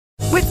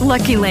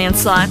Lucky Land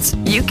Slots,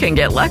 you can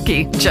get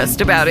lucky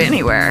just about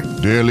anywhere.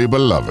 Dearly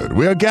beloved,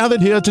 we are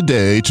gathered here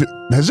today to...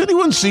 Has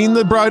anyone seen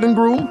the bride and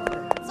groom?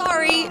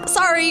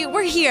 Sorry,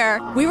 we're here.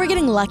 We were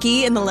getting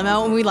lucky in the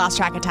limo and we lost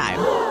track of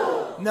time.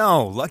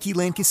 No, Lucky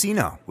Land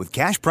Casino, with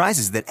cash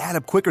prizes that add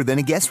up quicker than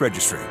a guest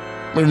registry.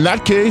 In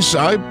that case,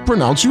 I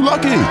pronounce you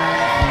lucky.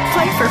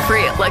 Play for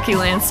free at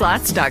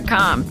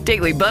LuckyLandSlots.com.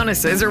 Daily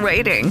bonuses are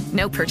waiting.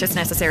 No purchase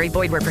necessary.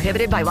 Void where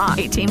prohibited by law.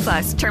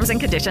 18+. Terms and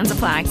conditions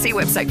apply. See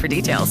website for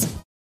details.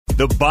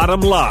 The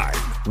Bottom Line.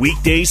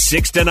 Weekdays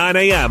 6 to 9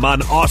 a.m.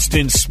 on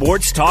Austin's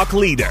Sports Talk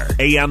Leader.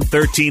 AM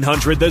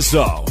 1300 The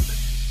Zone.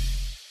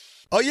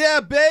 Oh, yeah,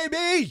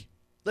 baby.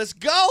 Let's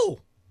go.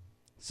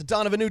 It's the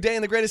dawn of a new day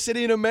in the greatest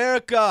city in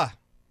America.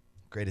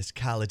 Greatest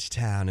college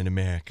town in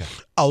America.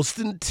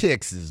 Austin,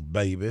 Texas,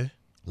 baby.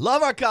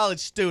 Love our college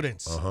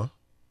students. Uh-huh.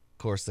 Of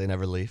course, they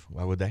never leave.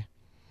 Why would they?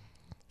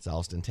 It's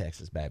Austin,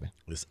 Texas, baby.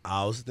 It's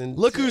Austin,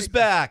 Look Texas. who's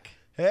back.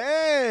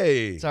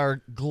 Hey. It's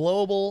our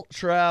global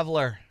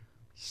traveler,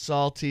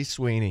 Salty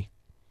Sweeney.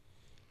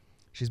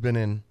 She's been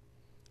in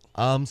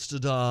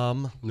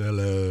Amsterdam,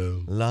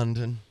 Hello.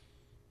 London,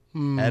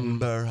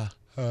 Edinburgh,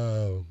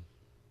 Oh.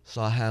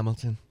 saw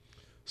Hamilton.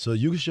 So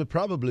you should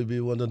probably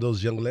be one of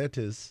those young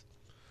ladies.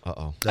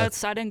 Uh-oh. I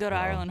didn't go to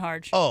Ireland,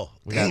 Hardge. Oh,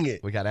 dang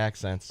it. We got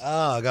accents.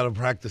 Oh, I got to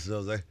practice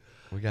those. I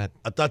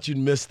thought you'd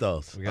miss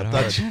those. We got I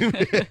thought you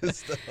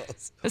missed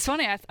those. It's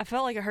funny. I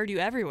felt like I heard you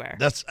everywhere.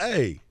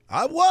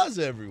 I was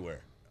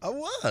everywhere. I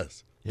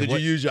was. Yeah, Did you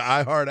use your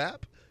iHeart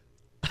app?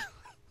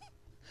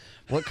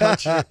 What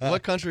country?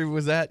 What country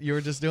was that you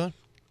were just doing?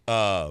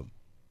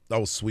 That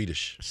was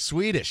Swedish.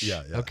 Swedish.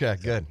 Yeah. Okay,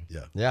 good.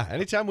 Yeah.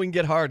 Anytime we can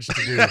get Hardge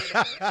to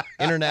do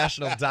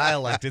international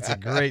dialect, it's a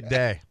great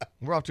day.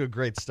 We're off to a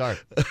great start.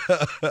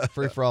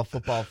 Free for All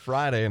Football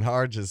Friday, and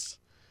Hardge is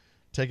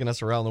taking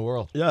us around the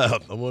world. Yeah,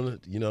 I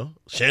wanted,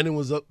 Shannon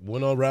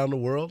went around the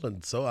world,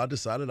 and so I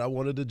decided I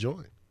wanted to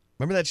join.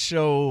 Remember that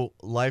show,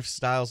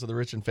 Lifestyles of the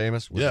Rich and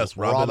Famous? With Yes,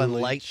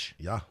 Robin Leach.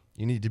 Yeah.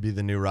 You need to be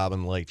the new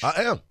Robin Leach.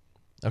 I am.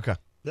 Okay.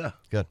 Yeah.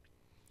 Good.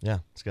 Yeah,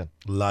 it's good.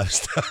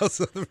 Lifestyles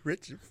of the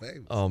Rich and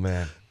Famous. Oh,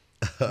 man.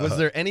 Was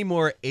there any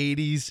more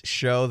 80s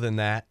show than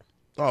that?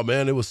 Oh,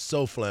 man, it was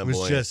so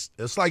flamboyant.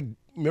 It's like,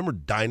 remember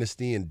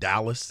Dynasty in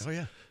Dallas? Oh,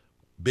 yeah.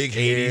 Big 80s.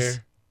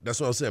 hair.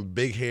 That's what I'm saying,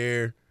 big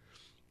hair.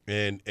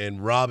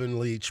 And Robin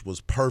Leach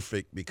was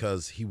perfect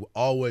because he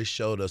always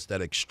showed us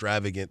that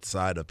extravagant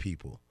side of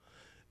people.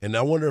 And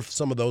I wonder if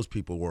some of those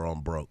people were on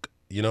broke.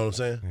 You know what I'm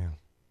saying? Yeah.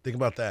 Think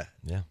about that.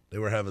 Yeah. They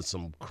were having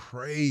some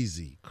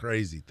crazy,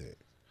 crazy things.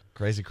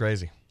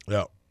 Crazy.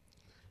 Yeah.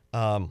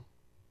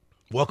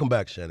 Welcome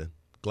back, Shannon.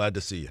 Glad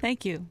to see you.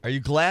 Thank you. Are you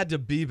glad to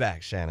be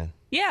back, Shannon?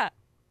 Yeah,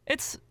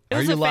 it Are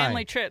was you a family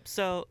lying? trip,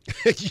 so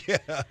Yeah.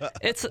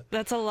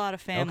 that's a lot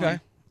of family Okay.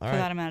 for All right.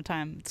 that amount of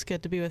time. It's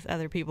good to be with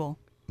other people.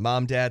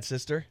 Mom, dad,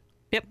 sister?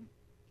 Yep.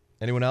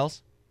 Anyone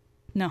else?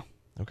 No.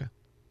 Okay.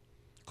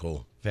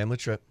 Cool. Family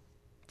trip.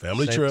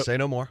 Family trip. Say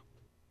no more.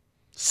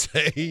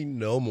 Say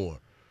no more.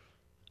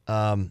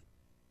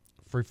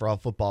 Free for All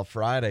Football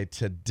Friday.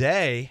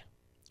 Today,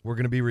 we're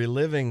going to be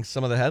reliving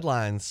some of the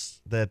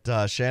headlines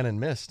that Shannon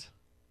missed.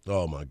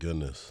 Oh, my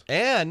goodness.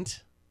 And,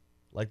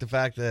 like the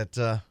fact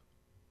that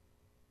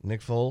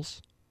Nick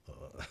Foles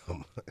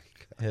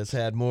has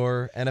had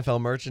more NFL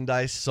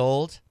merchandise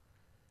sold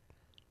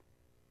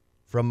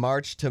from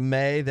March to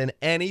May than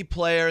any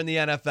player in the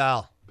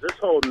NFL. This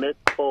whole Nick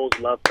Foles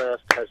love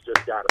fest has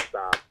just got to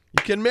stop.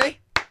 You kidding me?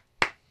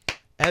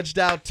 Edged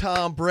out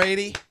Tom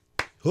Brady.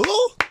 Who?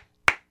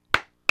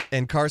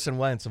 And Carson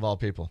Wentz, of all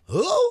people.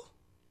 Who? Oh,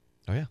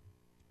 yeah.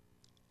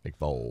 Nick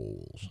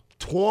Foles.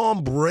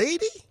 Tom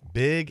Brady?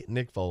 Big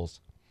Nick Foles.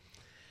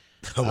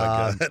 Oh, my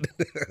God.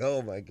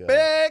 Oh, my God.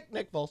 Big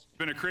Nick Foles.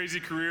 Been a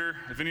crazy career.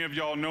 If any of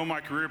y'all know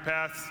my career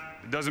path,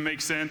 it doesn't make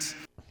sense.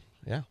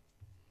 Yeah.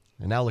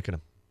 And now look at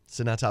him.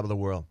 Sitting on top of the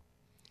world.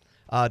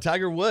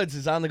 Tiger Woods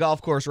is on the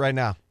golf course right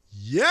now.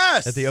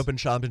 Yes. At the Open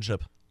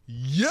Championship.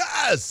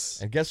 Yes.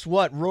 And guess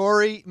what?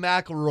 Rory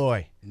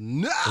McIlroy.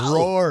 No.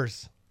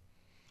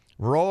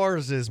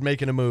 Roars is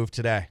making a move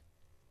today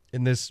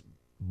in this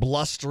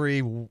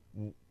blustery,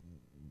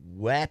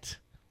 wet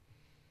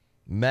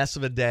mess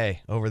of a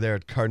day over there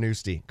at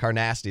Carnoustie,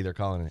 they're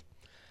calling it.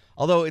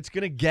 Although it's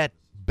going to get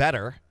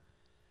better.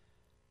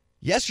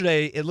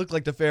 Yesterday, it looked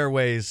like the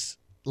fairways,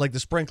 like the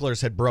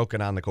sprinklers had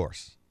broken on the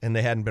course, and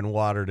they hadn't been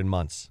watered in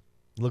months.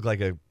 It looked like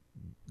a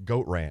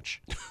goat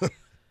ranch.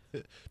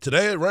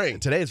 Today it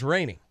rained. Today it's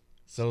raining,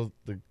 so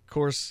the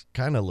course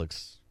kind of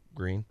looks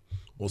green.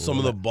 Well, some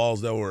of the balls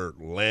that were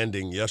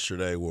landing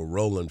yesterday were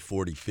rolling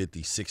 40,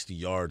 50, 60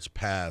 yards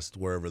past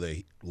wherever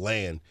they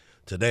land.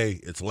 Today,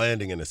 it's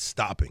landing and it's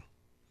stopping.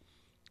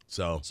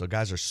 So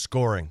guys are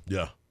scoring.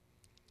 Yeah.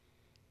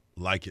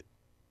 Like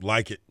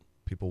it.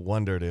 People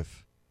wondered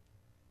if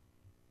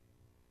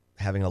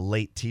having a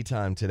late tee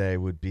time today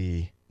would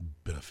be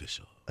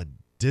beneficial. A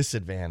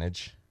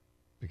disadvantage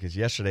because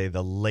yesterday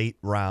the late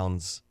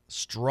rounds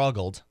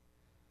struggled.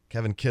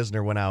 Kevin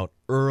Kisner went out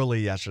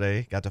early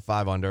yesterday, got to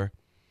 5 under.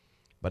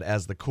 But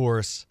as the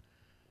course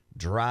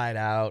dried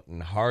out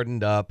and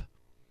hardened up,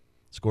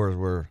 scores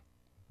were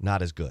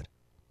not as good.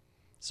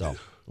 So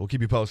we'll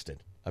keep you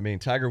posted. I mean,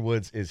 Tiger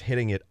Woods is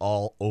hitting it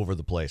all over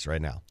the place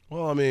right now.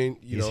 Well, I mean,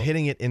 he's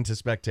hitting it into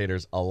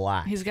spectators a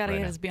lot. He's got to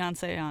get his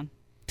Beyonce on.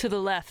 To the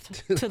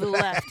left. To the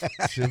left.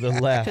 To the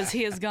left. Because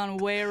he has gone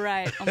way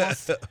right,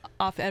 almost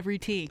off every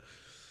tee.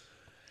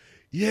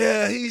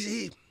 Yeah,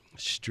 he's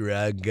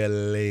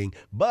struggling.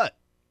 But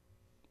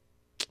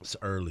it's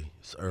early.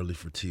 It's early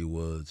for T.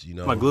 Woods, you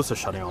know. My glutes are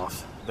shutting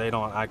off. They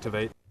don't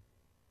activate.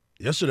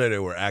 Yesterday they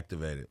were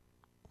activated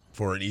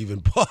for an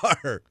even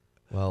par.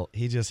 Well,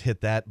 he just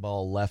hit that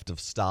ball left of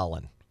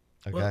Stalin.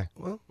 Okay.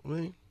 Well, I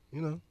mean,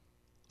 you know.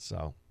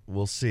 So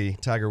we'll see.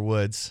 Tiger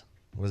Woods,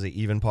 was it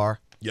even par?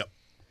 Yep.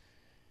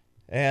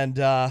 And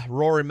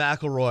Rory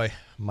McIlroy,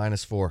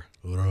 -4.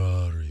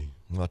 Rory.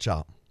 Watch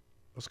out.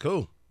 That's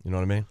cool. You know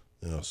what I mean?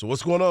 Yeah. So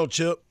what's going on,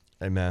 Chip?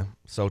 Hey, man.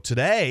 So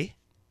today,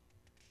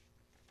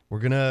 we're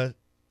going to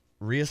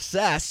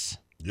reassess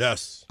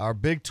our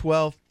Big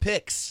 12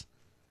 picks.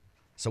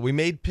 So we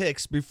made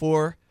picks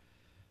before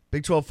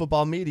Big 12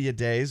 football media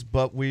days,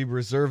 but we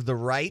reserved the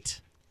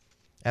right,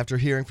 after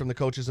hearing from the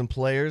coaches and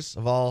players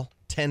of all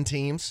 10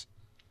 teams,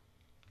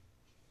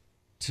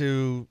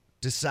 to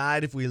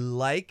decide if we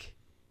like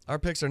our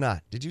picks or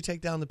not. Did you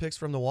take down the picks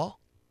from the wall?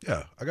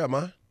 Yeah, I got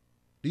mine.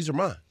 These are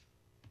mine.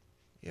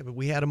 Yeah, but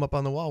we had them up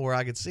on the wall where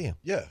I could see them.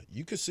 Yeah,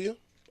 you can see them.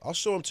 I'll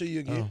show them to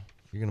you again. Oh,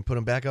 you're going to put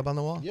them back up on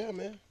the wall? Yeah,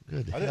 man.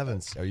 Good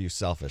heavens. Are you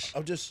selfish?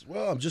 I'm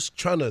just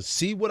trying to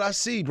see what I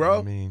see, bro.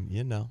 I mean,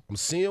 you know. I'm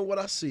seeing what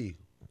I see.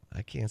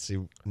 I can't see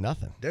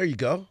nothing. There you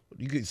go.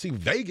 You can see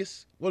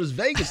Vegas. What does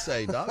Vegas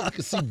say, dog? You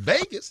can see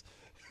Vegas.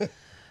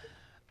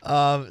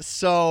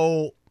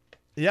 So,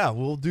 yeah,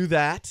 we'll do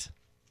that.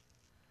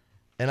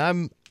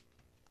 And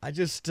I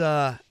just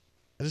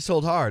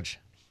told Hardge,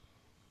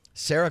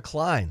 Sarah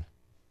Klein,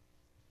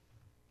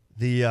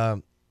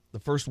 the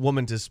first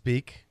woman to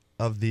speak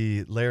of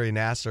the Larry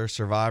Nassar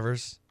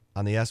survivors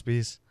on the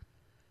ESPYs.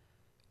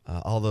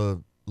 All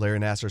the Larry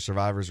Nassar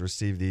survivors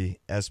received the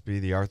ESPY,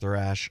 the Arthur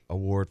Ashe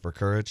Award for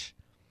Courage.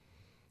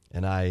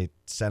 And I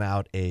sent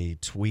out a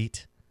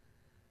tweet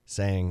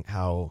saying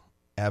how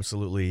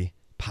absolutely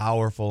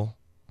powerful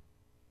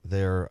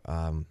their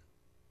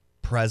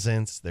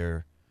presence,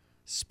 their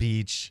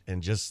speech,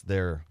 and just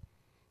their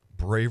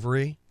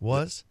bravery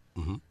was.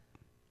 Mm-hmm.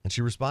 And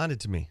she responded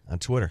to me on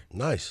Twitter.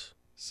 Nice.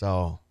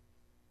 So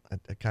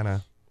it kind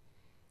of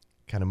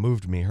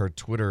moved me. Her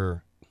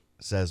Twitter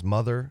says,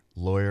 mother,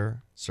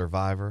 lawyer,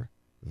 survivor,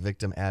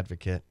 victim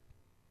advocate,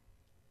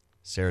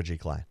 Sarah G.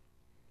 Klein.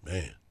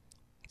 Man.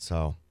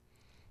 So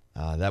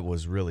that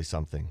was really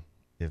something.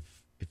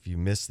 If you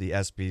miss the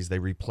ESPYs, they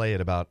replay it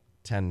about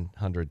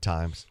 100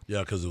 times.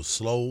 Yeah, because it was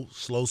slow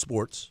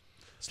sports.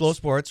 Slow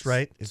sports,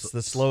 right? It's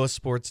the slowest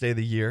sports day of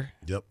the year.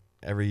 Yep.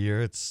 Every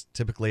year. It's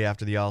typically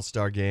after the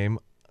All-Star game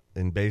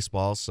in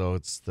baseball, so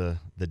it's the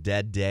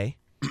dead day.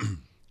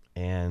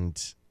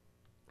 And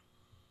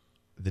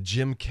the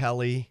Jim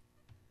Kelly,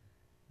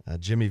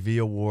 Jimmy V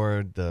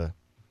Award, the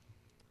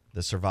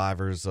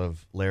survivors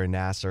of Larry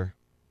Nassar,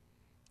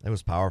 it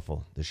was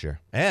powerful this year.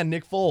 And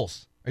Nick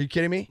Foles. Are you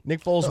kidding me?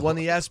 Nick Foles won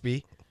the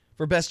ESPY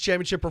for Best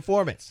Championship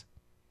Performance.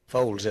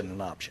 Foles isn't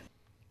an option.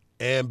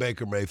 And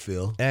Baker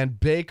Mayfield.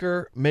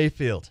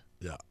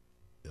 Yeah.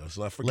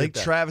 So I forget Lake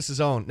that.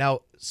 Travis's own.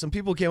 Now, some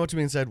people came up to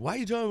me and said, why are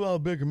you talking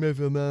about Baker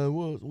Mayfield, man?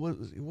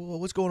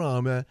 What's going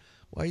on, man?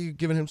 Why are you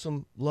giving him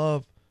some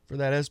love for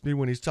that ESPY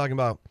when he's talking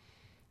about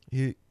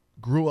he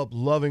grew up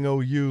loving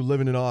OU,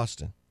 living in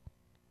Austin?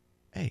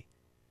 Hey,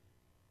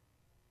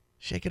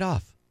 shake it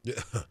off.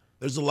 Yeah.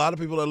 There's a lot of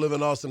people that live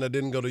in Austin that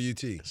didn't go to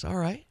UT. It's all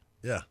right.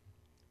 Yeah.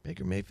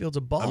 Baker Mayfield's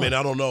a baller. I mean,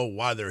 I don't know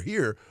why they're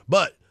here,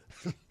 but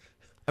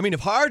I mean,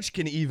 if Hardge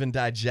can even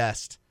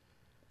digest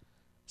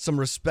some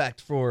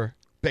respect for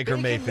Baker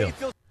Mayfield.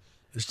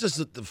 It's just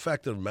that the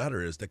fact of the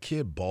matter is the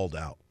kid balled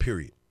out,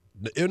 period.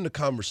 In the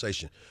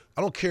conversation.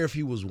 I don't care if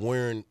he was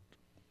wearing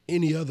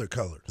any other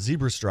color.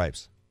 Zebra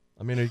stripes.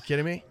 I mean, are you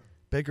kidding me?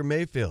 Baker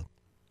Mayfield.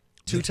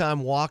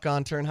 2-time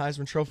walk-on turn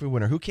Heisman Trophy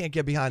winner. Who can't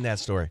get behind that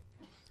story?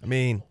 I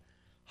mean,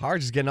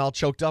 Hardge is getting all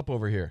choked up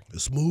over here.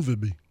 It's moving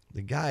me.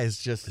 The guy is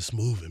just... It's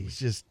moving me.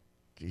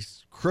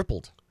 He's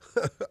crippled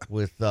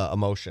with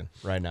emotion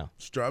right now.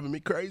 It's driving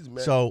me crazy,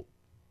 man. So...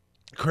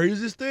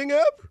 Craziest thing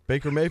ever.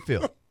 Baker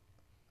Mayfield.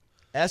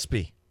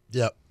 ESPY.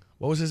 Yep.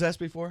 What was his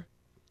ESPY for?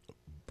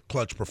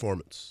 Clutch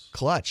performance.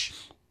 Clutch.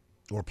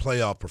 Or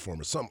playoff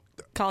performance. Something like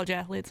that. College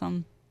athlete,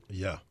 something.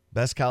 Yeah.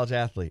 Best college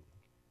athlete.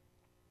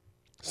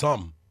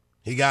 Something.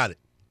 He got it.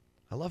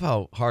 I love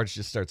how Hardge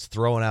just starts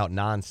throwing out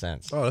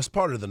nonsense. Oh, that's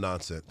part of the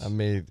nonsense. I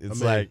mean,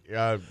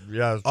 yeah.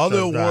 All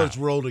the awards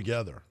roll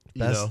together.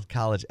 Best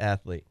college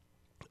athlete.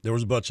 There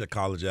was a bunch of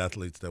college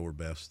athletes that were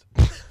best.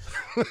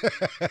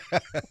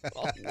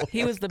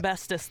 He was the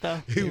bestest,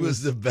 though. He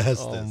was the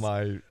bestest. Oh,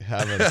 my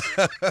heavens.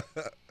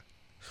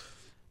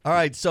 All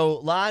right, so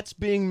lots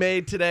being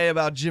made today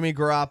about Jimmy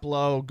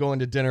Garoppolo going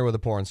to dinner with a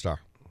porn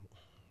star.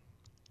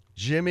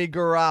 Jimmy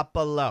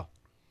Garoppolo.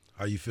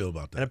 How you feel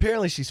about that? And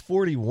apparently she's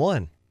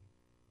 41.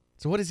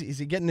 So what is he? Is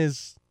he getting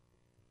his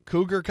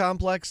cougar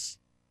complex?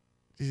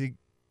 Is he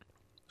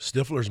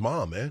Stifler's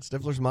mom, man.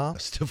 Stifler's mom?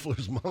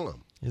 Stifler's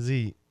mom. Has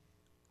he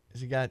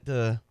got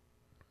the...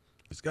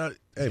 He's got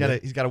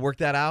to work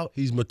that out.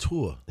 He's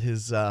mature.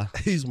 He's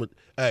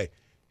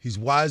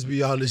wise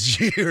beyond his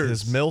years.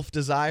 His MILF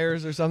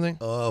desires or something?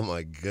 Oh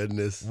my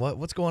goodness.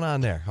 What's going on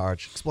there,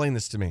 Hardge? Explain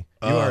this to me.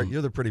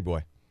 You're the pretty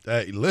boy.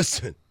 Hey,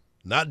 listen.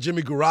 Not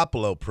Jimmy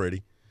Garoppolo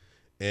pretty.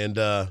 And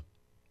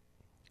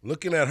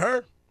looking at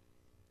her,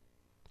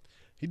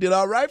 he did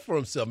all right for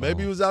himself.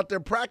 Maybe he was out there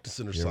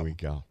practicing or something.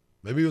 Here we go.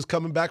 Maybe he was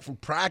coming back from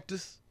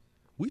practice.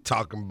 We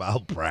talking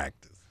about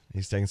practice.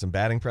 He's taking some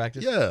batting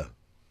practice? Yeah.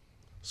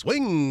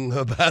 Swing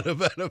about.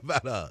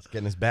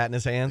 Getting his bat in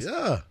his hands?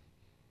 Yeah.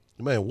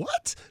 Man,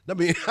 what? I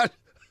mean, Shut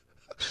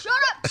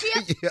up,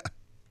 Chip. Yeah.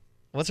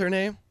 What's her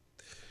name?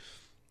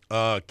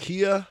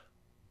 Kiara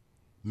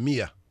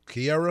Mia.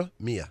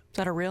 Is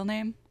that a real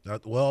name?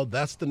 Well,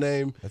 that's the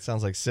name. That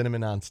sounds like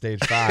Cinnamon on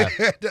Stage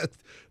 5.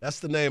 That's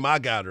the name I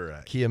got her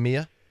at.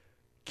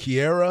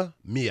 Kiara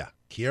Mia.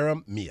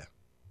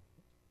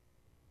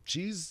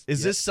 Is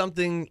this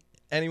something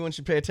anyone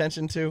should pay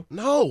attention to?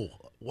 No.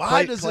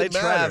 Why does Clay it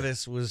matter?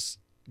 Travis was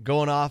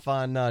going off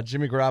on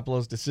Jimmy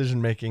Garoppolo's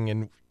decision-making,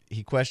 and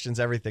he questions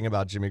everything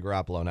about Jimmy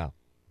Garoppolo now.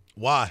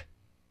 Why?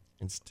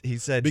 He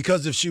said...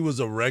 Because if she was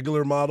a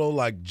regular model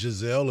like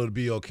Giselle, it would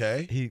be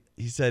okay?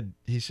 He said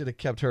he should have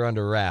kept her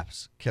under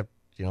wraps,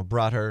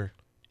 brought her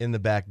in the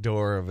back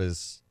door of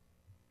his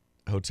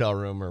hotel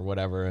room or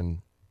whatever,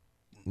 and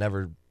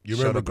never... You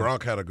remember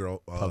Gronk had a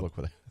girl... public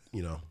with it.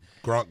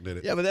 Gronk did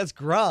it. Yeah, but that's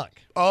Gronk.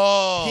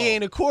 Oh. He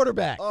ain't a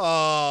quarterback.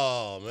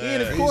 Oh, man. He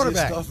ain't a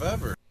quarterback. Easiest stuff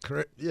ever.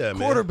 Yeah,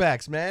 man.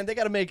 Quarterbacks, man. They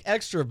got to make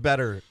extra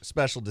better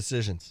special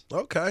decisions.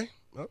 Okay.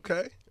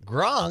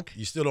 Gronk.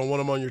 You still don't want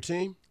him on your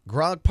team?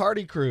 Gronk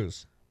Party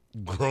Cruise.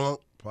 Gronk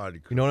Party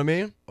Cruise. You know what I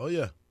mean? Oh,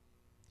 yeah.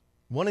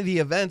 One of the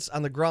events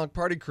on the Gronk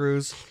Party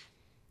Cruise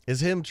is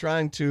him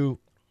trying to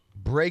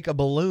break a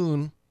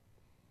balloon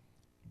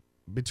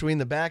between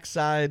the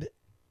backside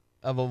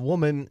of a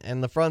woman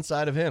and the front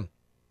side of him.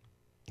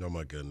 Oh,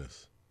 my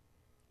goodness.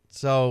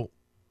 So,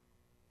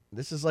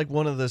 this is like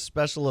one of the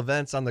special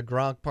events on the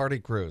Gronk Party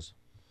Cruise.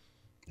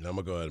 I'm going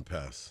to go ahead and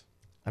pass.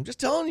 I'm just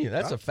telling you.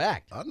 That's a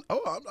fact. I'm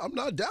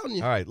not doubting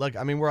you. All right. Look,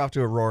 we're off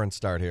to a roaring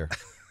start here.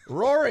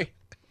 Rory.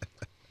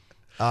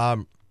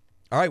 All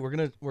right. We're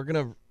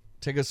gonna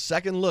take a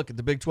second look at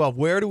the Big 12.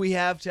 Where do we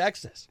have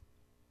Texas?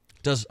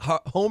 Does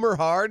Homer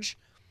Hardge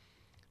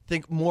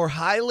think more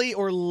highly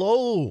or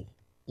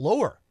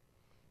lower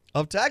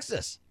of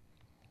Texas?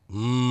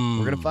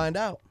 We're going to find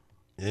out.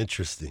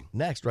 Interesting.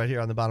 Next, right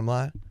here on The Bottom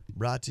Line,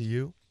 brought to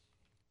you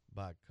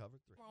by Cover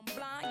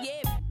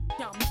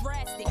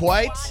 3.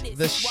 Quite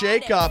the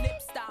shakeup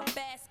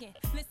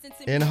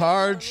in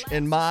Hardge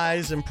and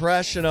Mai's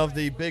impression of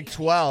the Big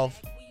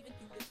 12.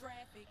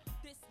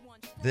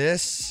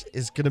 This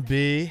is going to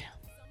be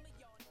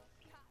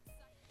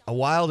a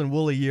wild and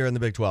woolly year in the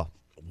Big 12.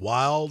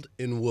 Wild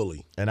and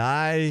woolly. And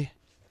I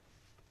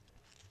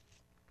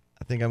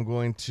think I'm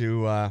going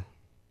to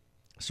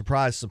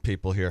surprise some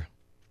people here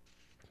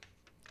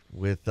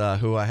with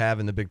who I have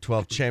in the Big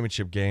 12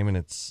 championship game, and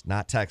it's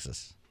not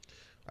Texas.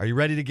 Are you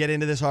ready to get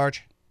into this,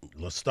 Hardge?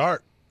 Let's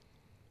start.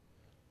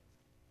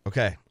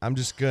 Okay, I'm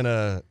just going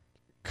to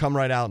come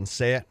right out and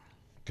say it.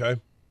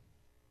 Okay.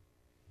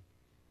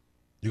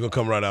 You're going to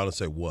come right out and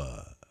say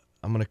what?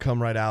 I'm going to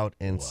come right out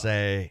and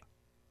say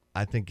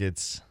I think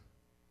it's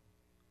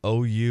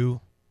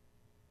OU.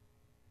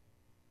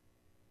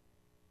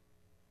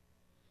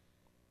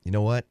 You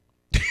know what?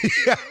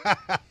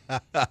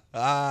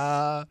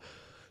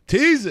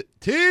 Tease it.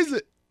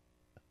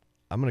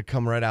 I'm going to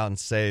come right out and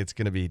say it's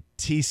going to be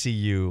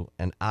TCU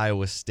and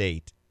Iowa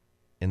State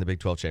in the Big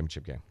 12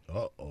 championship game.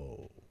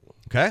 Uh-oh.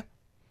 Okay?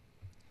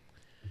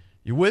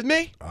 You with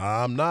me?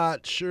 I'm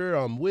not sure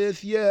I'm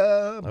with you.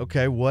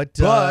 Okay, what?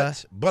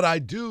 But I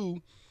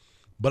do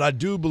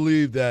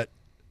believe that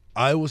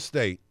Iowa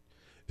State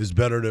is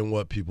better than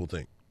what people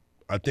think.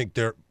 I think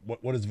they're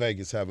what does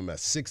Vegas have them at?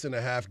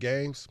 6.5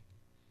 games?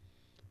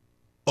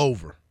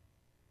 Over.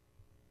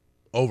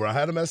 I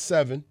had them at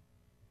 7.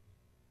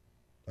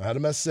 You had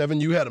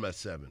them at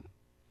 7.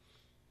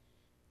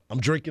 I'm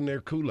drinking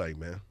their Kool-Aid,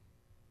 man.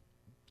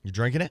 You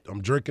drinking it?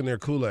 I'm drinking their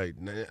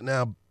Kool-Aid.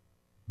 Now,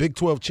 Big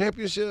 12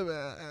 championship,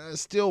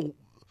 still.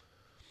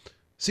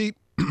 See,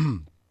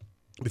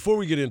 before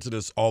we get into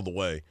this all the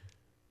way,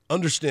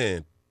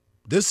 understand,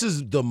 this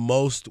is the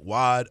most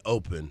wide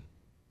open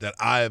that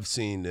I have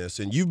seen this.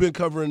 And you've been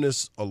covering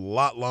this a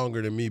lot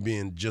longer than me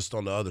being just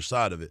on the other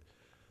side of it.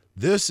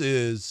 This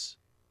is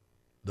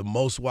the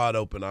most wide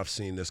open I've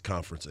seen this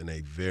conference in a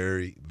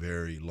very,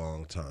 very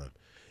long time.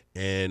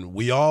 And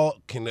we all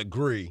can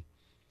agree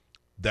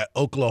that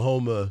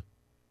Oklahoma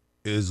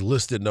is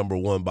listed number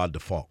 1 by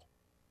default.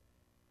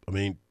 I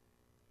mean,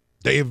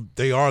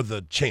 they are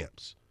the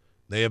champs.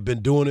 They have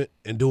been doing it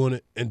and doing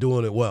it and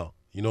doing it well.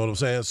 You know what I'm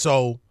saying?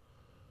 So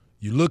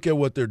you look at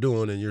what they're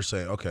doing and you're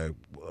saying, okay,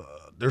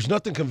 there's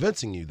nothing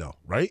convincing you though,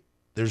 right?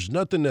 There's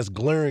nothing that's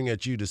glaring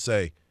at you to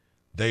say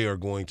they are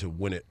going to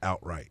win it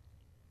outright.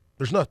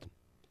 There's nothing.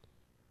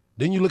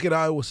 Then you look at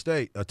Iowa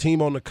State, a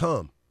team on the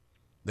come.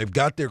 They've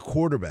got their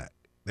quarterback.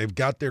 They've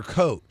got their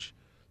coach.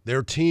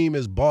 Their team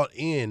is bought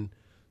in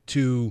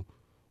to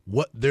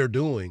what they're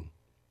doing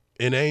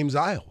in Ames,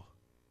 Iowa.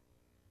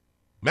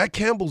 Matt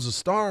Campbell's a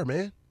star,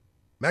 man.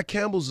 Matt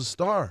Campbell's a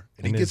star,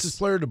 and he gets his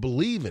player to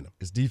believe in him.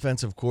 His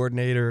defensive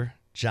coordinator,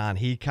 John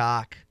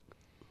Heacock,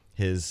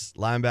 his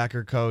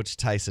linebacker coach,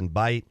 Tyson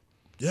Bite,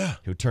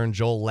 who turned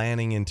Joel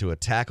Lanning into a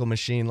tackle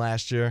machine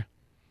last year.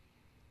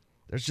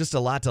 There's just a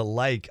lot to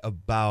like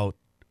about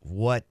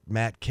what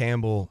Matt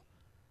Campbell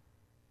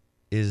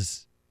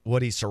is,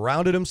 what he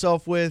surrounded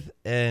himself with,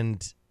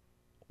 and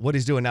what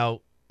he's doing.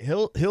 Now,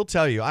 he'll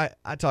tell you,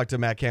 I talked to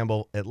Matt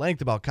Campbell at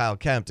length about Kyle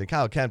Kempt, and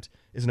Kyle Kempt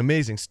is an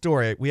amazing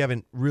story. We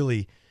haven't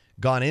really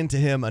gone into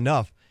him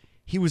enough.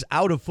 He was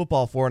out of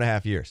football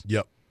 4.5 years.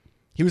 Yep.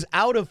 He was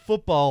out of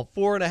football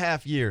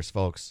 4.5 years,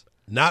 folks.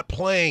 Not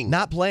playing.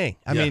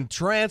 I mean,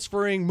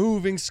 transferring,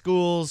 moving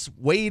schools,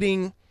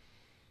 waiting.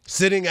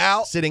 Sitting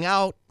out.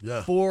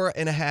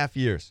 4.5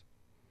 years.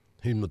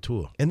 He's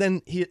mature. And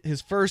then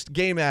his first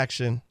game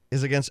action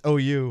is against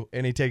OU,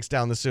 and he takes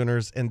down the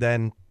Sooners and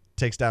then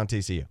takes down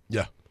TCU.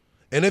 Yeah.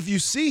 And if you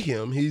see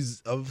him,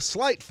 he's a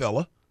slight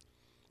fella.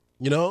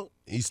 You know,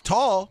 he's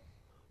tall,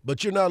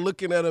 but you're not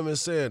looking at him and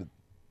saying,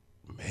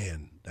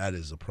 man, that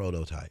is a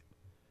prototype.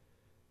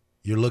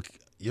 You're like,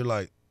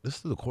 this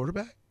is the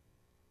quarterback?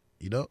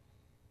 You know?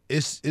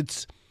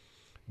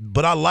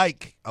 But I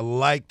like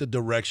the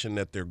direction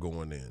that they're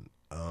going in.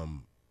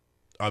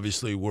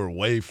 Obviously, we're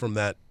away from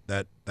that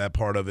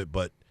part of it,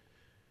 but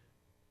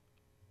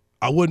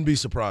I wouldn't be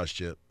surprised,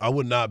 Chip. I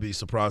would not be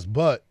surprised,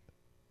 but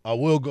I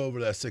will go over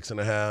that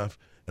 6.5,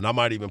 and I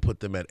might even put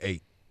them at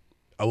 8.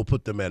 I will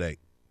put them at 8.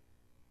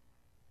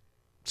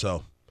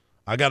 So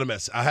I had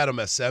them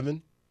at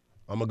 7.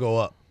 I'm gonna go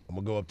up. I'm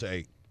gonna go up to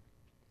 8.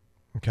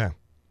 Okay.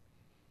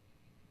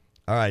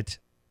 All right.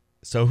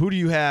 So who do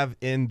you have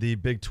in the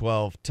Big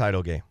 12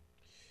 title game?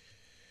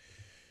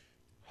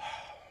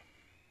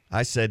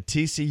 I said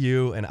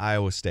TCU and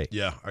Iowa State.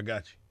 Yeah, I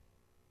got you.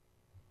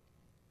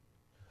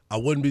 I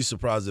wouldn't be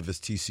surprised if it's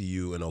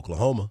TCU and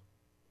Oklahoma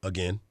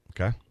again.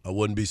 Okay. I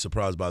wouldn't be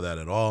surprised by that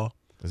at all.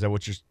 Is that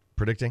what you're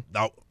predicting?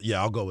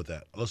 I'll go with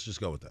that. Let's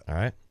just go with that. All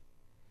right.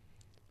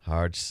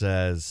 Hardge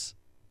says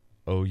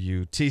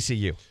OU,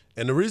 TCU.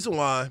 And the reason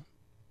why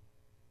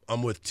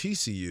I'm with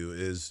TCU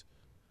is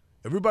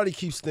everybody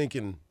keeps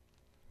thinking,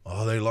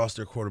 oh, they lost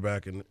their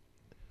quarterback. And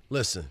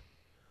listen,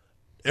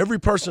 every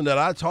person that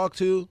I talked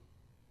to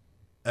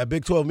at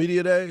Big 12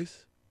 Media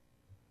Days,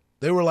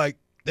 they were like,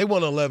 they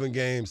won 11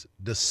 games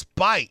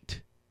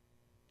despite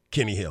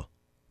Kenny Hill.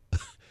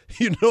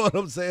 You know what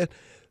I'm saying?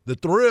 The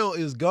thrill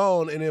is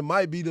gone, and it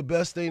might be the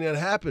best thing that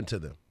happened to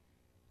them.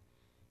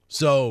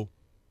 So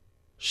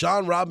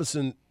Sean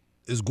Robinson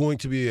is going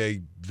to be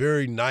a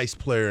very nice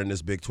player in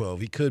this Big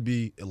 12. He could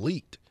be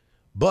elite,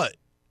 but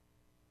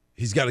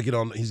he's got to get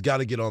on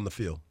the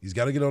field. He's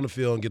got to get on the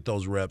field and get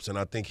those reps, and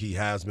I think he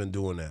has been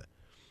doing that.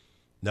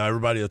 Now,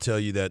 everybody will tell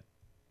you that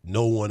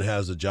no one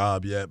has a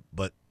job yet,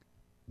 but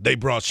they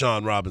brought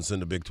Sean Robinson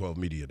to Big 12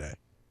 Media Day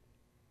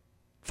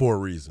for a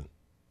reason,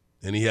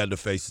 and he had to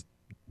face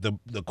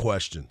the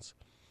questions,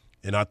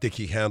 and I think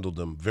he handled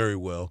them very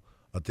well.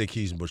 I think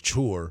he's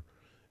mature,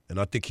 and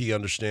I think he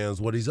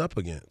understands what he's up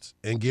against.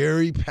 And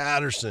Gary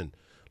Patterson,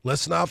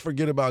 let's not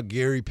forget about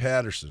Gary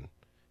Patterson.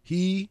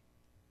 He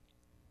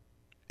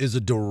is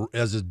as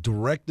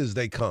direct as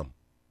they come.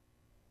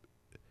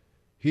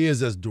 He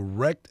is as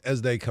direct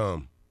as they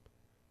come.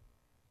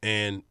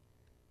 And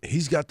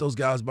he's got those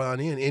guys buying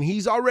in. And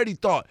he's already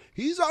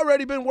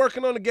been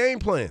working on the game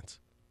plans.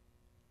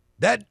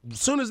 That as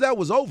soon as that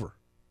was over.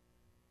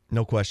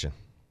 No question.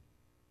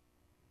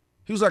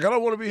 He was like, I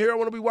don't want to be here. I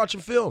want to be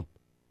watching film.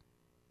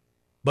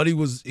 But he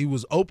was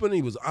open,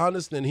 he was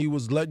honest, and he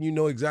was letting you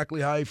know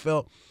exactly how he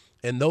felt.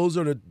 And those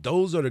are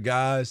the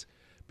guys,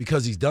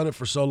 because he's done it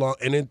for so long.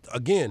 And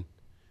again,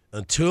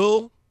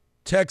 until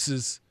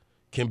Texas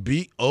can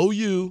beat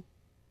OU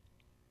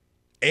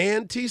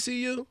and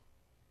TCU,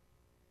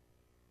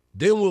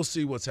 then we'll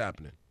see what's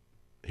happening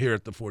here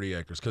at the 40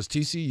 Acres, because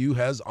TCU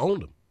has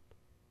owned them.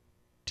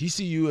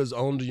 TCU has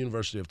owned the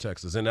University of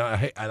Texas, and I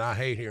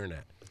hate hearing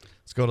that.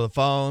 Let's go to the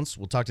phones.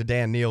 We'll talk to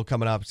Dan Neal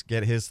coming up to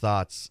get his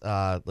thoughts.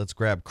 Let's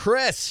grab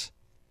Chris.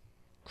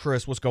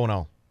 Chris, what's going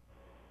on?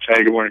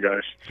 Hey, good morning,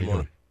 guys. Good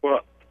morning. Well,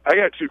 I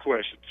got two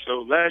questions.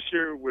 So last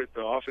year with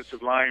the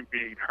offensive line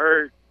being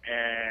hurt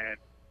and,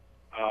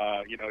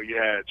 you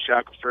had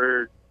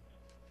Shackelford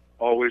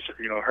always,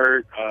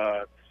 hurt.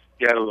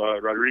 You had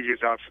Rodriguez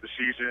out for the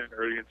season,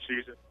 early in the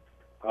season.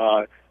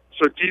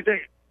 So do you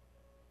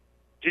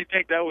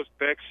think that was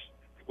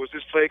was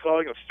this play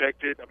calling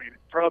affected? I mean, it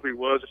probably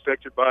was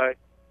affected by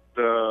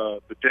the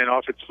thin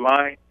offensive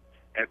line.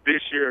 And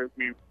this year,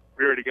 we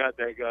already got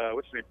that guy,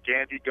 what's his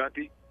name,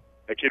 Gundy.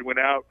 That kid went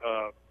out.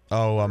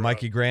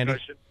 Mikey Grandy?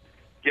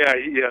 Yeah,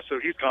 so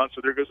he's gone.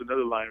 So there goes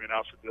another lineman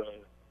out for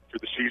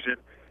the season.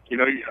 Do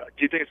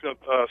you think it's going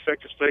to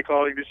affect his play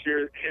calling this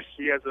year if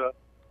he has a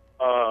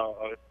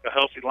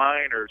healthy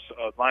line or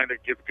a line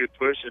that gives a good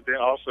push? And then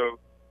also,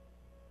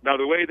 now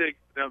the way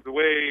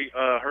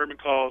Herman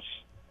calls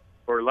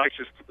or likes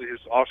his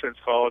offense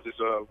called is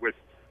with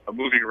a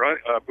moving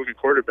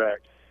quarterback.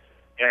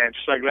 And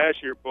just like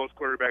last year, both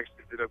quarterbacks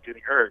ended up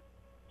getting hurt.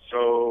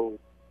 So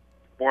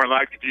more than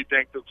likely, do you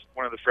think that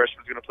one of the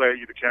freshmen is going to play,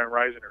 either Cameron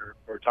Rising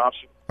or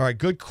Thompson? All right,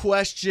 good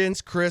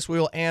questions, Chris. We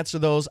will answer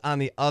those on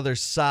the other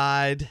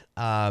side.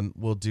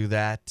 We'll do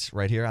that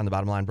right here on the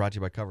Bottom Line, brought to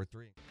you by Cover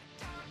 3.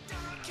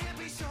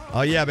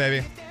 Oh, yeah,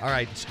 baby. All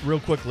right, real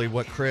quickly,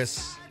 what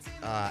Chris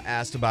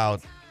asked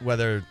about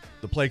whether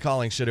the play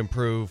calling should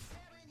improve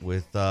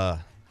with a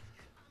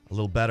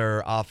little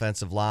better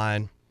offensive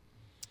line,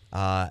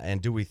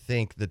 and do we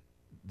think that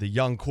the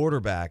young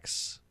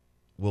quarterbacks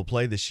will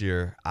play this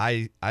year?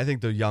 I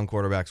think the young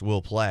quarterbacks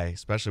will play,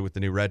 especially with the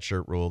new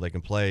redshirt rule. They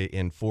can play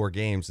in 4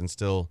 games and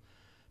still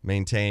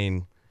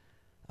maintain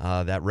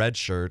that red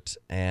shirt,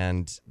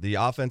 and the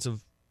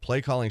offensive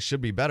play calling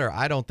should be better.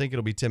 I don't think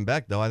it'll be Tim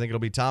Beck, though. I think it'll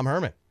be Tom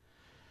Herman.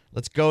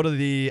 Let's go to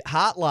the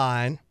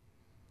hotline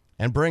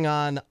and bring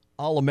on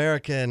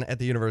All-American at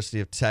the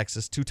University of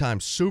Texas, 2-time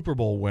Super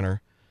Bowl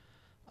winner,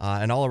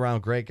 and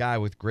all-around great guy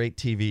with great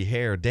TV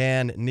hair,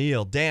 Dan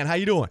Neal. Dan, how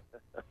you doing?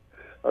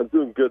 I'm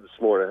doing good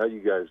this morning. How you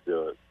guys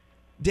doing?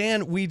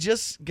 Dan, we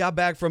just got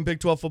back from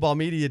Big 12 football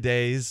media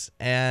days,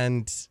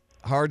 and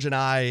Hardge and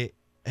I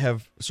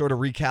have sort of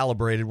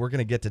recalibrated. We're going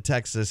to get to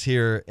Texas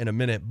here in a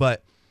minute,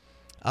 but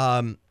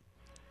I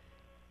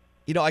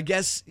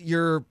guess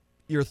your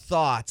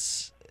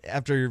thoughts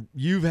after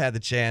you've had the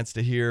chance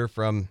to hear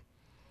from,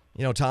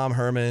 Tom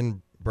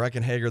Herman,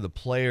 Breckenhager, the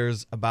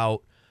players,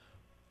 about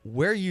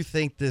where you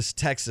think this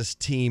Texas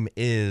team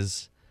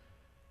is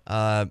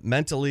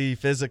mentally,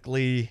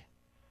 physically,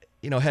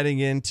 heading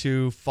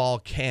into fall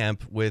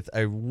camp with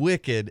a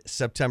wicked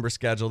September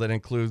schedule that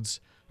includes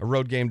a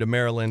road game to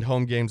Maryland,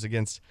 home games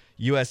against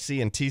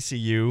USC and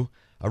TCU,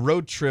 a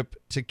road trip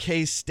to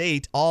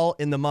K-State, all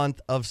in the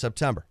month of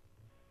September.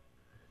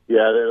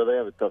 Yeah, they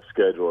have a tough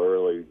schedule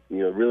early.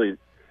 Really,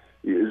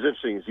 it's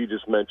interesting, as you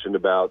just mentioned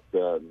about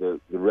the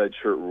red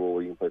shirt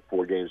rule. You can play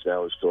 4 games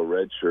now, it's still a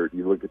red shirt.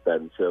 You look at that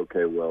and say,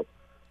 okay, well,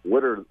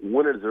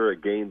 when is there a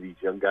game these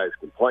young guys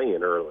can play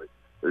in early?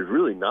 There's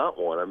really not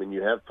one. I mean,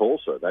 you have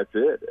Tulsa. That's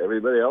it.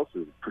 Everybody else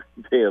is a pretty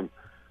damn,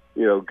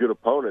 good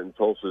opponent, and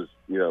Tulsa's,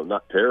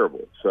 not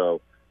terrible.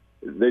 So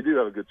they do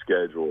have a good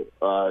schedule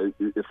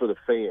for the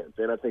fans,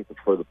 and I think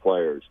for the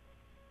players.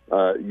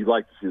 You'd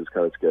like to see this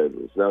kind of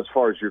schedules. Now, as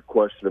far as your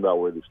question about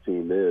where this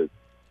team is,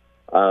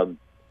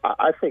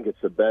 I think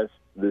it's the best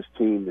this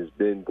team has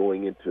been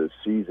going into a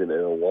season in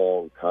a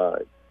long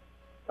time.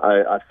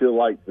 I feel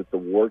like that the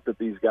work that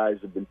these guys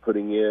have been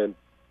putting in,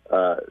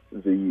 I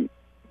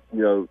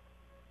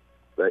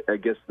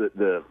guess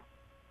the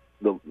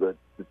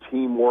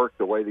teamwork,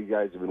 the way the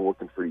guys have been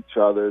working for each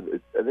other.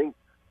 I think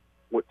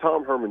what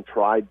Tom Herman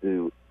tried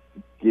to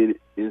get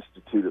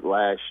instituted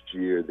last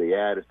year, the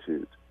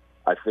attitude,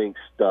 I think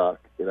stuck,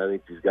 and I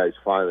think these guys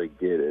finally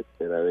get it,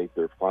 and I think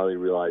they're finally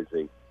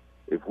realizing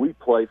if we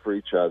play for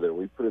each other and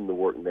we put in the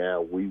work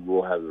now, we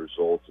will have the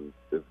results of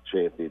the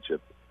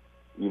championship,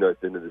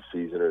 at the end of the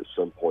season or at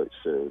some point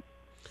soon.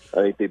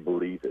 I think they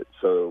believe it.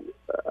 So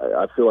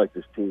I feel like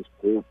this team's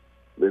in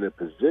a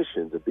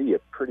position to be a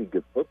pretty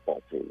good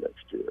football team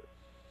next year.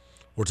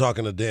 We're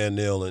talking to Dan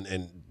Neal,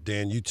 and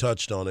Dan, you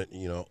touched on it.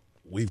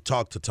 We've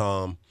talked to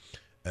Tom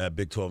at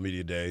Big 12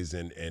 Media Days,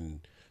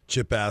 and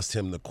Chip asked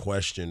him the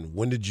question,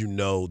 when did you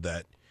know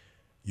that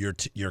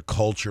your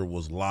culture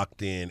was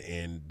locked in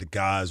and the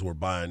guys were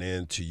buying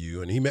into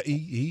you? And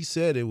he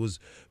said it was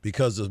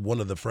because of one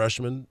of the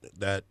freshmen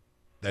that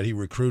he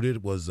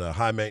recruited was a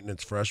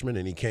high-maintenance freshman,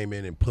 and he came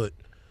in and put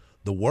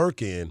the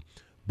work in.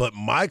 But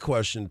my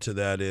question to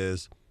that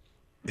is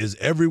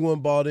everyone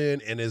bought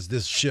in, and is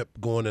this ship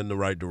going in the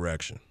right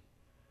direction?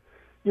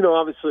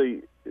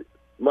 Obviously,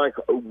 Mike,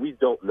 we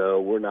don't know.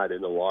 We're not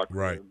in the locker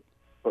room. Right.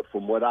 But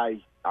from what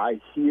I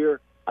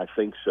hear, I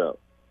think so.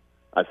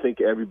 I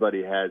think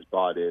everybody has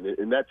bought in,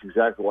 and that's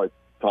exactly why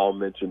Tom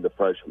mentioned the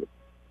freshmen.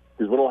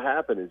 Because what will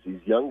happen is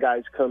these young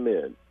guys come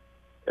in,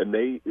 and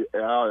I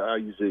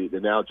use the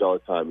analogy all the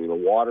time,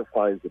 water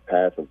finds the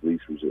path of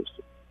least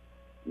resistance.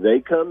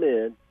 They come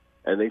in,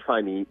 and they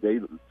find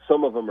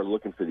some of them are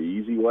looking for the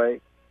easy way,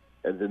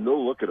 and then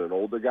they'll look at an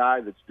older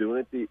guy that's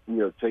doing it,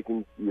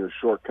 taking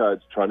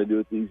shortcuts, trying to do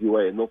it the easy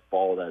way, and they'll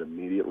follow that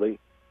immediately.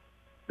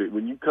 But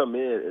when you come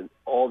in and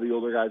all the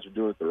older guys are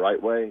doing it the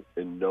right way,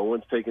 and no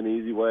one's taking the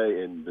easy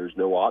way, and there's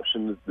no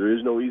option, there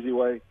is no easy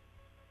way,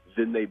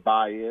 then they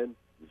buy in,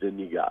 then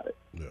you got it.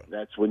 Yeah.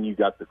 That's when you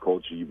got the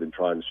culture you've been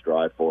trying to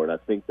strive for, and I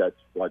think that's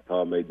why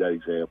Tom made that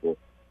example.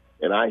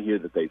 And I hear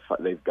that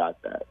they've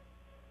got that.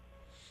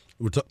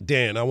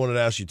 Dan, I wanted to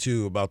ask you,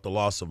 too, about the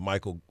loss of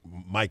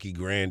Mikey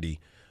Grandy.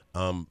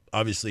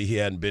 Obviously, he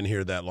hadn't been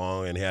here that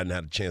long and hadn't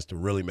had a chance to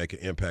really make an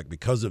impact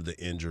because of the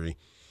injury.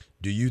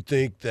 Do you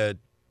think that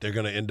they're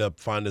going to end up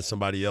finding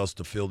somebody else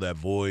to fill that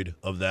void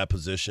of that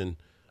position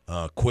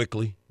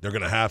quickly? They're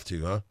going to have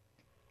to, huh?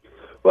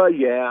 Well,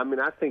 yeah. I mean,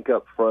 I think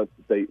up front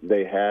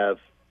they have,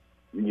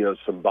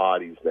 some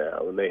bodies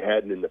now, and they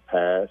hadn't in the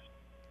past.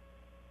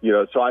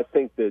 So I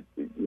think that.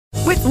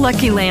 With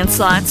Lucky Land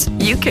Slots,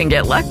 you can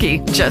get lucky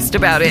just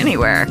about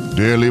anywhere.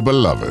 Dearly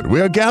beloved,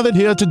 we are gathered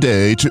here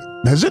today to...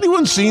 Has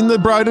anyone seen the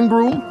bride and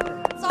groom?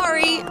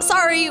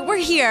 Sorry, we're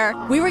here.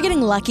 We were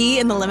getting lucky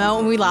in the limo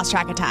and we lost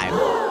track of time.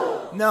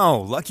 No,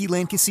 Lucky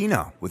Land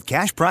Casino, with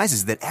cash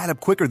prizes that add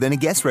up quicker than a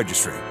guest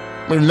registry.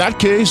 In that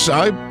case,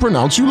 I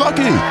pronounce you lucky.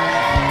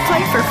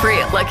 Play for free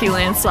at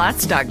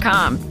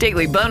LuckyLandSlots.com.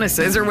 Daily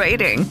bonuses are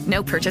waiting.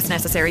 No purchase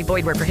necessary.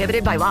 Void where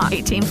prohibited by law.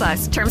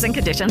 18+. Terms and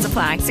conditions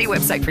apply. See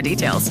website for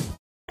details.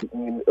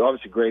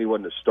 Obviously, Granny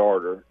wasn't a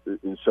starter,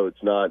 and so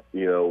it's not,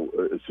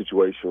 a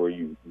situation where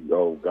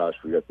oh gosh,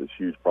 we got this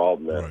huge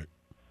problem there.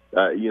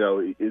 Right.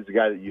 Is a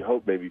guy that you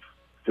hope maybe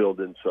filled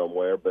in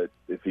somewhere, but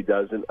if he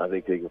doesn't, I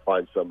think they can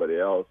find somebody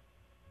else.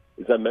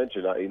 As I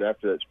mentioned,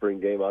 after that spring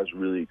game, I was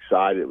really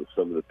excited with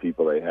some of the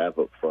people they have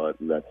up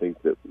front, and I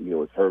think that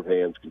with Herb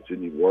Hand's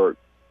continued work,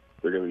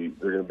 they're going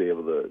to be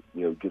able to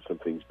get some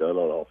things done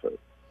on offense.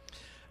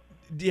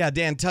 Yeah,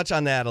 Dan, touch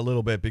on that a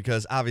little bit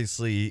because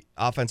obviously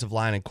offensive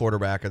line and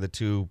quarterback are the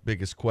two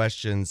biggest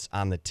questions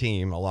on the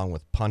team, along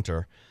with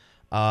punter.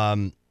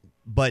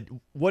 But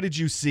what did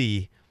you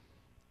see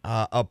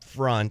up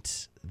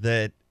front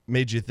that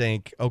made you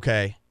think,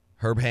 okay,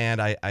 Herb Hand,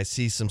 I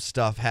see some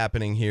stuff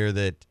happening here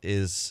that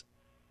is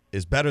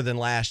better than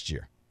last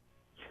year?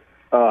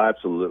 Oh,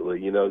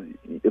 absolutely.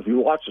 If you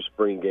watch the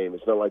spring game,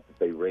 it's not like that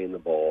they ran the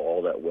ball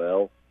all that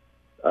well.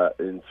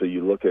 And so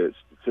you look at it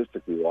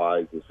statistically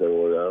wise and say,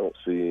 well, I don't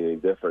see any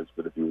difference.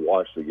 But if you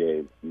watch the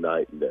game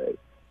night and day,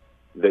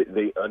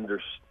 they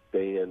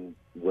understand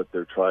what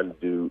they're trying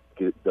to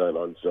get done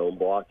on zone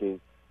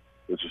blocking,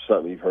 which is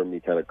something you've heard me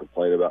kind of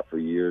complain about for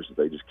years, that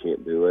they just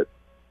can't do it.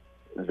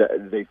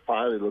 They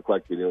finally look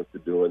like they know what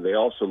they're doing. They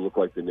also look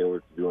like they know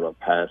what they're doing on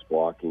pass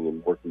blocking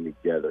and working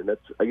together. And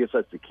I guess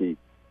that's the key.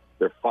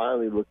 They're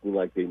finally looking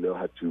like they know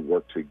how to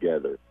work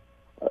together.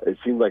 It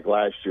seemed like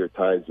last year at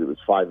times it was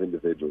 5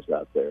 individuals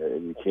out there,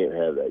 and you can't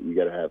have that. You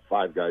got to have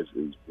 5 guys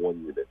in one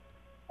unit,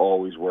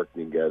 always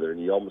working together, and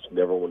you almost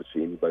never want to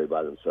see anybody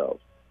by themselves.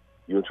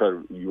 You want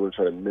to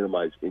try to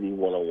minimize any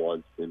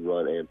one-on-ones in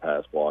run and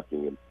pass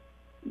blocking, and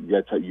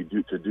that's how you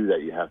do. To do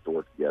that, you have to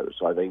work together.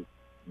 So I think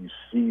you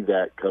see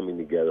that coming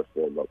together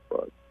for them up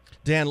front.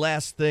 Dan,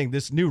 last thing,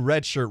 this new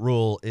redshirt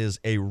rule is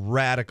a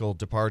radical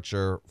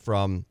departure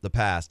from the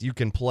past. You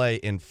can play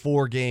in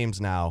 4 games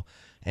now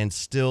and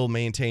still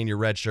maintain your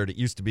red shirt. It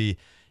used to be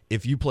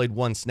if you played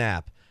 1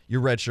 snap,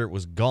 your red shirt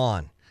was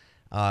gone.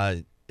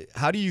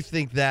 How do you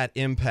think that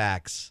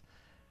impacts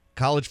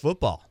college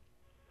football?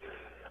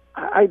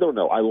 I don't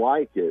know. I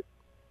like it,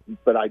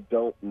 but I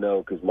don't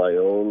know because my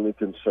only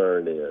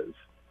concern is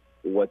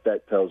what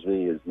that tells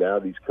me is now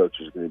these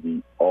coaches are going to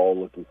be all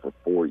looking for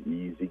 4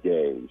 easy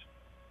games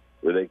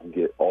where they can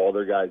get all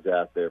their guys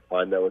out there,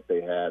 find out what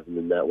they have, and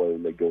then that way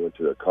when they go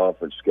into their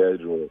conference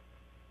schedule,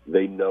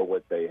 they know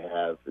what they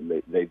have, and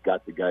they've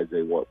got the guys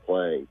they want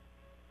playing.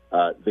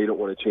 They don't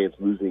want a chance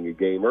losing a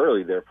game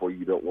early, therefore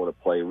you don't want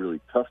to play a really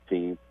tough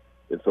team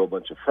and throw a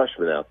bunch of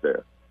freshmen out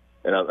there.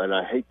 And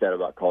I hate that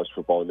about college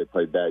football when they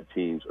play bad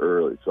teams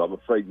early. So I'm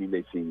afraid you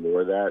may see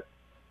more of that.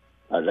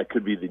 That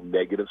could be the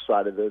negative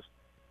side of this.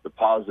 The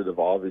positive,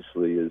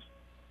 obviously, is,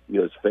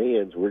 as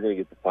fans, we're going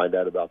to get to find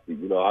out about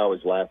I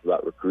always laugh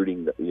about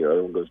recruiting.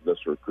 Everyone goes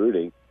nuts for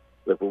recruiting.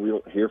 Like when we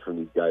don't hear from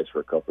these guys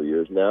for a couple of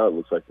years, now it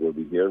looks like we'll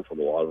be hearing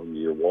from a lot of them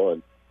year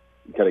one.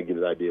 You kind of get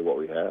an idea of what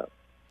we have.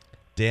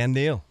 Dan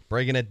Neal,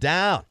 breaking it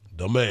down.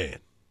 The man.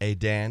 Hey,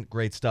 Dan,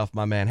 great stuff,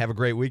 my man. Have a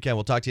great weekend.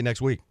 We'll talk to you next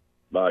week.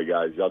 Bye,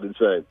 guys. Y'all do the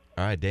same.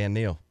 All right, Dan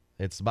Neal.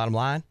 It's the bottom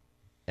line.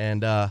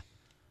 And I'm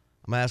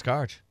going to ask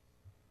Hardge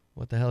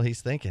what the hell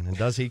he's thinking, and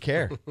does he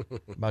care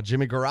about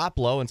Jimmy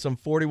Garoppolo and some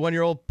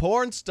 41-year-old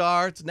porn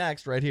star. It's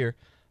next right here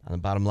on the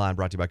bottom line,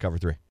 brought to you by Cover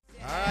 3.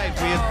 All right,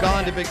 we have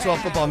gone to Big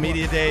 12 Football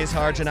Media Days.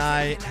 Hardge and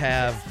I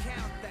have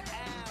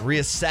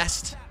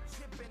reassessed,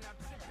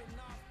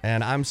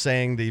 and I'm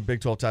saying the Big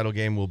 12 title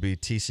game will be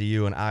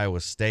TCU and Iowa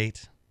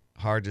State.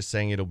 Hardge is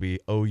saying it'll be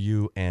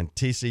OU and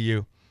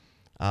TCU.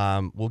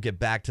 We'll get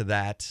back to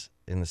that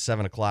in the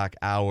 7 o'clock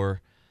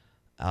hour.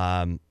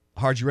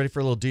 Hardge, you ready for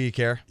a little Do You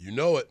Care? You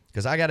know it.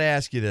 Because I got to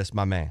ask you this,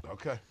 my man.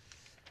 Okay.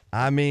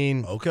 I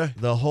mean, okay.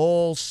 The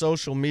whole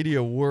social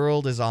media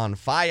world is on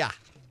fire,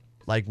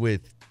 like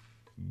with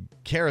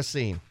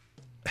kerosene,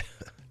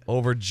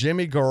 over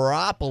Jimmy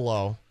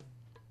Garoppolo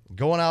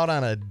going out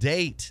on a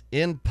date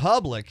in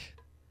public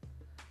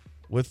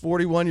with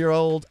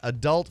 41-year-old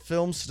adult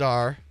film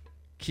star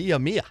Kia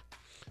Mia.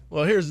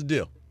 Well, here's the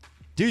deal.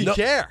 Do you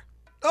care?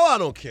 Oh, I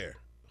don't care.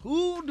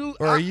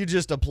 Or are you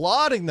just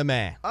applauding the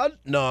man?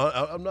 No,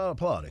 I'm not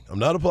applauding. I'm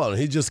not applauding.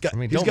 He just got. I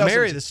mean, don't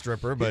marry the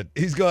stripper, but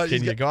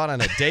can you go out on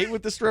a date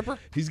with the stripper?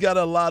 He's got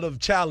a lot of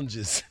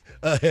challenges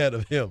ahead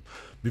of him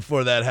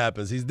before that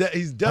happens. He's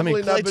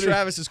definitely Clay not.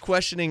 Travis is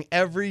questioning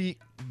every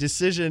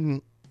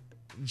decision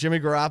Jimmy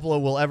Garoppolo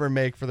will ever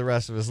make for the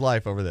rest of his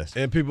life over this.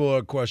 And people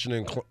are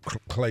questioning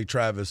Clay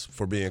Travis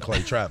for being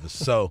Clay Travis.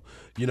 So,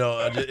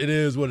 it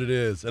is what it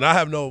is. And I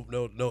have no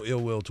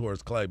ill will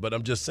towards Clay, but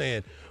I'm just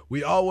saying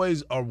we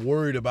always are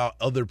worried about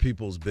other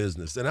people's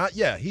business. And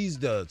he's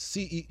the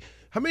CEO.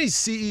 How many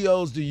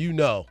CEOs do you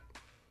know?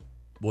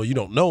 Well, you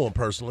don't know them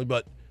personally,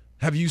 but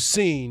have you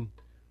seen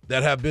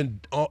that have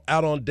been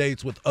out on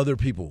dates with other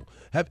people?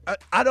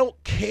 I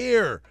don't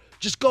care.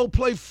 Just go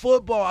play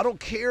football. I don't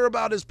care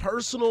about his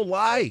personal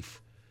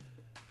life.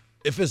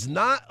 If it's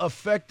not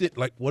affected,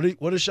 like what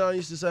does Sean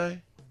used to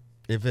say?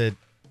 If it,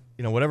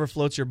 whatever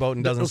floats your boat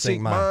and doesn't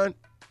sink mine.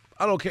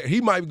 I don't care.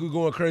 He might be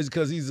going crazy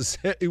because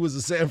he was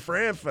a San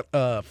Fran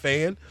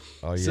fan.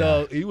 Oh, yeah.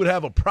 So he would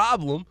have a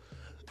problem.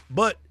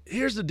 But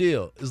here's the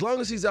deal. As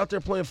long as he's out there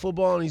playing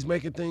football and he's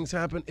making things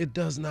happen, it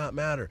does not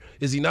matter.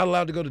 Is he not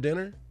allowed to go to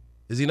dinner?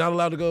 Is he not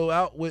allowed to go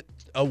out with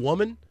a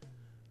woman?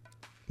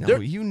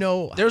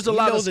 No, there's a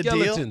lot of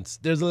skeletons.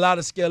 There's a lot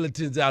of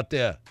skeletons out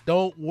there.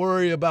 Don't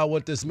worry about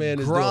what this man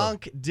is doing.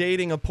 Gronk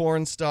dating a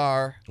porn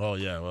star. Oh,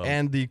 yeah. Well,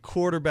 and the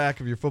quarterback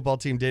of your football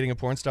team dating a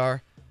porn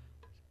star,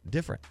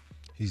 different.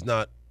 He's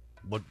not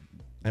what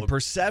and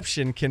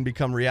perception can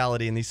become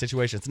reality in these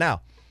situations.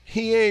 Now,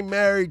 he ain't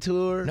married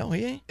to her. No,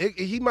 he ain't.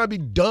 He might be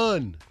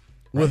done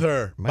with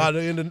her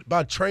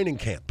by training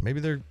camp. Maybe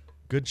they're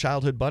good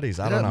childhood buddies.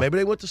 I don't know. Maybe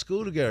they went to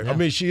school together. Yeah. I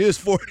mean, she is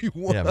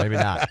 41. Yeah, maybe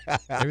not.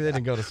 Maybe they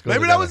didn't go to school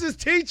Maybe together. that was his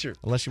teacher.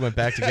 Unless she went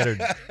back to get her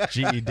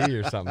GED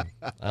or something.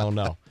 I don't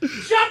know.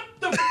 Shut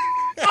the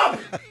up,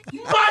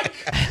 Mike!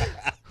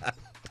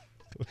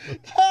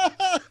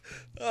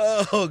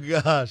 Oh,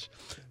 gosh.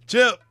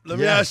 Chip, let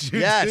me ask you.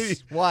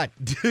 Yes. What?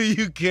 Do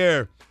you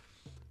care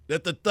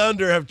that the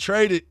Thunder have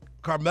traded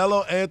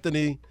Carmelo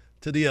Anthony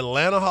to the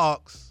Atlanta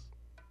Hawks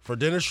for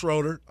Dennis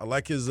Schroeder? I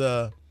like his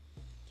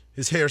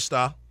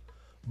hairstyle.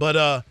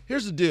 But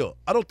here's the deal.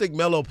 I don't think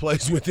Melo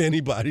plays with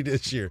anybody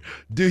this year.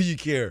 Do you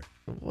care?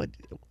 What?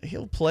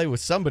 He'll play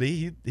with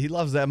somebody. He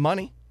loves that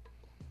money.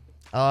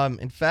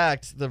 In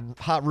fact, the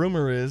hot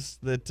rumor is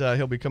that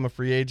he'll become a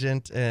free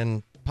agent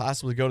and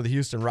possibly go to the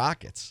Houston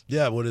Rockets.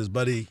 Yeah, with his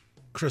buddy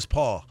Chris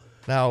Paul.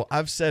 Now,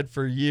 I've said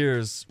for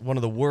years one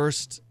of the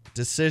worst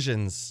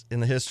decisions in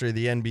the history of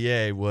the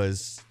NBA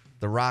was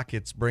the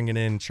Rockets bringing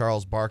in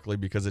Charles Barkley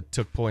because it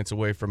took points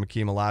away from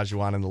Hakeem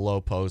Olajuwon in the low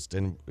post,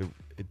 and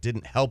it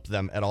didn't help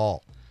them at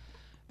all.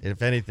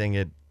 If anything,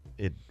 it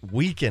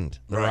weakened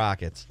the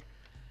Rockets.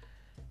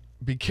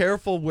 Be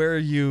careful where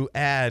you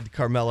add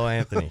Carmelo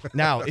Anthony.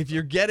 Now, if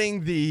you're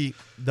getting the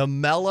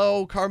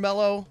mellow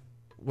Carmelo,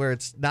 where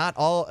it's not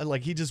all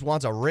like he just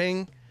wants a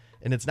ring,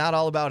 and it's not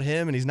all about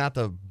him, and he's not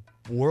the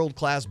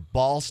world-class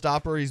ball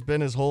stopper he's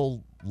been his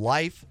whole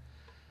life,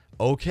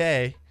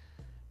 okay,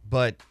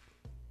 but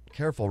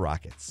careful,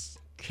 Rockets.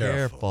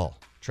 Careful.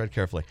 Tread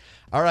carefully.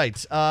 All right,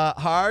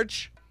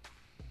 Hardge.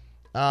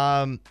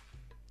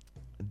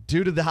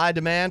 Due to the high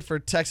demand for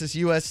Texas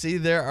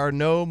USC, there are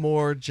no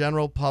more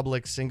general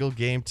public single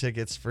game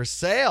tickets for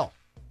sale.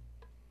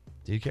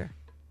 Do you care?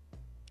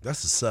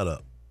 That's a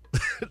setup.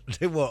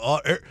 They want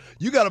all,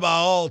 you got to buy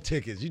all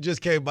tickets. You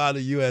just can't buy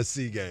the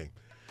USC game.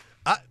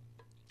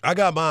 I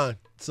got mine,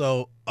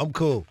 so I'm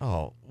cool.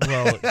 Oh,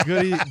 well,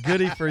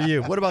 goody for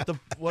you. What about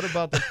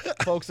the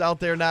folks out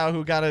there now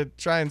who got to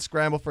try and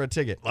scramble for a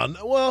ticket?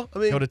 Well, I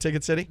mean, go to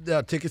Ticket City?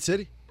 Yeah, Ticket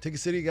City. Ticket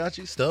City got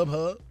you.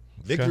 StubHub.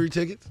 Victory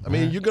tickets. I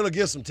mean, you're going to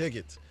get some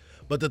tickets.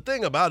 But the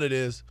thing about it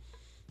is,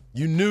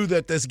 you knew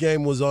that this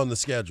game was on the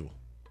schedule.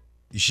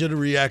 You should have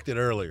reacted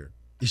earlier.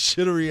 This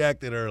schedule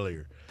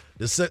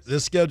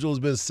has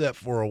been set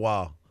for a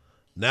while.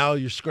 Now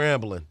you're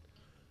scrambling.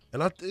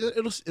 And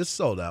it's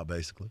sold out,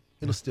 basically.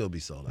 It'll still be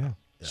sold out.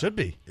 Yeah. Should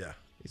be. Yeah.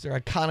 These are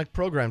iconic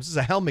programs. This is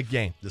a helmet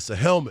game. This is a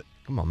helmet.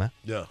 Come on, man.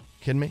 Yeah.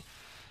 Kidding me?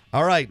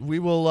 All right. We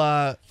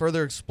will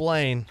further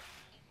explain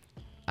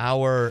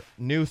our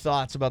new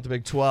thoughts about the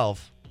Big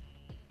 12.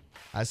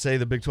 I say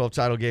the Big 12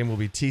 title game will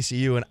be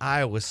TCU and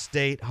Iowa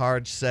State.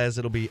 Hardge says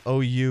it'll be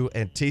OU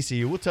and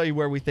TCU. We'll tell you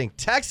where we think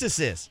Texas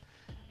is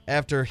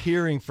after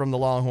hearing from the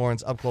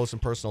Longhorns up close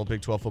and personal at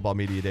Big 12 football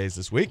media days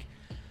this week.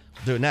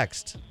 We'll do it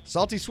next.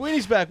 Salty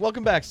Sweeney's back.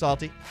 Welcome back,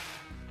 Salty.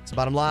 It's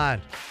Bottom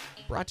Line.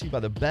 Brought to you by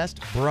the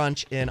best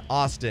brunch in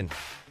Austin.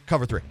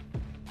 Cover 3.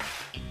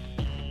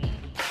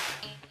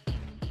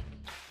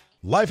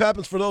 Life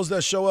happens for those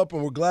that show up,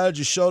 and we're glad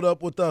you showed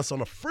up with us on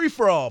a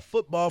free-for-all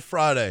Football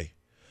Friday.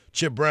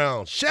 Chip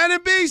Brown,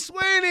 Shannon B.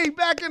 Sweeney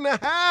back in the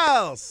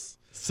house.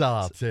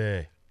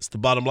 Salty. It's the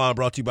Bottom Line,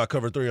 brought to you by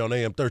Cover 3 on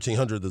AM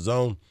 1300 The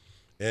Zone.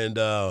 And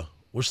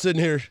we're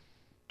sitting here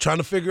trying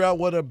to figure out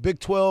what our Big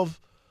 12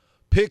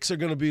 picks are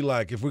going to be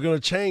like, if we're going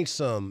to change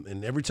some.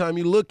 And every time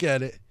you look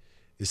at it,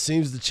 it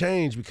seems to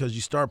change because you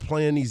start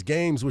playing these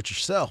games with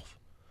yourself.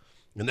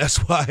 And that's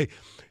why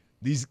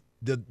the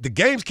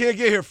games can't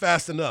get here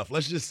fast enough.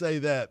 Let's just say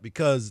that,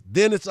 because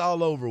then it's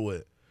all over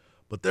with.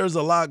 But there's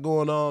a lot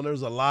going on.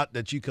 There's a lot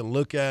that you can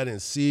look at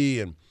and see.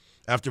 And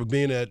after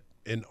being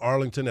in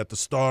Arlington at the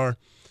Star,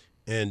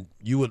 and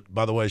you would,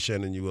 by the way,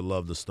 Shannon, you would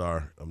love the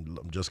Star. I'm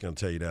just going to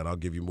tell you that. I'll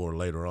give you more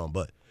later on.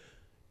 But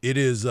it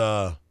is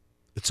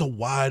it's a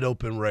wide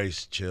open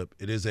race, Chip.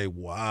 It is a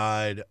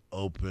wide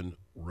open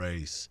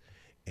race.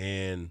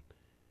 And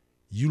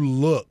you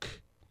look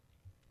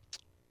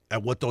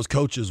at what those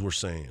coaches were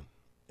saying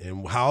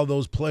and how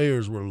those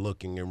players were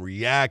looking and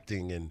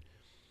reacting. And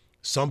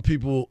some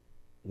people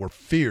were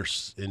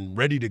fierce and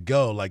ready to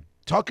go. Like,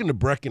 talking to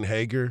Brecken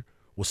Hager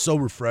was so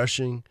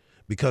refreshing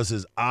because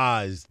his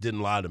eyes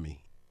didn't lie to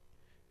me.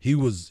 He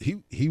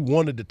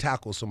wanted to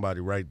tackle somebody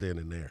right then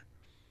and there.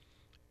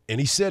 And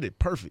he said it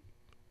perfect.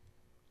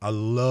 I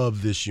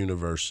love this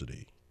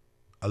university.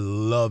 I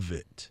love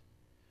it.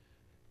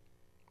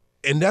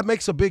 And that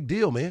makes a big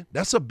deal, man.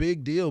 That's a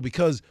big deal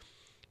because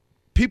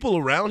people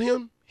around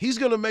him, he's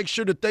going to make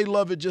sure that they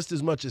love it just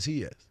as much as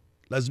he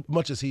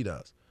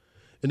does.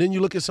 And then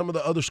you look at some of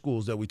the other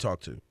schools that we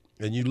talk to,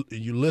 and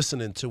you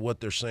listening to what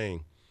they're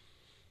saying.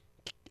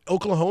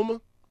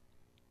 Oklahoma,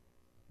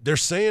 they're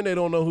saying they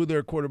don't know who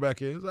their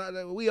quarterback is.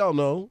 We all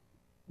know.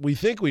 We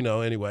think we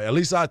know anyway. At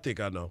least I think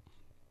I know.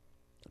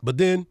 But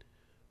then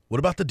what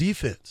about the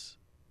defense?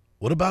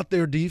 What about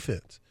their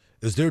defense?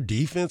 Is their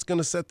defense going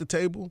to set the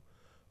table?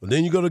 Well,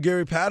 then you go to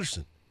Gary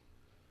Patterson.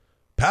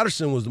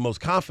 Patterson was the most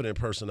confident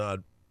person I'd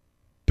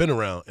been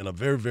around in a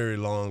very, very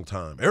long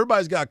time.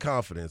 Everybody's got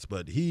confidence,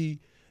 but he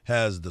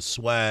has the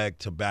swag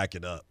to back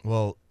it up.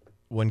 Well,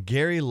 when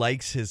Gary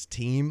likes his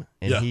team,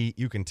 and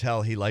you can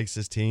tell he likes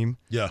his team,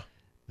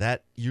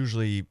 that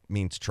usually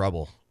means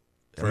trouble.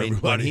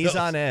 When he's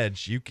on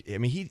edge,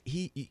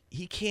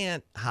 he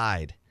can't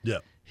hide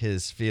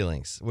his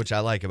feelings, which I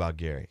like about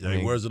Gary. Yeah,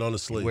 he wears it on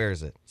his sleeve. He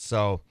wears it.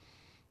 So,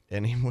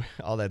 and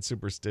all that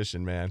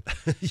superstition, man.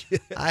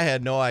 I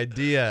had no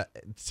idea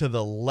to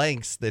the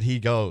lengths that he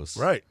goes.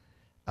 Right.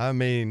 I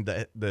mean,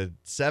 the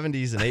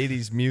 70s and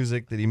 80s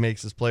music that he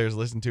makes his players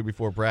listen to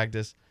before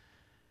practice.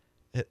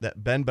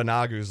 That Ben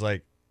Benagu's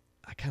like,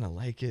 I kind of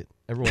like it.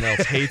 Everyone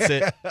else hates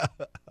it.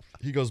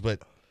 He goes,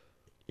 but,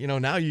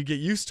 now you get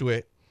used to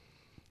it.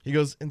 He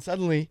goes, and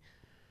suddenly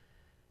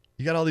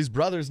you got all these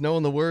brothers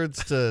knowing the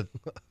words to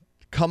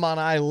Come On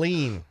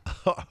Eileen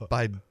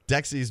by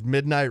Dexy's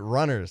Midnight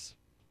Runners.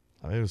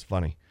 I mean, it was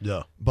funny.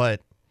 Yeah.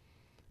 But,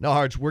 no,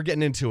 Hardge, we're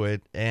getting into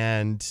it,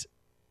 and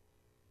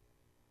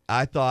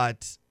I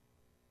thought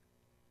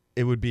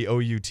it would be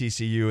OU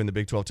TCU in the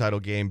Big 12 title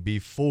game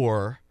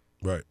before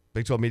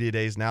Big 12 Media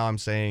Days. Now I'm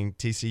saying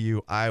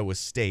TCU Iowa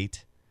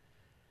State.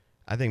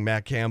 I think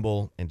Matt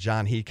Campbell and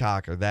John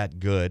Heacock are that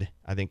good.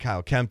 I think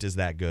Kyle Kempt is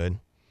that good.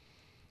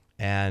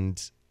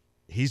 And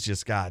he's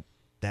just got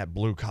that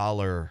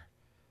blue-collar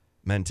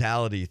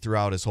mentality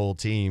throughout his whole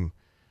team.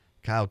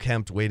 Kyle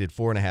Kempt waited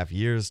 4.5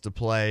 years to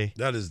play.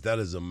 That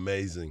is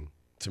amazing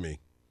to me.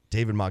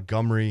 David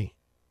Montgomery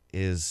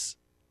is,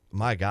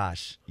 my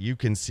gosh, you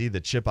can see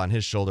the chip on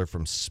his shoulder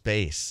from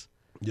space.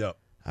 Yep.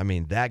 I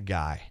mean, that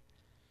guy.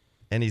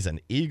 And he's an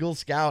Eagle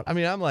Scout. I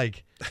mean, I'm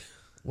like,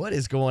 what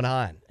is going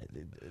on?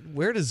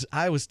 Where does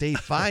Iowa State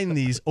find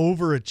these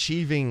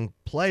overachieving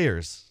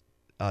players?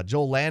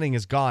 Joel Lanning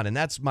is gone, and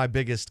that's my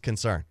biggest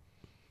concern.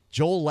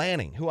 Joel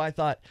Lanning, who I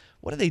thought,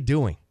 what are they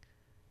doing?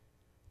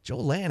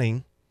 Joel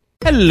Lanning.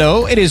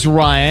 Hello, it is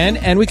Ryan,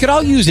 and we could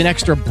all use an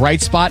extra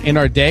bright spot in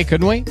our day,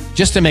 couldn't we?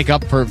 Just to make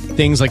up for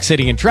things like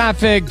sitting in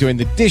traffic, doing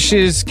the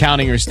dishes,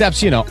 counting your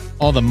steps,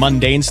 all the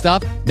mundane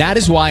stuff. That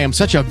is why I'm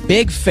such a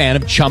big fan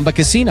of Chumba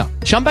Casino.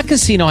 Chumba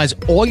Casino has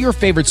all your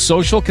favorite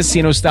social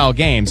casino-style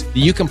games that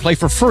you can play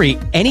for free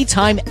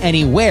anytime,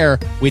 anywhere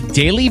with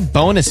daily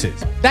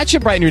bonuses. That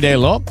should brighten your day a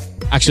little.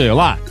 Actually, a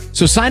lot.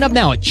 So sign up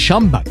now at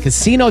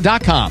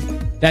ChumbaCasino.com.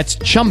 That's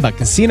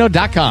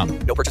ChumbaCasino.com.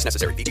 No purchase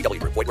necessary. VGW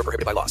Group. Void where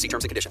prohibited by law. See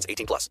terms and conditions.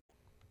 18+.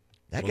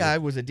 That guy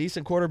was a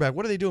decent quarterback.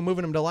 What are they doing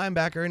moving him to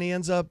linebacker, and he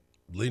ends up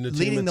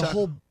leading the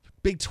whole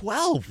Big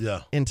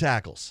 12 in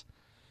tackles.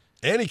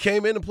 And he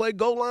came in and played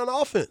goal line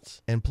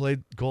offense.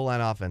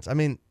 I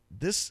mean,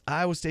 this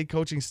Iowa State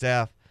coaching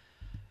staff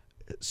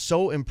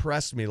so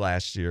impressed me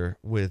last year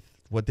with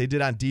what they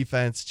did on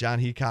defense. John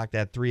Heacock,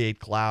 that 3-8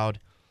 cloud.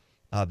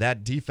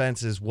 That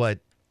defense is what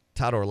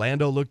Todd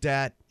Orlando looked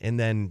at and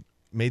then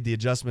made the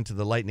adjustment to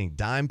the Lightning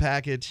dime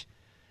package.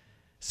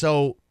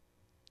 So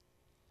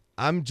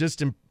I'm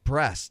just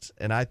impressed,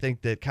 and I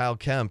think that Kyle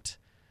Kempt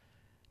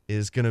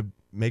is going to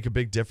make a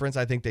big difference.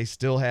 I think they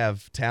still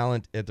have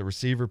talent at the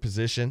receiver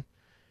position.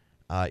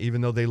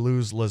 Even though they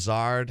lose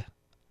Lazard,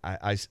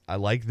 I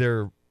like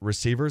their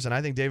receivers, and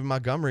I think David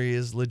Montgomery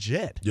is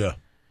legit. Yeah.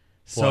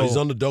 Well, he's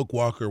on the Doak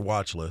Walker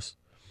watch list.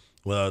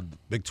 Well,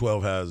 Big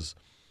 12 has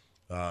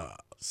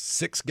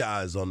 6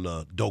 guys on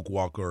the Doak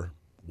Walker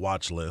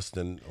watch list,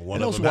 and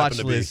one of them happened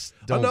to be.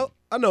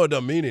 I know it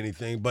doesn't mean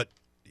anything, but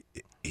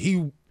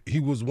he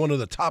was one of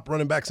the top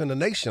running backs in the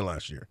nation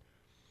last year,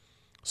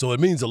 so it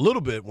means a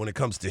little bit when it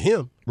comes to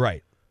him.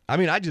 Right. I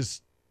mean, I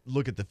just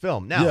look at the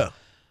film now.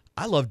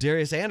 I love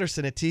Darius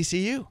Anderson at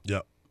TCU.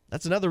 Yep.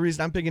 That's another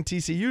reason I'm picking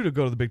TCU to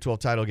go to the Big 12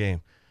 title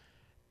game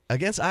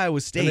against Iowa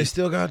State. And they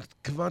still got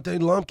Kavontae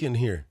Lumpkin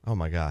here. Oh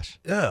my gosh.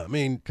 Yeah, I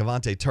mean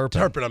Kavontae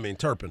Turpin.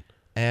 Turpin.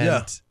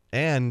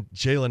 And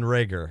Jalen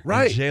Rager.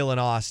 Right. And Jalen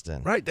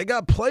Austin. Right. They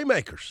got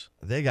playmakers.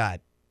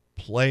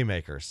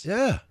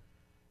 Yeah.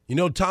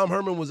 Tom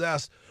Herman was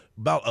asked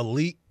about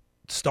elite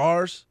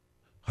stars.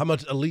 How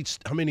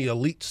many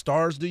elite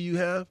stars do you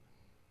have?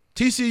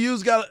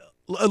 TCU's got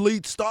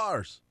elite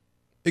stars.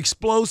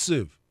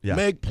 Explosive. Yeah.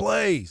 Make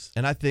plays.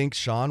 And I think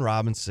Sean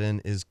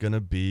Robinson is going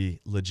to be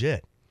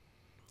legit.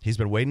 He's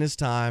been waiting his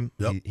time.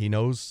 Yep. He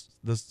knows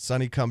the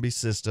Sonny Cumbie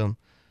system.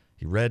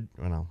 He he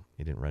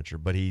didn't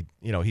redshirt, but he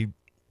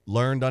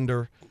learned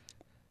under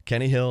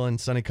Kenny Hill and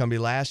Sonny Cumbie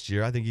last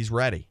year. I think he's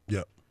ready.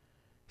 Yep.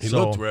 He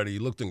looked ready. He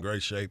looked in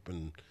great shape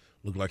and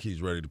looked like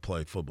he's ready to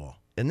play football.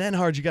 And then,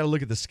 Hardge, you got to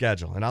look at the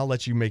schedule, and I'll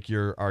let you make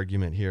your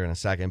argument here in a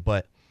second.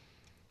 But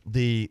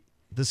the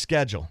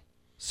schedule.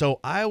 So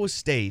Iowa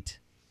State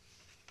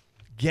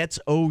gets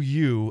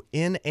OU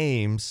in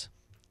Ames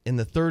in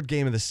the third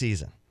game of the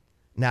season.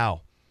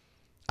 Now,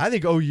 I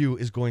think OU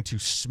is going to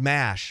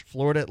smash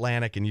Florida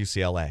Atlantic and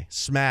UCLA,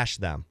 smash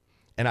them.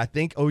 And I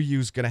think OU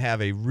is going to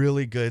have a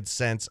really good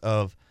sense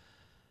of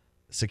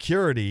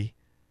security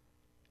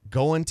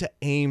going to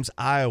Ames,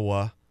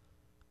 Iowa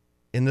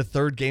in the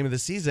third game of the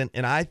season.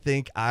 And I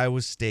think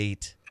Iowa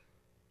State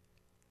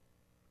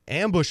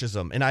ambushes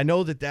them. And I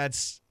know that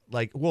that's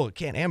like, well, it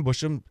can't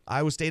ambush them.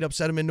 Iowa State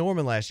upset them in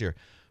Norman last year.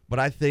 But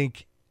I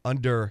think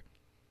under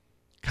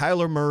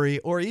Kyler Murray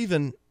or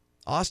even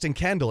Austin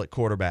Kendall at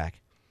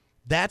quarterback,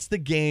 that's the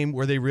game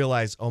where they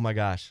realize, oh my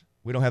gosh,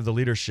 we don't have the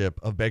leadership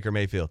of Baker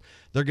Mayfield.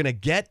 They're going to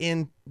get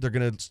in, they're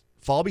going to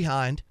fall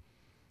behind,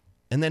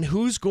 and then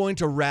who's going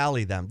to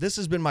rally them? This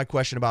has been my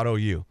question about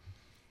OU.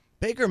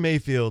 Baker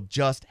Mayfield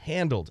just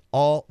handled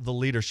all the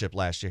leadership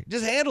last year.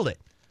 Just handled it.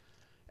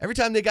 Every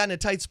time they got in a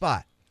tight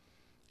spot.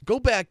 Go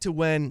back to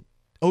when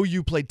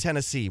OU played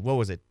Tennessee. What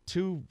was it,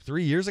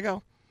 2-3 years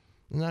ago?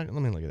 Let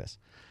me look at this.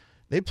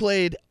 They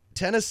played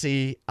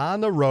Tennessee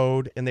on the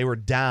road, and they were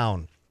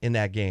down in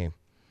that game.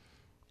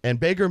 And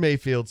Baker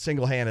Mayfield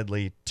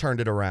single-handedly turned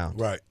it around.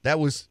 Right. That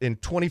was in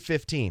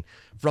 2015.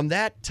 From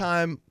that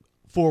time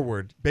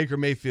forward, Baker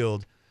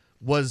Mayfield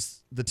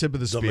was the tip of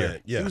the spear.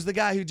 Man, yeah. He was the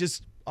guy who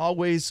just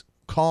always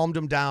calmed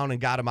him down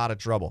and got him out of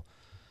trouble.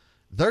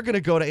 They're going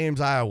to go to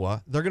Ames,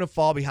 Iowa. They're going to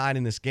fall behind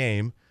in this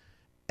game.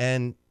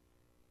 And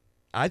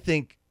I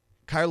think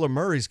Kyler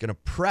Murray's going to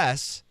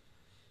press,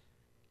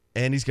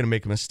 and he's going to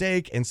make a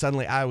mistake, and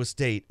suddenly Iowa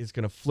State is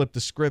going to flip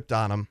the script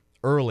on him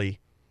early.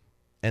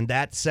 And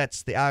that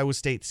sets the Iowa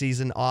State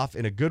season off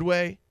in a good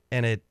way,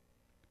 and it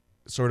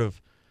sort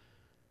of,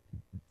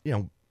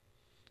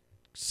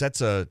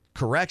 sets a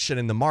correction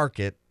in the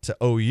market to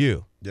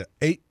OU. Yeah,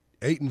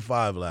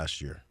 8-5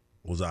 last year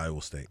was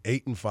Iowa State.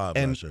 8-5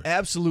 last year.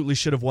 Absolutely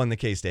should have won the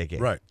K-State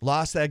game. Right.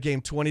 Lost that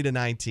game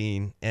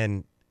 20-19,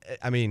 and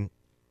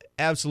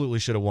absolutely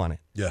should have won it.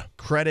 Yeah.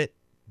 Credit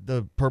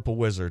the Purple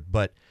Wizard,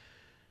 but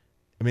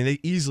they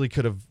easily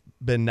could have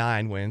been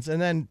 9 wins.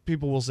 And then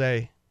people will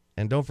say,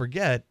 and don't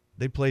forget,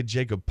 they played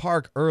Jacob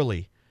Park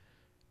early,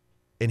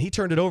 and he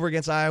turned it over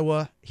against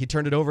Iowa. He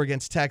turned it over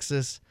against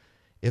Texas.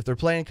 If they're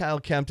playing Kyle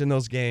Kempt in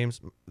those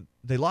games,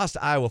 they lost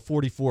to Iowa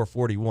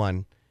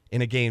 44-41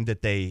 in a game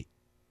that they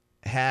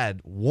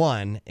had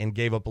won and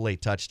gave up a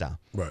late touchdown.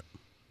 Right.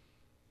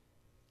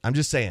 I'm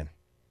just saying.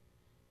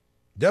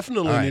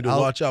 Definitely need to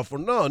watch out for.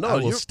 No, I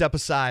will step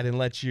aside and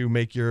let you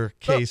make your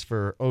case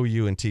for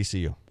OU and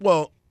TCU.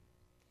 Well,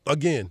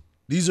 again,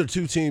 these are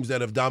two teams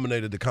that have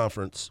dominated the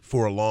conference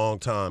for a long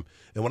time.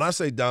 And when I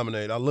say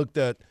dominate, I looked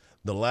at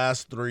the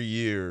last 3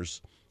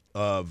 years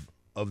of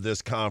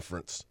this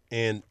conference,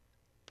 and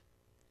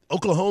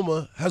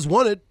Oklahoma has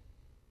won it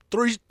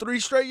three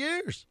straight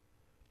years.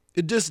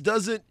 It just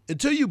doesn't –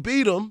 until you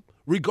beat them,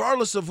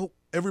 regardless of who,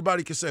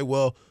 everybody can say,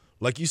 well,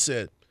 like you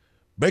said,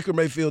 Baker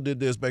Mayfield did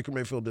this, Baker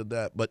Mayfield did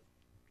that, but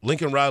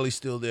Lincoln Riley's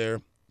still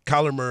there.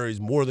 Kyler Murray's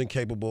more than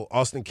capable.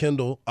 Austin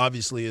Kendall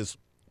obviously is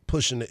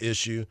pushing the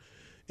issue.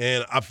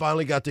 And I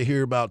finally got to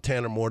hear about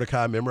Tanner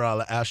Mordecai. Remember,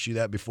 I asked you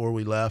that before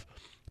we left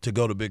to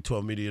go to Big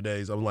 12 Media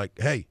Days. I'm like,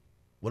 hey,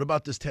 what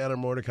about this Tanner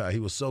Mordecai? He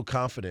was so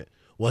confident.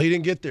 Well, he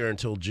didn't get there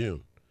until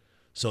June.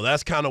 So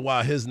that's kind of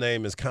why his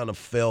name is kind of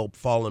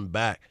fallen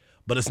back.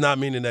 But it's not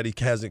meaning that he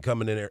hasn't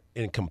come in there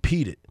and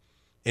competed.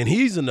 And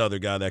he's another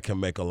guy that can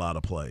make a lot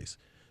of plays.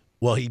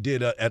 Well, he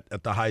did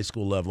at the high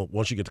school level.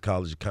 Once you get to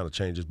college, it kind of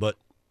changes. But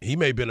he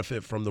may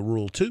benefit from the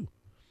rule too.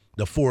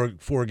 The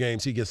four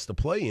games he gets to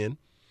play in,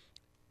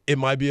 it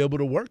might be able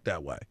to work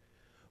that way.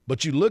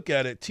 But you look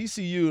at it,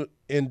 TCU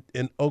in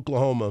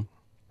Oklahoma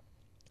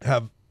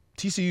have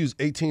TCU's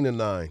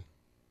 18-9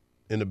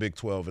 in the Big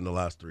 12 in the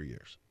last 3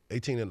 years.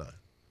 18-9.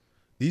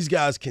 These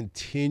guys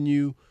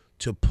continue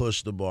to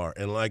push the bar.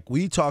 And like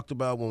we talked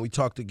about when we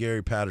talked to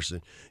Gary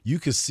Patterson, you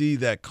can see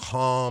that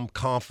calm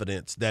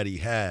confidence that he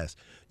has.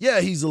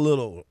 Yeah, he's a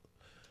little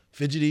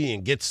fidgety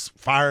and gets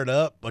fired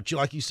up, but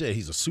like you said,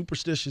 he's a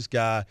superstitious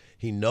guy.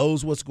 He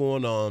knows what's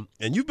going on,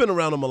 and you've been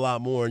around him a lot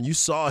more, and you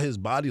saw his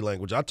body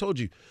language. I told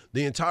you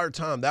the entire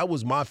time, that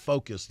was my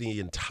focus the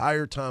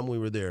entire time we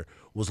were there,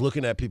 was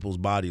looking at people's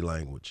body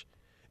language.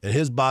 And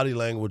his body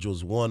language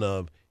was one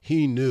of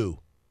he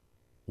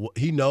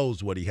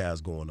knows what he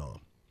has going on.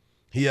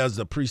 He has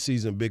the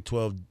preseason Big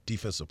 12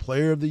 Defensive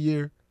Player of the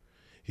Year.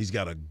 He's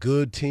got a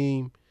good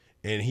team,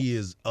 and he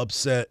is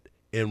upset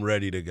and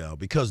ready to go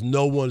because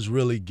no one's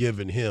really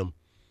giving him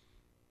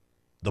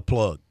the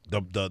plug,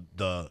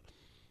 the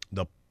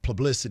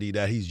publicity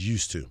that he's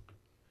used to.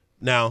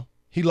 Now,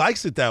 he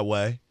likes it that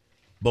way,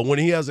 but when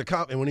he has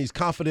when he's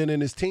confident in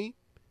his team,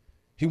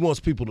 He wants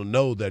people to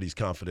know that he's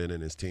confident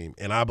in his team,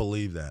 and I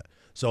believe that.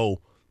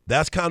 So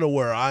that's kind of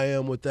where I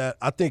am with that.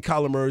 I think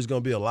Kyler Murray's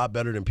going to be a lot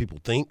better than people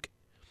think,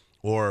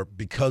 or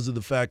because of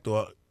the fact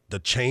or the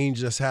change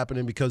that's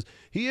happening, because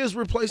he is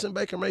replacing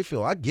Baker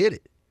Mayfield. I get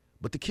it,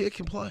 but the kid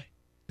can play.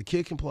 The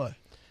kid can play.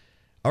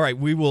 All right,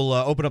 we will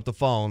open up the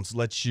phones,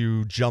 let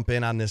you jump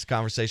in on this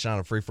conversation on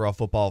a Free-for-All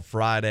Football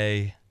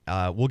Friday.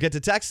 We'll get to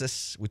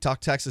Texas. We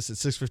talked Texas at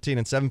 6:15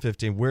 and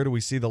 7:15. Where do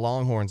we see the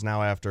Longhorns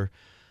now after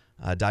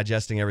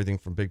digesting everything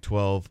from Big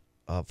 12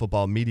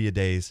 football media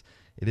days?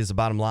 It is The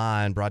Bottom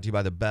Line, brought to you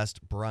by the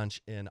best brunch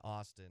in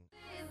Austin.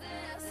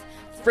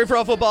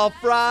 Free-for-All Football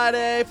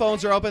Friday.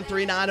 Phones are open,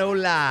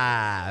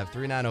 390-LIVE,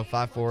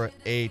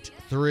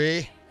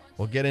 390-5483.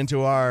 We'll get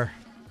into our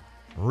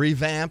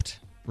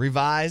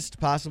revised,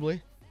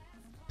 possibly,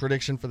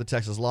 prediction for the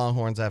Texas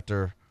Longhorns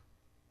after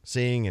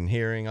seeing and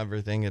hearing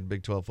everything at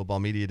Big 12 football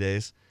media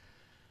days.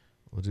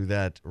 We'll do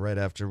that right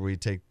after we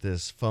take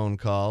this phone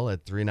call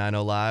at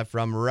 390-LIVE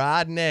from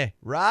Rodney.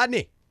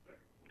 Rodney,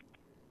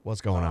 what's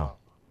going on?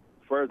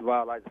 First of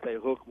all, I'd like to say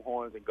hook 'em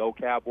horns and go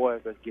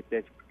Cowboys. Let's get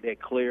that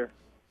clear.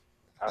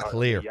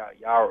 Clear.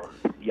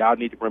 Y'all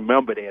need to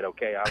remember that,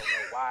 okay? I don't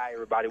know why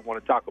everybody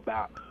want to talk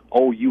about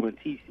OU and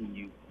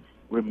TCU.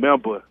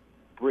 Remember,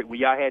 when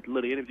y'all had the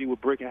little interview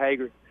with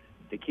Brickenhager,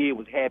 the kid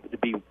was happy to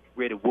be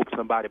ready to whoop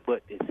somebody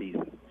butt this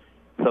season.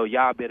 So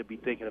y'all better be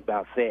thinking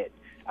about that.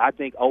 I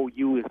think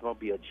OU is going to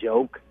be a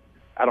joke.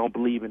 I don't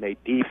believe in their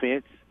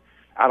defense.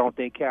 I don't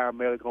think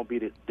Caramel is going to be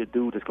the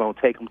dude that's going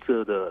to take them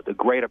to the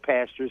greater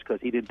pastures,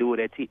 because he didn't do it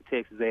at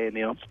Texas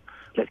A&M.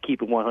 Let's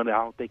keep it 100. I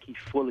don't think he's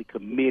fully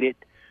committed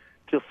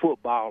to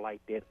football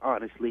like that,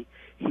 honestly.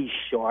 He's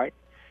short.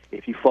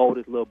 If he fold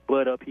his little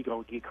butt up, he's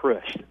going to get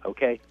crushed,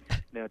 okay?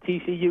 Now,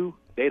 TCU,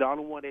 they the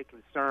only one that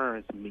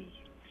concerns me.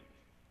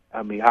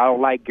 I mean, I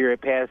don't like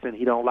Garrett Patterson.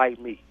 He don't like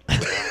me.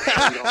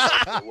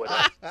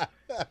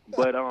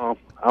 But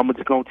I'm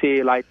just going to tell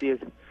you like this.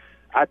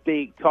 I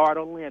think Todd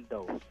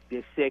Orlando,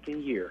 this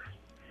second year,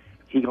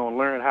 he going to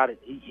learn how to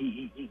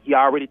he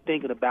already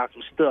thinking about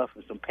some stuff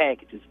and some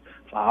packages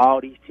for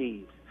all these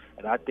teams.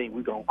 And I think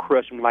we're going to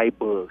crush them like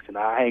bugs. And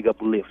I hang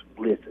up and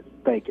listen.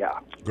 Thank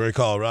y'all. Great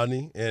call,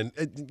 Rodney. And,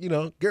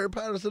 Garrett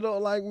Patterson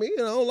don't like me,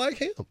 and I don't like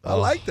him. I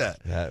like that.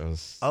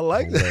 I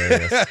like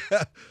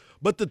that.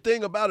 But the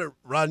thing about it,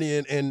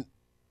 Rodney, and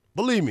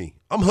believe me,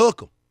 I'm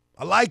hook 'em.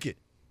 I like it.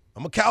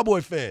 I'm a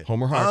Cowboy fan.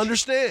 Homer Hardge. I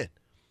understand.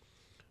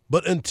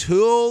 But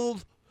until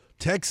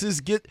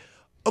Texas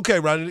okay,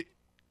 Rodney,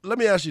 let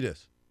me ask you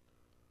this.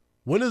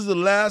 When is the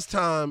last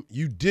time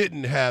you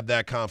didn't have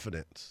that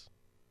confidence?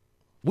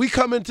 We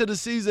come into the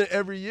season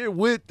every year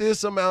with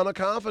this amount of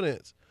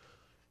confidence.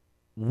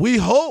 We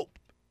hope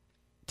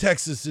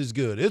Texas is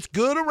good. It's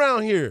good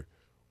around here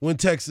when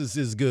Texas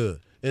is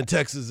good and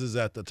Texas is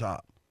at the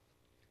top.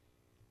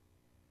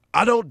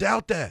 I don't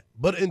doubt that.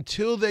 But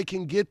until they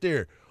can get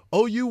there,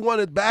 OU won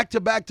it back to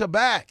back to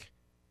back.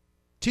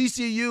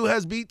 TCU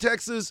has beat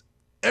Texas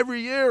every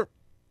year.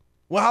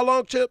 Well, how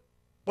long, Chip?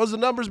 What's the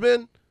numbers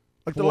been?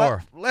 Like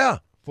 4. Yeah.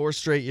 4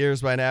 straight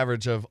years by an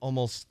average of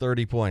almost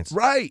 30 points.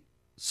 Right.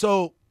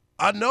 So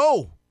I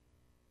know.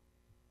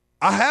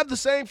 I have the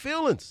same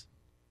feelings.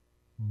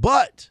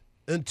 But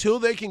until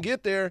they can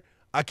get there,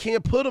 I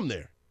can't put them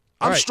there.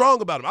 I'm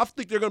strong about them. I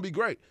think they're going to be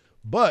great.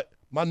 But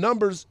my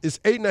numbers is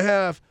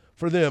 8.5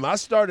 for them. I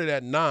started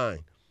at 9.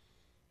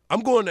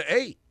 I'm going to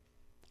 8.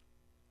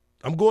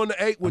 I'm going to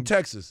 8 with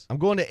Texas. I'm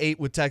going to 8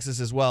 with Texas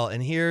as well.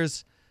 And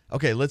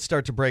let's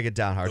start to break it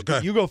down, Hardge.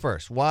 Okay. You go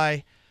first.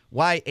 Why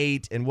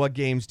 8, and what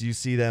games do you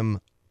see them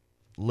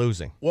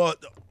losing? Well,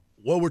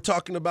 we're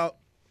talking about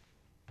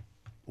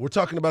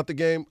the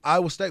game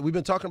Iowa State. We've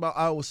been talking about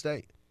Iowa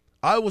State.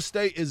 Iowa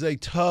State is a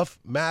tough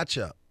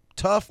matchup.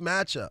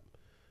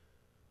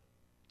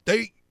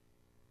 They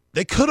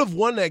could have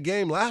won that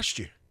game last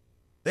year.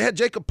 They had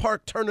Jacob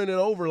Park turning it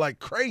over like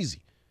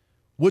crazy,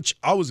 which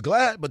I was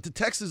glad. But the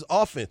Texas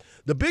offense,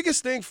 the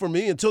biggest thing for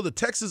me, until the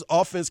Texas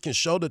offense can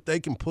show that they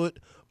can put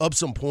up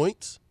some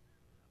points,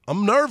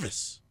 I'm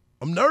nervous.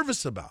 I'm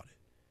nervous about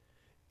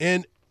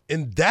it.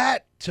 And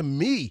that, to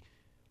me,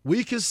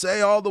 we can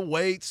say all the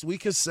weights, we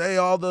can say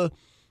all the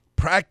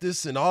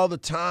practice and all the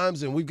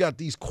times, and we've got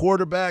these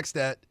quarterbacks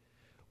that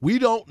we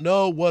don't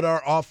know what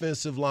our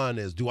offensive line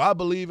is. Do I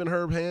believe in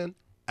Herb Hand?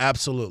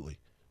 Absolutely.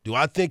 Do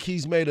I think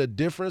he's made a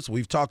difference?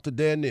 We've talked to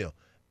Dan Neal.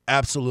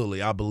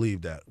 Absolutely, I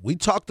believe that. We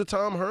talked to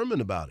Tom Herman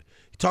about it.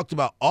 He talked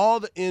about all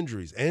the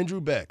injuries, Andrew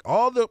Beck,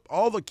 all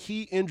the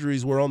key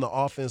injuries were on the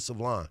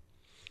offensive line.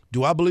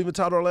 Do I believe in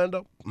Todd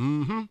Orlando?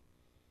 Mm-hmm.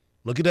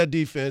 Look at that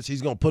defense.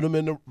 He's going to put them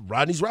in the –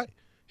 Rodney's right.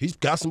 He's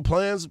got some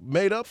plans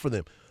made up for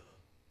them.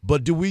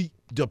 But do we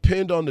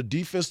depend on the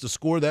defense to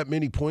score that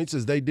many points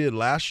as they did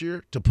last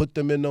year to put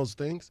them in those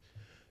things,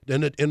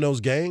 in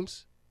those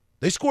games?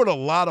 They scored a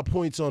lot of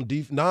points on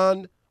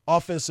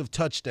non-offensive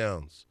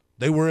touchdowns.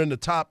 They were in the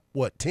top,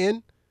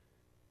 10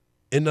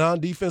 in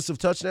non-defensive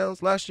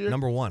touchdowns last year?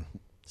 Number 1,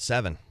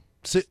 7.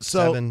 So,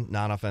 7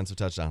 non-offensive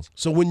touchdowns.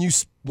 So when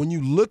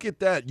you look at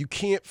that, you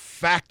can't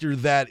factor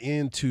that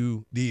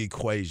into the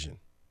equation.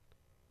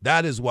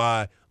 That is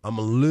why I'm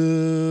a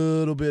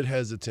little bit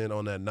hesitant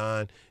on that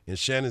 9, and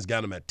Shannon's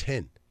got him at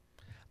 10.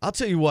 I'll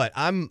tell you what,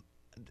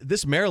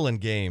 this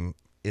Maryland game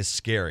is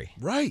scary.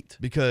 Right.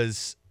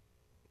 Because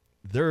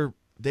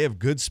they have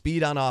good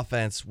speed on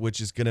offense, which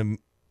is going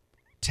to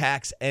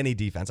tax any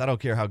defense. I don't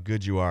care how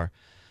good you are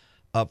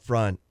up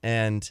front.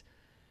 And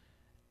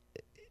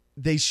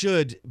they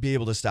should be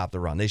able to stop the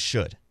run. They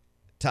should.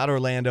 Todd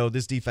Orlando,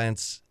 this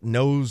defense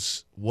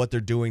knows what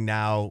they're doing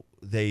now.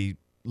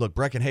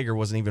 Brecken Hager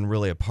wasn't even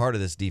really a part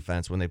of this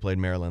defense when they played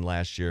Maryland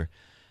last year.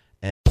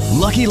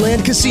 Lucky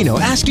Land Casino,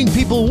 asking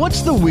people,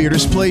 what's the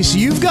weirdest place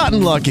you've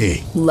gotten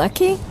lucky?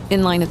 Lucky?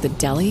 In line at the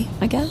deli,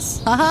 I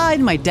guess? Aha,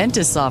 in my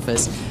dentist's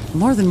office.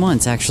 More than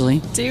once,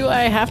 actually. Do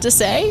I have to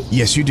say?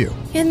 Yes, you do.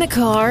 In the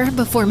car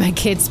before my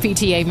kids'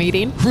 PTA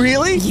meeting.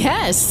 Really?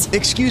 Yes.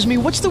 Excuse me,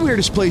 what's the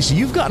weirdest place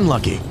you've gotten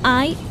lucky?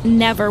 I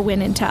never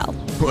win and tell.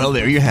 Well,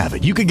 there you have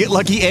it. You can get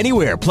lucky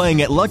anywhere,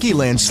 playing at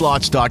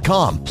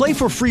LuckyLandSlots.com. Play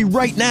for free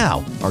right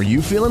now. Are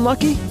you feeling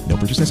lucky? No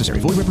purchase necessary.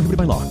 Void where prohibited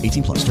by law.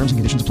 18+. Terms and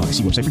conditions apply.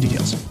 See website for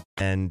details.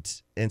 And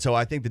so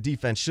I think the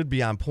defense should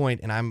be on point,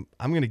 and I'm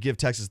going to give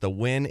Texas the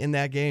win in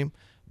that game,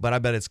 but I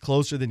bet it's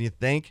closer than you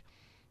think.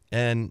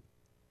 And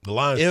the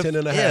line's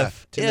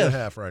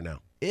 10.5 right now.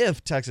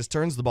 If Texas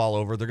turns the ball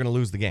over, they're going to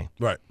lose the game.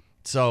 Right.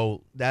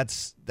 So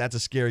that's a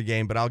scary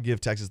game, but I'll give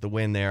Texas the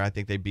win there. I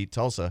think they beat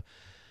Tulsa.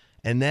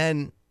 And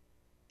then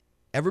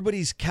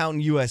everybody's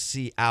counting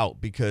USC out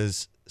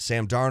because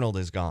Sam Darnold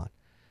is gone.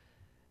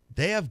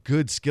 They have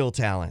good skill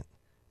talent,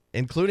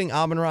 including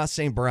Amon-Ra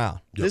St.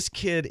 Brown. Yep. This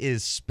kid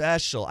is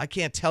special. I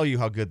can't tell you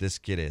how good this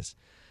kid is.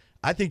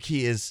 I think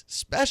he is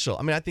special.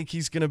 I mean, I think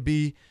he's going to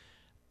be,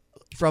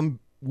 from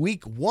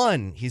week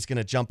 1, he's going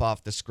to jump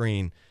off the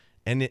screen.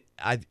 And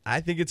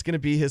I think it's going to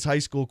be his high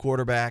school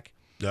quarterback.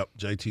 Yep,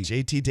 JT.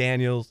 JT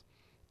Daniels.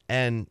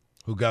 And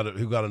who got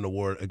an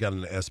award, got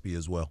an ESPY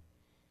as well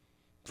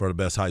for the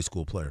best high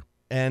school player.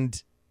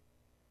 And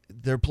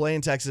they're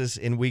playing Texas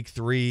in week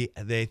 3.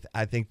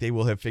 I think they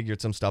will have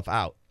figured some stuff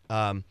out.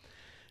 I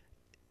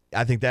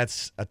think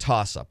that's a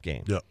toss-up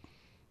game. Yep.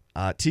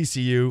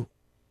 TCU,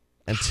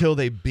 until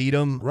they beat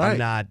them,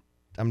 right.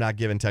 I'm not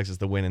giving Texas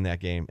the win in that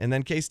game. And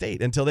then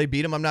K-State, until they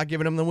beat them, I'm not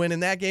giving them the win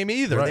in that game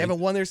either. Right. They haven't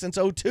won there since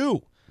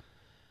 2002.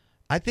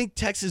 I think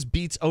Texas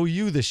beats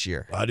OU this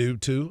year. I do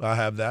too. I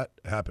have that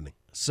happening.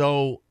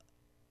 So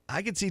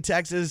I could see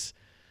Texas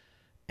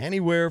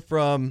anywhere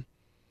from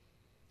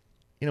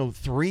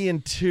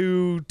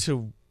 3-2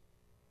 to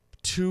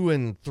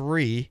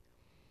 2-3,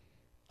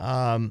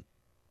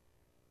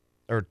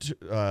 or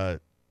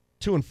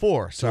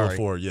 2-4. Sorry,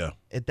 2-4. Yeah.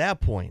 At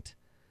that point,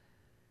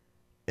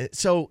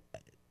 so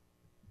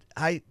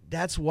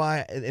that's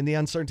why in the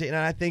uncertainty, and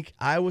I think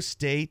Iowa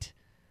State.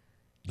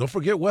 Don't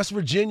forget, West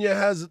Virginia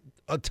has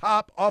a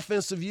top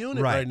offensive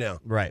unit right now.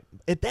 Right.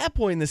 At that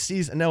point in the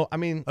season, no, I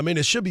mean,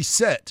 it should be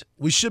set.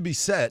 We should be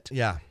set.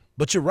 Yeah.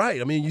 But you're right.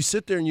 I mean, you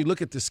sit there and you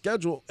look at the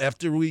schedule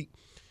after we.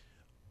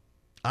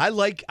 I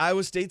like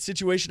Iowa State's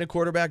situation at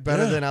quarterback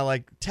better than I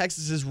like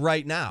Texas's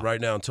right now.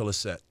 Right now, until it's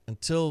set.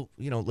 Until,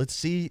 let's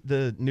see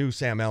the new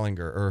Sam Ehlinger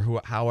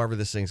or however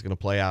this thing's going to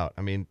play out.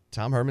 I mean,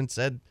 Tom Herman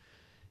said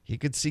he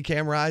could see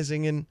Cam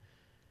Rising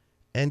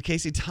and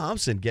Casey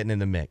Thompson getting in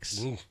the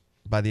mix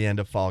by the end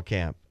of fall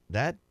camp.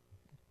 That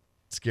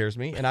scares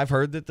me. And I've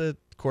heard that the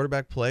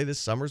quarterback play this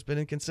summer's been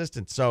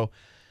inconsistent. So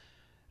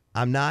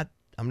I'm not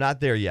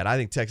there yet. I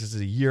think Texas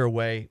is a year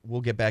away.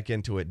 We'll get back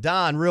into it.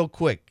 Don, real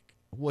quick,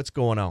 what's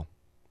going on?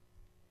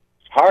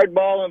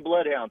 Hardball and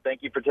Bloodhound,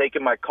 thank you for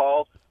taking my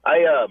call.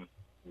 I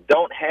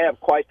don't have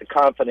quite the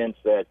confidence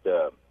that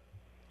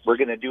we're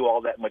going to do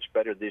all that much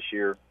better this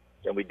year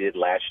than we did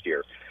last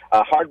year.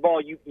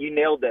 Hardball, you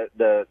nailed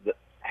the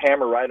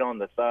hammer right on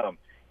the thumb.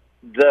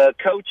 The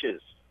coaches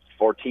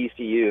for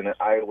TCU and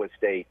Iowa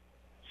State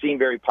seem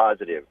very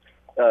positive.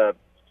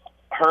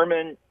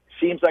 Herman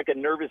seems like a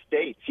nervous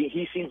date.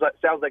 He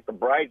sounds like the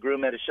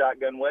bridegroom at a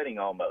shotgun wedding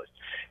almost.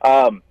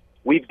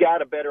 We've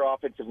got a better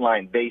offensive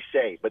line, they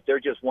say, but they're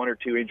just 1 or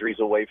 2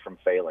 injuries away from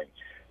failing.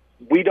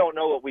 We don't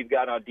know what we've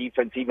got on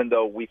defense, even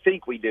though we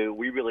think we do.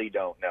 We really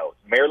don't know.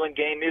 Maryland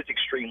game is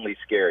extremely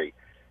scary.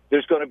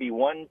 There's going to be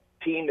one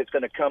team that's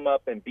going to come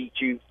up and beat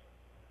you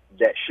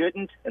that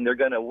shouldn't, and they're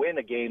going to win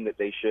a game that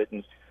they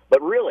shouldn't.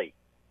 But really,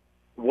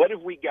 what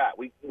have we got?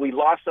 We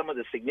lost some of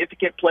the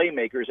significant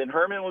playmakers, and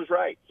Herman was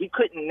right. He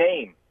couldn't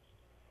name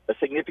a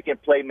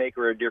significant playmaker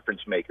or a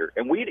difference maker,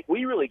 and we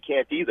really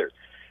can't either.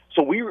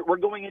 So we're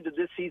going into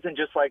this season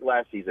just like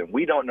last season.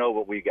 We don't know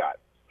what we got.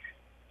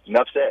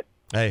 Enough said.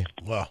 Hey,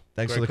 well,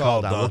 thanks for the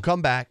call, Don. We'll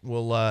come back.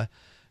 We'll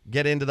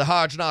get into the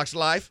Hardge Knocks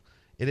life.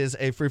 It is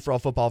a free-for-all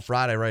football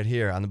Friday right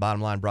here on the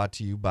Bottom Line, brought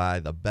to you by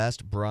the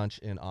best brunch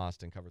in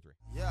Austin. Cover 3.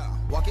 Yeah,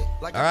 walk it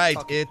like all right,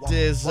 it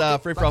is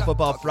free-for-all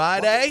football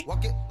Friday.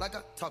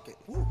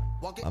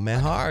 My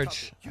man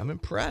Hardge, I'm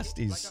impressed.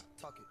 He's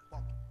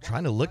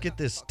trying to look at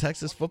this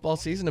Texas football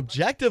season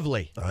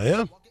objectively. I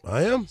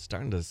am.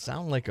 Starting to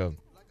sound like a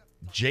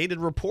jaded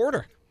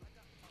reporter.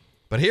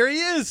 But here he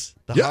is,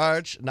 the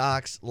Hardge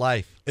Knocks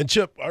life. And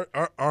Chip,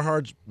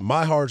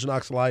 my Hardge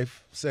Knocks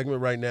life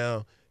segment right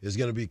now is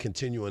going to be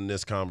continuing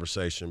this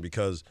conversation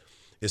because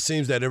it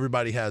seems that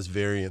everybody has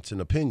variance in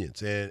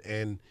opinions.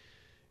 And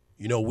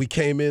we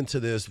came into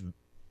this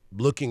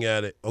looking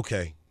at it,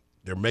 okay,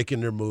 they're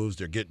making their moves,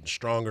 they're getting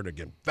stronger, they're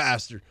getting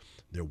faster,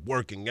 they're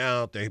working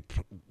out,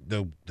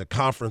 the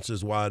conference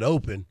is wide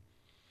open.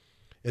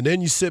 And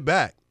then you sit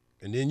back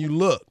and then you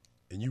look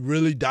and you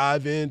really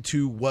dive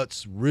into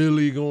what's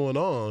really going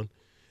on,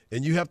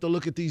 and you have to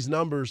look at these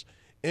numbers.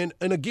 And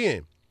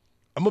again,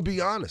 I'm going to be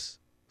honest.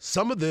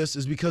 Some of this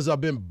is because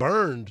I've been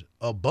burned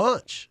a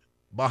bunch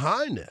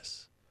behind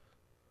this.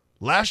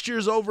 Last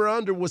year's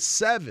over-under was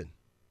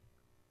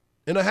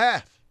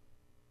 7.5.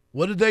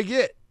 What did they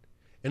get?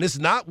 And it's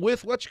not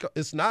with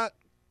it's not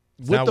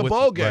with the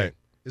bowl game. Right.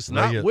 It's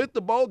not with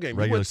the bowl game.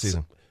 Regular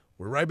season.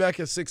 We're right back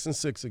at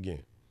 6-6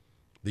 again.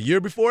 The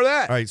year before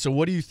that. All right, so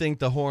what do you think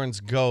the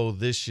Horns go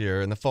this year?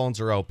 And the phones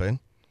are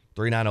open.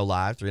 390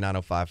 Live,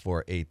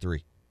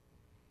 390-5483.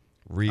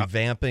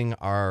 Revamping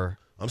our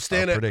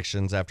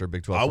predictions after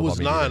Big 12 I football was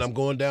 9. Days. I'm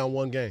going down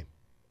one game.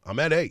 I'm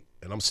at 8,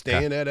 and I'm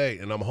staying at 8,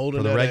 and I'm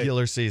holding for the at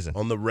regular 8 season.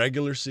 On the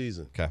regular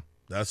season. Okay.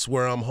 That's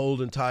where I'm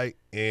holding tight.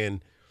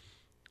 And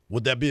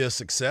would that be a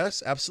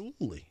success?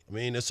 Absolutely. I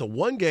mean, it's a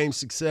one-game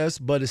success,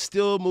 but it's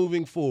still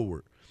moving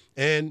forward.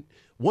 And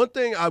one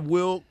thing I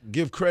will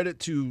give credit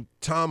to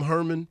Tom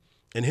Herman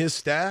and his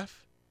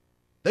staff,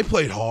 they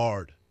played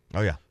hard.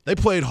 Oh, yeah. They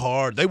played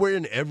hard. They were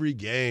in every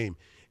game.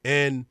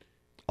 And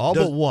all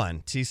but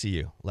one,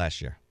 TCU,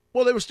 last year.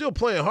 Well, they were still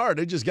playing hard.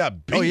 They just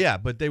got beat. Oh, yeah,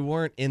 but they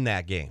weren't in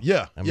that game.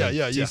 Yeah,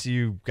 yeah.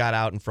 TCU got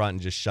out in front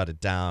and just shut it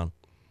down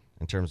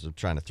in terms of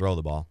trying to throw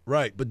the ball.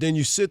 Right, but then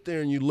you sit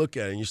there and you look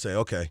at it and you say,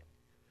 okay,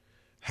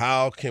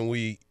 how can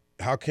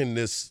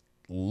this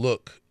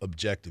look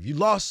objective? You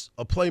lost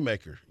a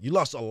playmaker. You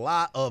lost a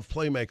lot of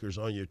playmakers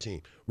on your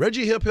team.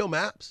 Reggie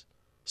Hemphill-Maps,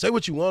 say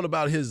what you want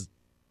about his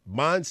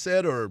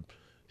mindset or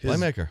his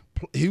playmaker.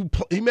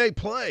 He made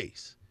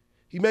plays.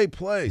 He made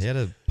plays. He had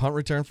a punt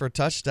return for a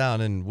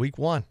touchdown in week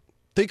 1.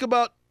 Think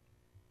about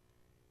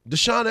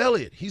Deshaun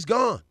Elliott. He's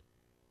gone.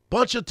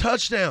 Bunch of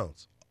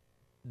touchdowns.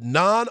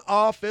 7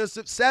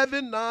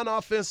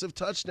 non-offensive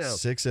touchdowns.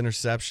 6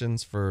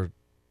 interceptions for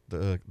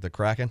the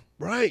Kraken.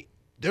 Right.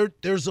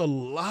 There's a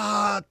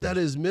lot that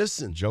is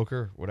missing.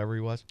 Joker, whatever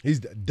he was. He's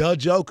the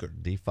Joker.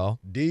 Defoe.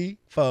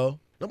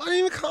 Nobody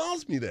even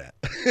calls me that.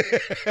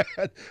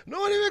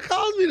 Nobody even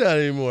calls me that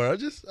anymore. I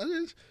just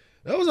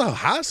that was a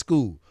high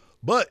school.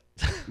 But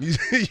you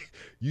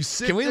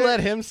sit Can we there. let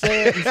him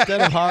say it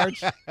instead of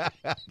Hardge?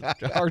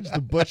 Hardge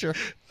the Butcher.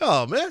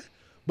 Oh, man.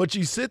 But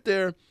you sit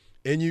there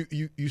and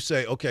you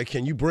say, okay,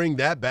 can you bring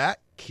that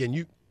back? Can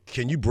you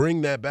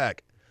bring that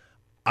back?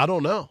 I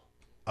don't know.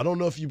 I don't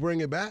know if you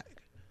bring it back.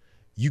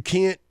 You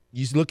can't.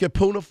 You look at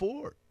Puna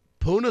Ford.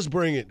 Puna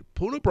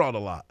brought a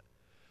lot.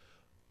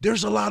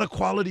 There's a lot of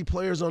quality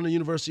players on the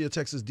University of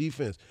Texas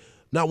defense.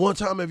 Not one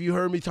time have you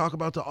heard me talk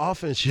about the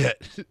offense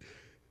yet.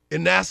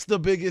 And that's the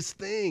biggest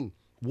thing.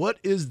 What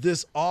is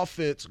this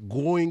offense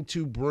going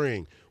to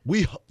bring?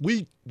 We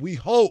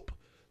hope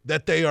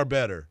that they are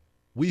better.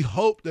 We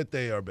hope that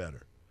they are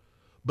better.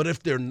 But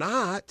if they're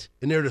not,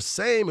 and they're the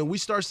same, and we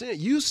start seeing it,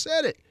 you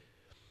said it.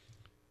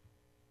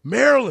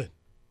 Maryland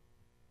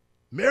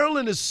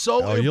is so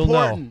important. You'll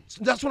know.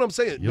 That's what I'm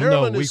saying. You'll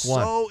Maryland know is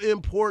so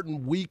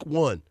important week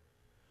 1.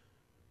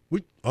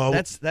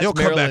 That's they'll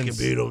come back and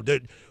beat them.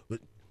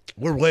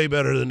 We're way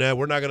better than that.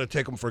 We're not going to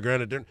take them for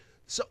granted.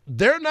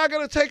 They're not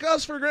going to take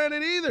us for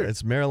granted either.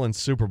 It's Maryland's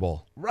Super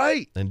Bowl.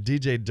 Right. And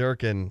DJ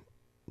Durkin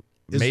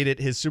made it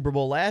his Super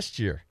Bowl last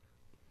year.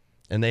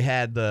 And they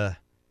had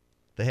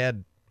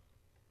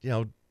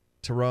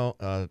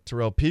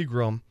Terrell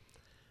Pegram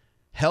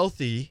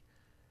healthy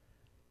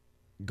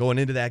going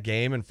into that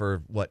game, and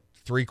for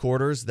 3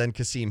 quarters, then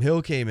Kasim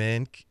Hill came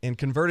in and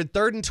converted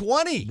 3rd and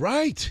 20.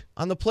 Right.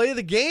 On the play of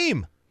the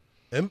game.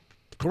 And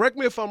correct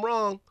me if I'm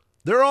wrong,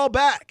 they're all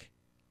back.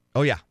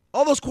 Oh, yeah.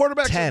 All those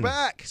quarterbacks 10 are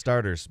back.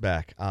 Starters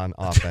back on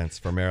offense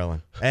for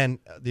Maryland. And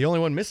the only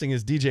one missing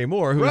is DJ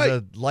Moore, who's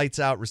a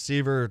lights-out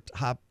receiver,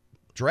 top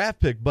draft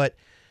pick. But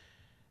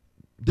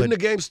didn't the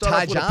game start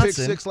Ty off with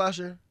Johnson, a pick 6 last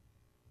year?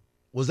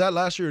 Was that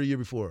last year or the year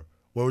before?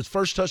 Where his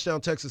first touchdown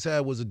Texas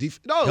had was a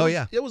defense? No,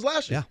 it was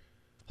last year. Yeah.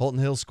 Holton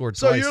Hill scored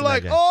so twice. So you're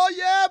like, oh,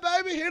 yeah,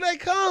 baby, here they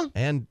come.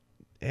 And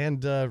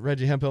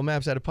Reggie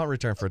Hemphill-Maps had a punt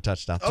return for a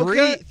touchdown.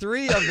 Okay.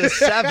 Three of the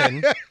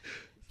 7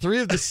 3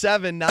 of the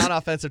 7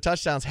 non-offensive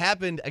touchdowns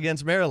happened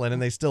against Maryland,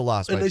 and they still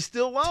lost. And they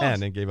still lost.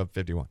 10 and gave up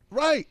 51.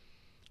 Right.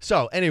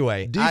 So,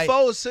 anyway.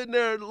 Defoe is sitting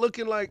there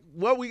looking like,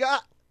 what we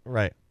got?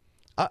 Right.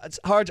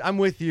 Hardge, I'm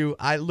with you.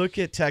 I look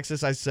at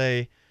Texas, I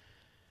say,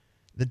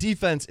 the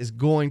defense is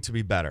going to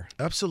be better.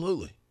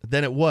 Absolutely.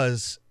 Than it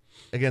was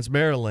against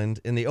Maryland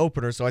in the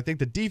opener, so I think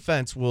the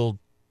defense will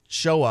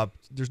show up.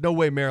 There's no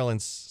way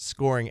Maryland's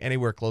scoring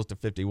anywhere close to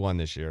 51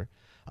 this year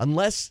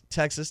unless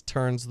Texas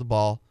turns the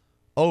ball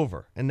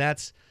over, and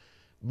that's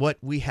what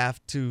we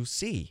have to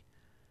see.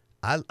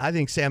 I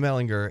think Sam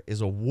Ehlinger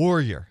is a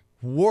warrior.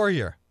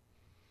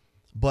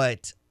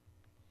 But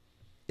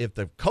if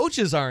the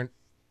coaches aren't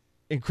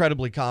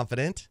incredibly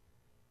confident,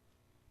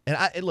 And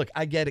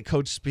I get it,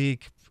 coach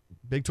speak,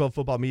 Big 12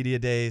 football media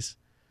days,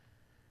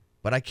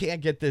 but I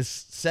can't get this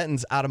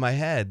sentence out of my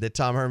head that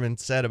Tom Herman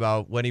said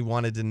about when he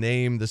wanted to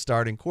name the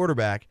starting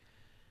quarterback.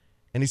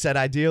 And he said,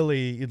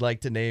 ideally, you'd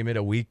like to name it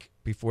a week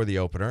before the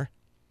opener.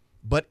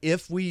 But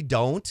if we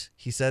don't,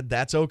 he said,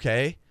 that's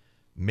okay.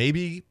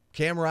 Maybe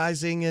Cam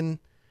Rising and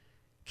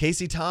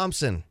Casey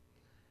Thompson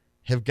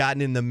have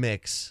gotten in the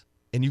mix,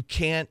 and you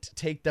can't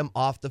take them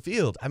off the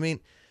field. I mean,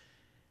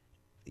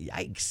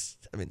 yikes.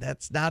 I mean,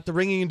 that's not the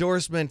ringing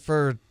endorsement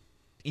for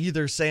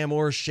either Sam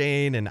or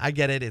Shane, and I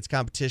get it. It's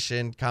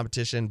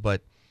competition,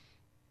 but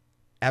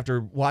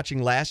after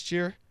watching last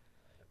year,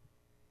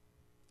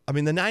 I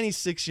mean, the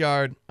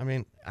 96-yard, I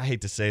mean, I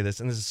hate to say this,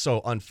 and this is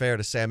so unfair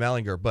to Sam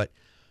Ehlinger, but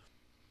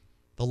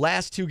the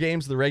last 2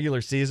 games of the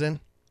regular season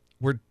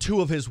were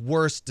 2 of his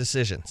worst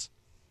decisions.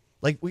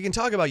 Like, we can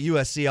talk about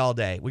USC all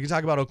day. We can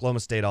talk about Oklahoma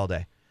State all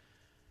day.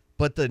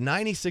 But the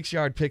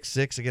 96-yard pick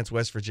 6 against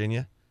West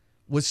Virginia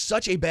was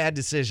such a bad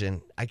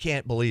decision. I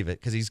can't believe it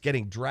because he's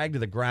getting dragged to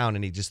the ground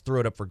and he just threw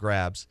it up for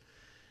grabs.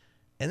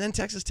 And then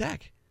Texas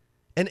Tech.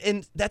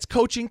 And that's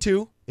coaching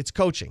too. It's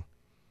coaching.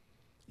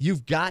 You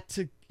got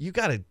to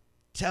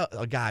tell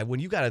a guy when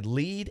you got a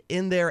lead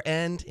in their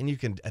end and you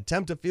can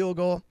attempt a field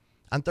goal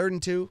on 3rd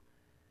and 2,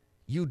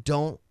 you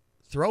don't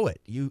throw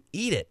it. You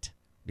eat it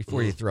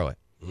before you throw it.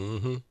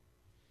 Mm-hmm.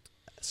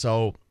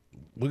 So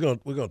we're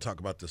gonna talk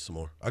about this some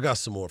more. I got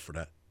some more for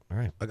that. All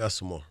right. I got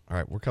some more. All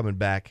right, we're coming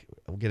back.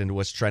 We'll get into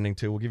what's trending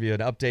too. We'll give you an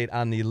update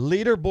on the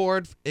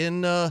leaderboard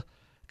in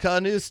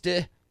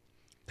Carnoustie.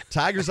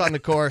 Tigers on the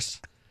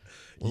course.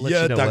 We'll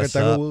let you know what's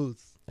up.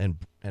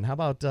 And how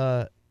about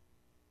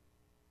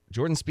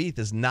Jordan Spieth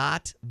is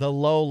not the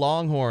low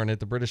Longhorn at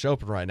the British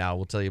Open right now.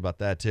 We'll tell you about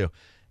that too.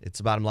 It's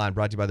the Bottom Line,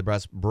 brought to you by the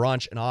Best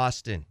Brunch in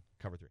Austin.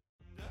 Cover 3.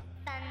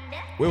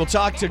 We will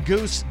talk to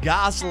Goose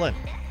Goslin.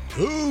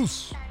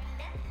 Goose.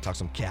 Talk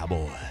some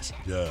Cowboys.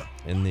 Yeah.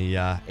 In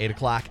the 8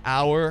 o'clock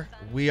hour,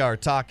 we are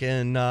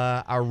talking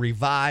our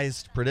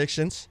revised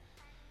predictions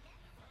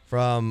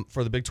for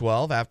the Big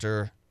 12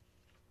 after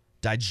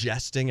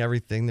digesting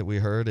everything that we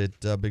heard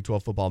at Big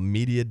 12 football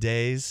media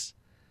days.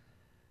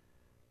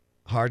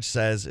 Hardge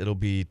says it'll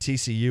be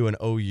TCU and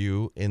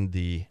OU in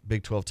the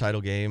Big 12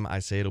 title game. I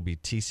say it'll be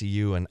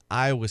TCU and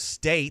Iowa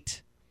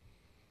State.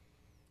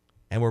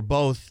 And we're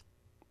both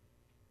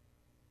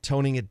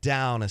toning it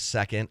down a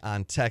second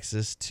on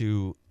Texas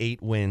to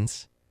 8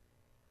 wins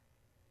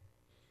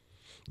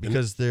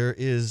because there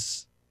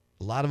is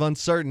a lot of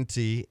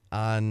uncertainty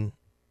on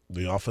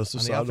the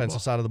offensive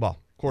side of the ball.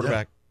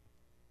 Quarterback.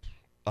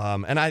 Yeah.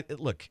 And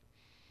look,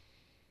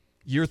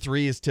 year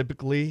 3 is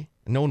typically,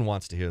 no one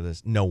wants to hear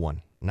this. No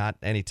one. Not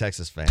any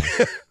Texas fan.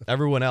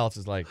 Everyone else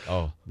is like,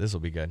 oh, this will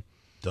be good.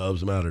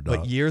 Dubs matter, dog.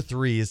 But year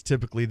 3 is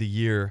typically the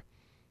year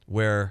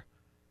where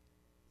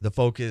the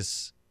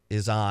focus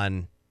is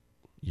on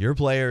your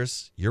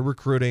players, your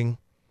recruiting.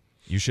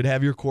 You should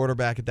have your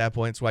quarterback at that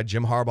point. That's why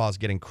Jim Harbaugh is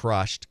getting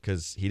crushed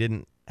because he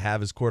didn't have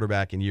his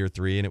quarterback in year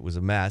 3, and it was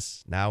a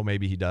mess. Now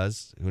maybe he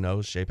does. Who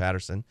knows? Shea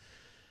Patterson.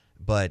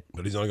 But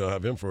he's only going to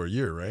have him for a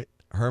year, right?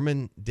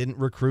 Herman didn't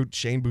recruit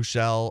Shane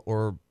Buechele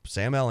or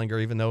Sam Ehlinger,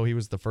 even though he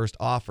was the first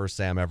offer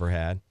Sam ever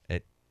had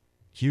at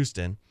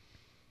Houston.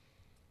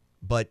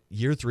 But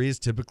year 3 is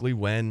typically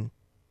when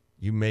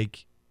you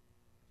make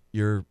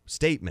your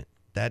statement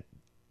that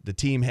the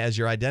team has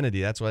your identity.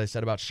 That's what I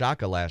said about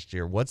Shaka last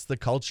year. What's the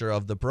culture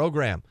of the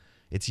program?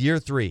 It's year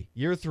 3.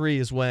 Year 3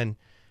 is when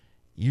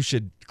you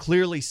should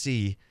clearly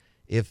see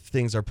if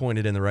things are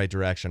pointed in the right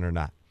direction or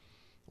not.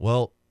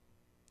 Well,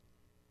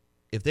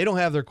 if they don't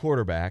have their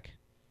quarterback,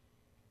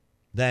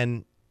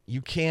 then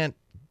you can't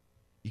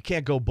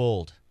go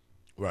bold.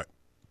 Right.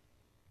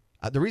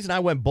 The reason I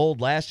went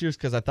bold last year is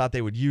because I thought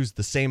they would use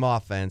the same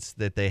offense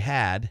that they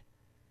had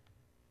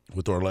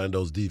with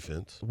Orlando's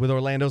defense.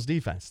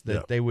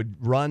 That they would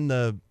run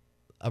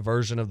a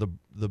version of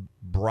the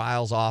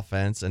Briles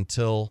offense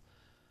until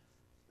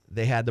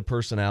they had the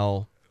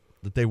personnel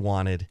that they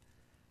wanted.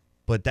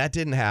 But that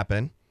didn't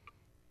happen.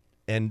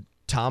 And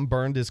Tom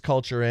burned his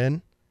culture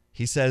in.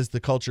 He says the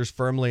culture's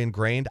firmly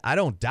ingrained. I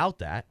don't doubt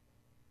that.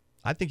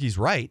 I think he's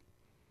right.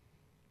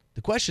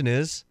 The question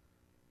is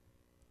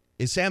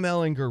Sam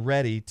Ehlinger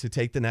ready to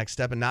take the next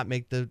step and not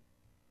make the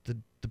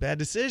bad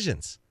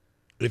decisions?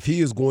 If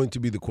he is going to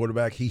be the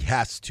quarterback, he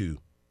has to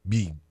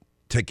be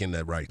taking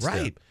that right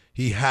step.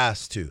 He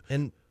has to.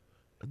 And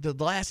the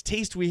last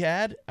taste we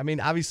had, I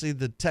mean, obviously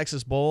the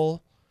Texas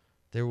Bowl,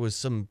 there was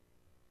some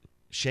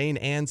Shane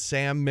and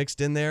Sam mixed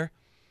in there.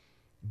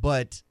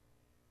 But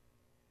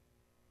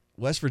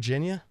West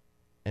Virginia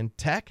and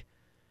Tech,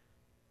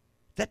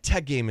 that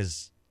Tech game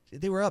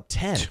they were up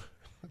 10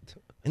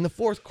 in the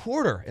fourth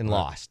quarter and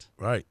lost.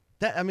 Right.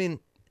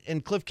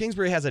 And Cliff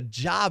Kingsbury has a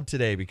job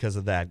today because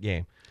of that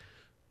game.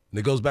 And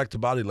it goes back to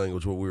body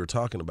language, what we were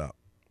talking about.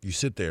 You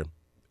sit there,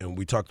 and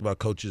we talked about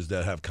coaches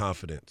that have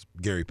confidence.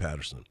 Gary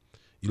Patterson.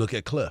 You look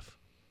at Cliff.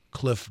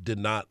 Cliff did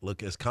not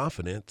look as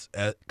confident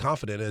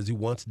as he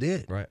once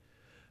did. Right.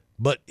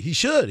 But he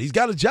should. He's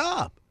got a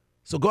job.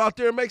 So go out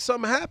there and make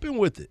something happen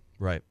with it.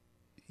 Right.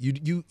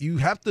 You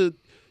have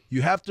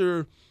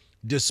to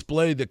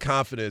display the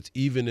confidence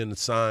even in the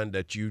sign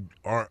that you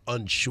are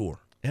unsure.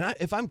 And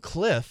if I'm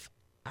Cliff,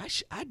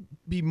 I'd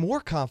be more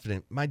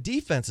confident. My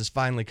defense is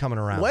finally coming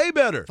around. Way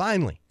better.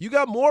 Finally. You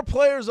got more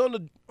players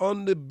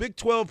on the Big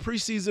 12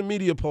 preseason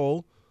media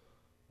poll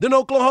than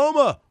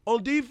Oklahoma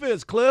on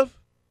defense, Cliff.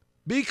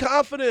 Be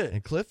confident.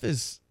 And Cliff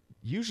is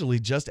usually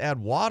just add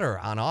water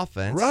on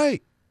offense.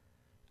 Right.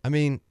 I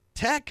mean,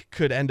 Tech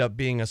could end up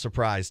being a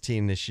surprise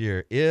team this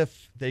year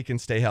if they can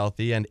stay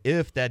healthy and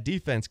if that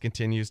defense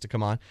continues to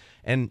come on.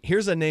 And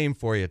here's a name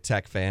for you,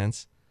 Tech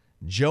fans.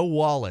 Joe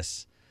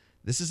Wallace.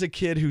 This is a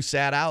kid who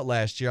sat out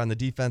last year on the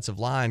defensive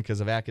line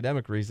because of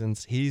academic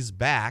reasons. He's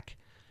back,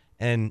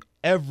 and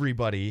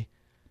everybody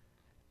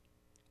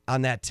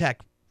on that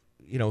Tech,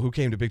 who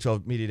came to Big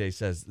 12 Media Day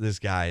says this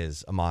guy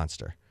is a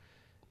monster.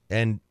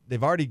 And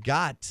they've already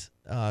got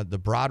the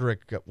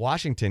Broderick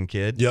Washington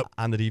kid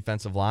on the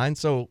defensive line.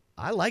 So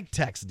I like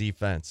Tech's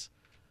defense.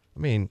 I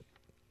mean,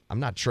 I'm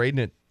not trading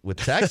it with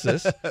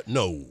Texas.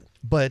 No.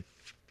 But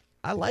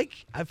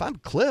if I'm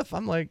Cliff,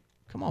 I'm like,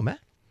 come on, man.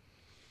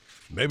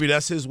 Maybe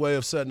that's his way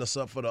of setting us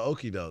up for the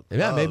Okie doke.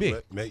 Yeah, maybe.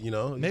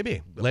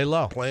 Maybe. Lay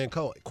low. Playing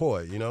coy,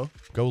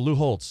 Go Lou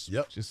Holtz.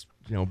 Yep. Just,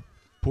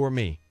 poor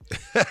me.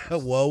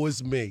 Woe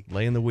is me.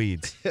 Lay in the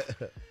weeds.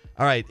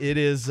 All right, it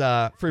is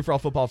Free For All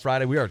Football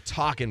Friday. We are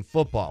talking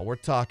football. We're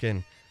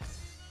talking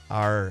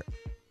our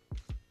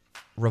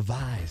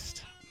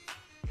revised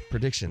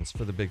predictions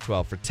for the Big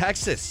 12 for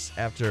Texas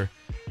after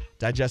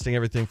digesting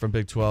everything from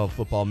Big 12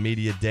 football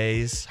media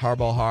days.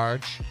 Harbaugh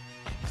Hardge.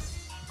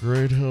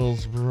 Great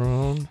Hills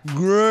Brown.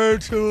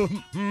 Great Hills.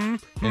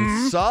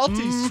 And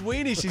Salty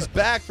Sweeney. She's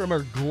back from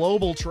her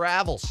global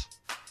travels.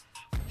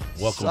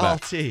 Welcome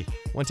back. Salty.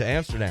 Went to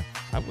Amsterdam.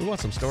 We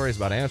want some stories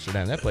about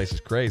Amsterdam. That place is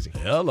crazy.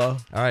 Hello.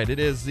 All right, it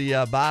is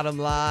the Bottom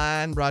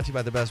Line, brought to you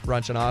by the best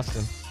brunch in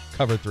Austin.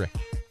 Cover 3.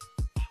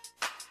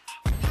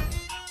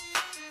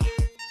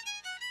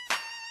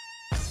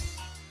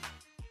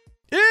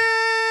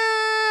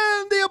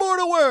 In the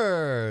immortal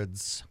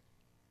words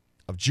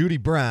of Judy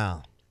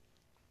Brown,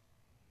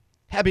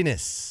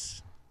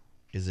 happiness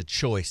is a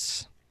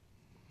choice.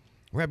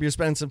 We're happy you're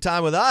spending some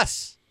time with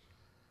us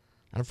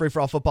on a Free For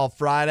All Football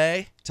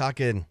Friday,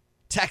 talking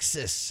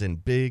Texas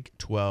and Big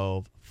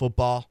 12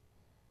 football.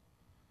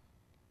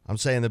 I'm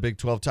saying the Big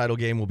 12 title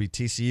game will be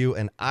TCU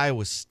and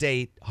Iowa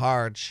State.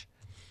 Hardge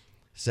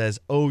says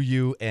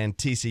OU and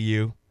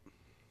TCU.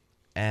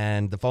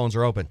 And the phones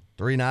are open.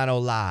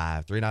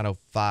 390-LIVE,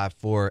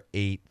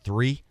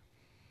 390-5483.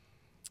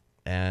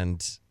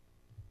 And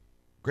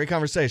great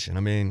conversation. I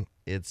mean,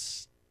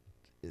 it's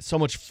so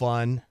much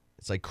fun.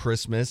 It's like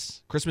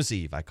Christmas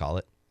Eve, I call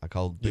it. I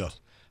call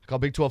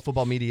Big 12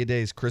 Football Media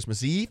Days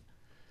Christmas Eve.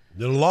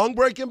 The long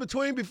break in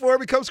between before it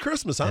becomes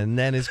Christmas, huh? And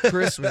then it's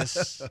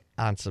Christmas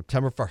on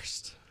September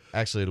 1st.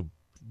 Actually, it'll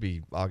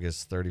be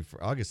August 30th.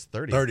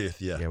 30th,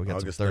 yeah. Yeah, we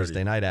got August some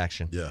Thursday 30th. Night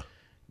action. Yeah.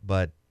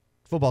 But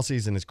football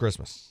season is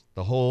Christmas.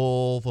 The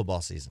whole football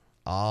season.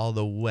 All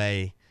the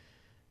way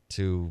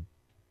to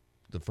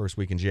the first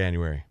week in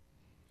January.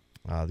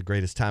 The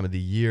greatest time of the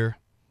year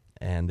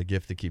and the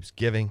gift that keeps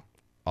giving.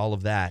 All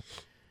of that.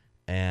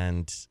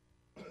 And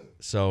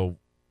so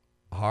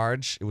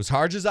it was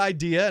Hardge's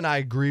idea, and I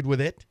agreed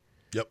with it.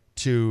 Yep.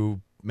 To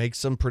make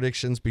some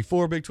predictions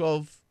before Big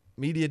 12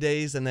 Media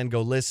Days and then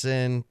go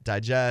listen,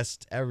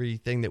 digest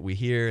everything that we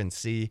hear and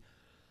see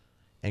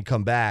and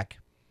come back.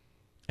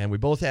 And we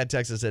both had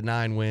Texas at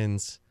 9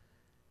 wins.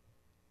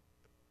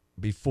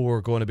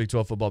 Before going to Big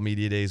 12 Football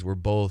Media Days, we're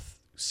both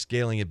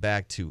scaling it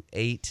back to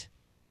 8.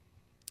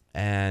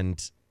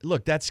 And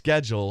look, that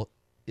schedule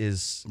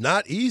is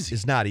not easy.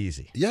 It's not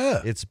easy.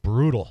 Yeah. It's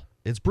brutal.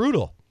 It's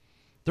brutal.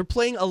 They're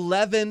playing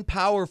 11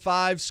 Power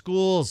 5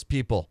 schools,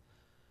 people.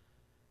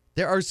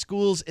 There are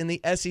schools in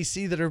the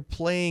SEC that are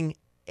playing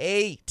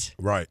 8.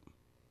 Right.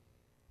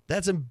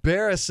 That's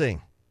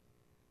embarrassing.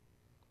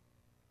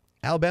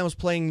 Alabama's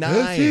playing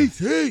 9.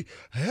 SEC.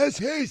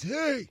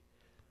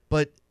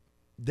 But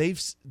they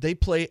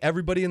play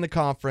everybody in the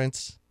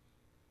conference.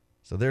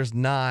 So there's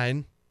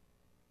 9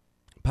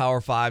 Power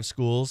 5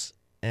 schools.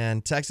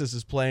 And Texas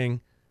is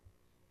playing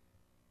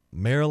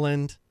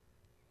Maryland,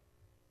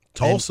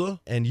 Tulsa,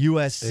 and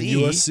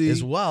USC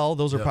as well.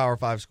 Those are Power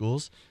 5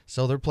 schools.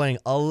 So they're playing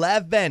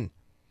 11.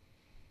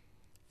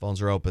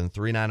 Phones are open.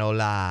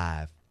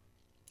 390-LIVE.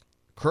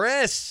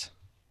 Chris,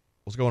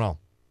 what's going on?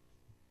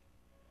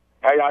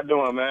 How y'all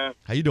doing, man?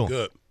 How you doing?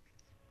 Good.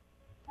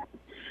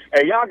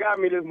 Hey, y'all got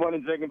me this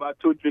morning drinking about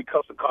 2 or 3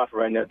 cups of coffee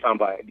right now,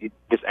 talking about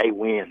this 8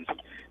 wins.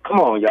 Come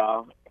on,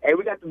 y'all. Hey,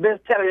 we got the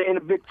best talent in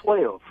the Big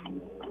 12.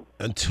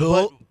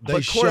 Until they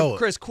show it.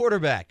 Chris,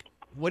 quarterback.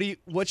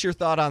 What's your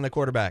thought on the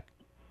quarterback?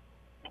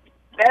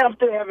 I'm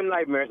still having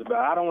nightmares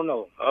about it. I don't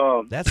know.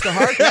 That's the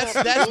hard.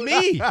 That's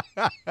me.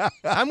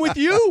 I'm with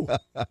you.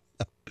 I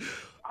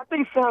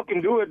think Sam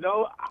can do it,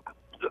 though.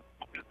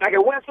 Like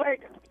at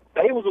Westlake,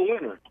 he was a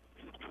winner.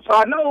 So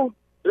I know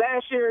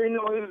last year, it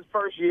was his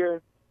first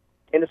year,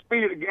 and the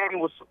speed of the game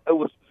was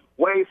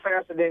way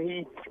faster than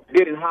he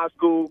did in high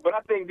school. But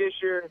I think this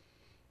year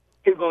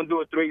he's going to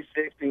do a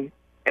 360.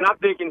 And I'm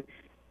thinking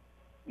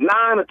 9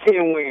 or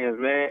 10 wins,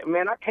 man.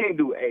 Man, I can't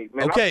do 8,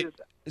 man. Okay,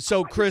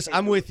 so Chris,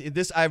 I'm with you.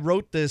 I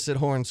wrote this at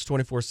Horns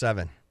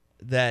 24/7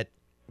 that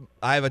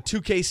I have a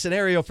 2K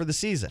scenario for the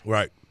season.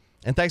 Right.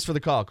 And thanks for the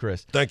call,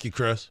 Chris. Thank you,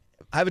 Chris.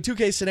 I have a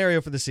 2K scenario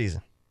for the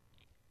season.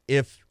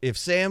 If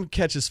Sam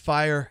catches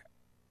fire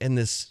and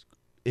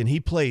he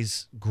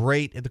plays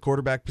great at the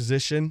quarterback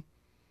position,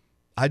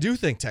 I do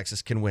think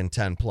Texas can win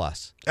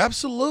 10+.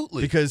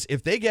 Absolutely. Because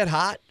if they get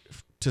hot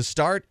to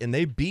start and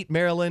they beat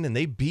Maryland and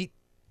they beat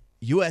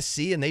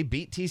USC and they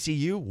beat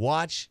TCU,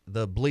 watch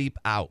the bleep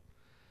out.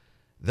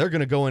 They're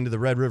going to go into the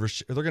Red River.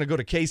 They're going to go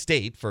to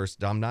K-State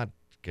first. I'm not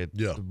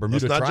the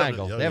Bermuda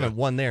Triangle. They haven't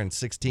won there in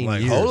 16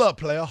 years. Hold up,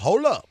 player.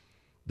 Hold up.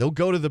 They'll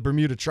go to the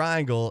Bermuda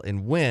Triangle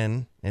and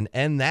win and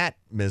end that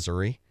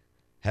misery.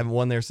 Haven't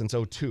won there since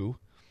 2002.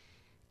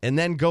 And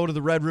then go to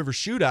the Red River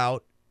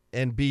Shootout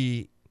and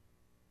be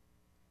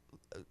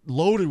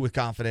loaded with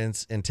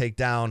confidence and take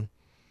down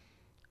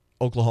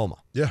Oklahoma.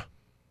 Yeah.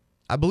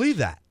 I believe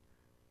that.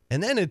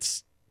 And then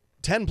it's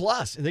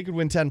 10+, and they could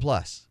win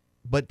 10+.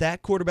 But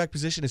that quarterback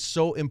position is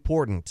so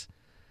important.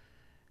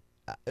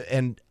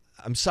 And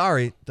I'm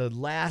sorry, the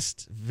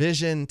last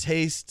vision,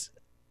 taste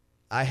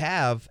I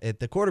have at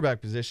the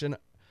quarterback position,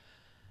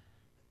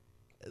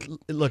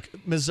 look,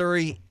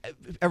 Missouri,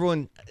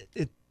 everyone,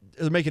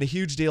 they're making a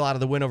huge deal out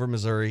of the win over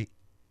Missouri.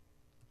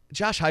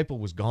 Josh Heupel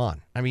was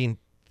gone. I mean,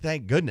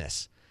 thank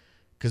goodness,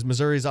 because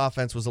Missouri's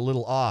offense was a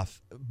little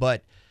off,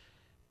 but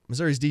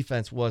Missouri's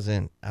defense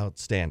wasn't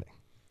outstanding.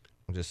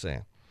 I'm just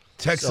saying.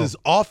 Texas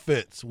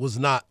offense was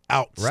not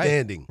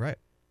outstanding. Right.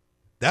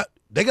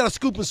 They got a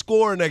scoop and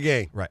score in that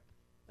game. Right.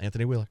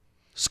 Anthony Wheeler.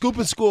 Scoop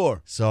and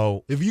score.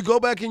 So if you go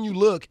back and you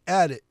look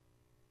at it,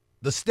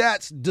 the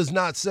stats does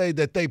not say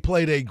that they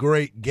played a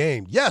great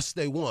game. Yes,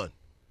 they won.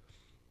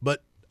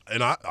 But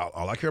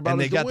all I care about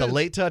and is they got win. the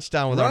late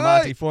touchdown with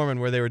Armonte Foreman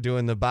where they were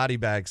doing the body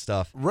bag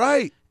stuff.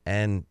 Right.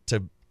 And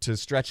to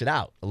stretch it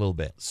out a little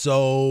bit.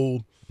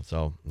 So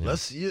yeah.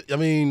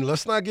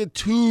 let's not get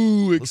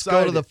too excited. Let's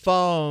go to the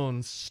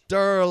phone.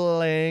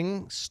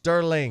 Sterling,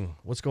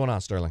 what's going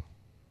on, Sterling?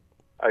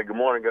 Hey, good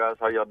morning, guys.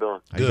 How y'all doing?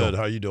 Good.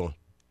 How you doing?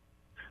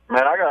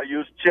 Man, I gotta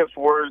use Chip's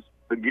words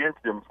against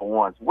him for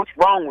once. What's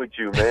wrong with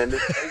you, man?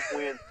 This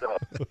 8-win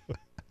stuff.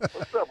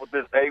 What's up with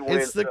this 8-win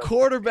It's the stuff?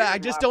 quarterback. I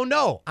just don't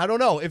know. I don't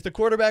know. If the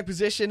quarterback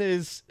position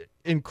is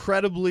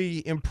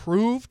incredibly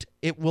improved,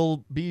 it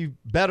will be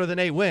better than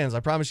 8 wins.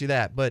 I promise you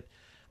that. But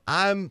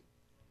I'm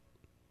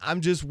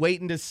just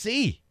waiting to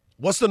see.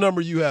 What's the number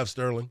you have,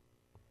 Sterling?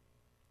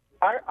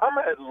 I'm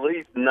at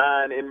least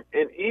 9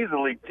 and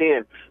easily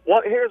 10.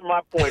 Well, here's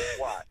my point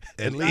why.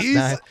 At least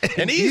 9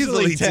 and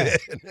easily 10.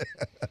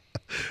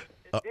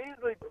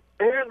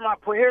 Here's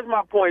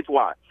my point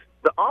why.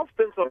 The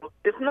offensive,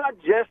 it's not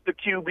just the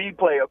QB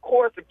play. Of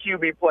course, the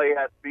QB play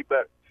has to be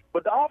better.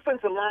 But the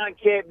offensive line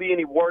can't be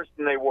any worse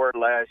than they were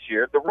last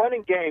year. The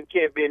running game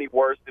can't be any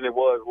worse than it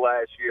was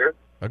last year.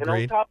 Agreed.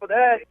 And on top of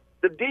that,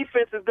 the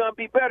defense is going to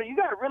be better. You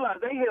got to realize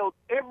they held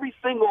every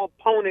single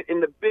opponent in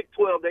the Big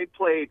 12 they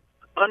played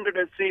under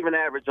the receiving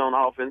average on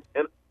offense,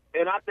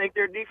 and I think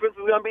their defense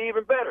is going to be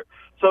even better.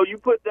 So you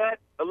put that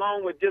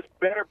along with just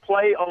better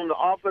play on the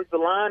offensive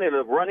line and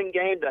a running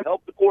game to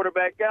help the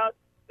quarterback out.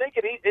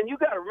 And you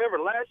got to remember,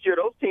 last year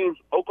those teams,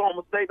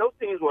 Oklahoma State, those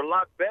teams were a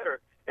lot better,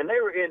 and they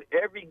were in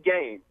every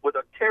game with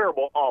a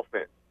terrible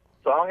offense.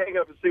 So I'll hang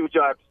up and see what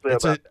y'all have to say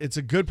about that. It's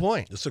a good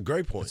point. It's a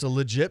great point. It's a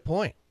legit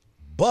point.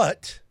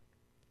 But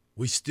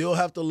we still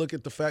have to look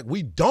at the fact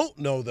we don't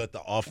know that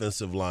the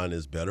offensive line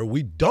is better.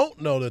 We don't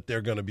know that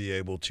they're going to be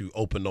able to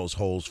open those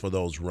holes for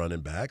those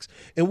running backs.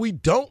 And we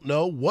don't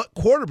know what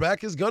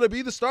quarterback is going to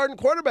be the starting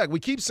quarterback. We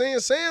keep saying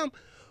Sam,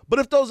 but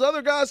if those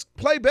other guys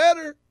play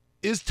better,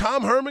 is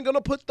Tom Herman going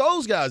to put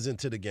those guys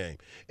into the game?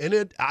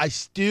 And I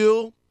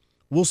still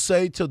will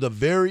say to the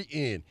very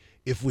end,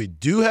 if we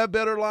do have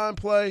better line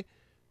play,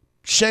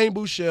 Shane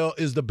Buechele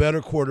is the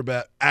better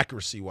quarterback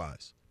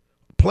accuracy-wise.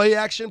 Play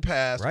action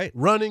pass,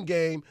 running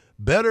game,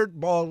 better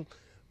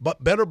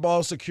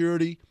ball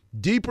security,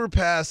 deeper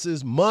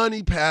passes,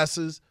 money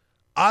passes.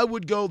 I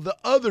would go the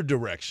other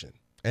direction.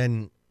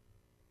 And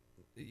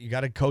you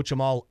got to coach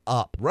them all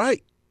up.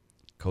 Right.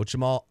 Coach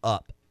them all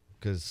up.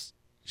 Because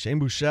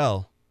Shane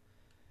Buechele,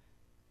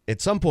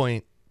 at some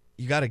point,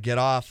 you got to get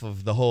off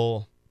of the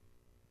whole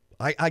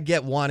I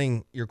get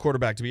wanting your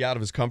quarterback to be out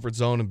of his comfort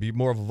zone and be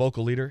more of a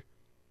vocal leader.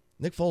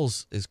 Nick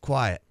Foles is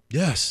quiet.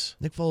 Yes.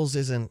 Nick Foles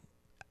isn't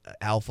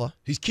alpha.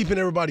 He's keeping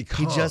everybody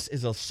calm. He just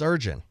is a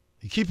surgeon.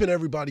 He's keeping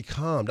everybody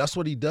calm. That's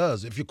what he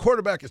does. If your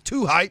quarterback is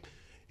too hype,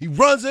 he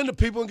runs into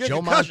people and gets Joe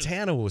concussions.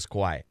 Montana was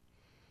quiet.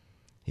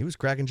 He was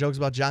cracking jokes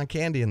about John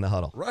Candy in the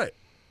huddle. Right.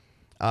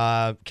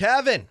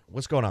 Kevin,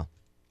 what's going on?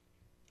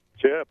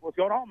 Chip, what's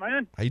going on,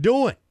 man? How you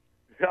doing?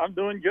 I'm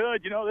doing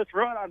good. You know, this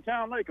run on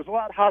Town Lake is a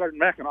lot hotter than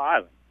Mackinac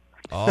Island.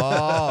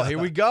 Oh, here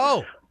we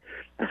go.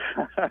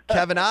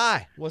 Kevin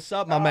I. What's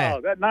up, my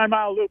man? That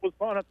 9-mile loop was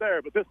fun up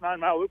there, but this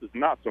 9-mile loop is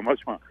not so much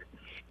fun.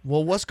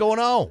 Well, what's going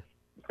on?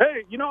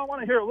 Hey, you know, I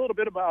want to hear a little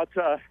bit about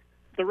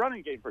the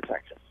running game for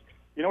Texas.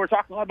 we're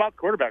talking a lot about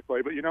quarterback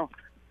play, but,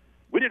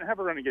 we didn't have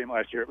a running game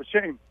last year. It was a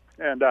shame.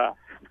 And I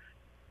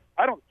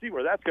don't see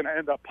where that's going to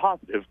end up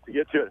positive to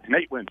get to an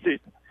 8-win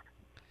season.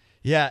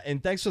 Yeah,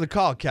 and thanks for the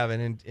call,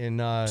 Kevin.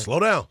 And slow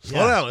down.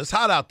 Slow down. It's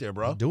hot out there,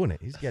 bro. I'm doing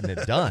it. He's getting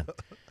it done.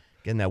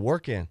 Getting that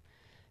work in.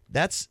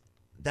 That's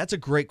a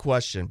great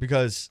question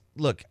because,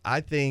 look,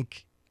 I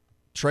think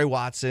Trey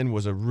Watson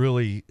was a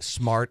really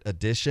smart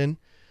addition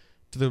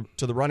to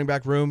the running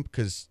back room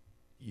because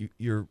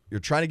you're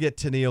trying to get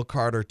Tennille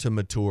Carter to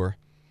mature,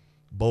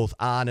 both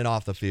on and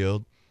off the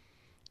field.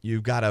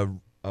 You've got a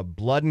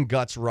blood and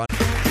guts run.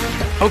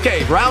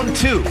 Okay, round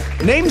 2.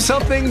 Name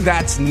something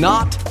that's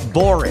not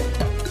boring.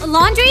 A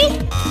laundry?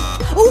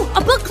 Ooh,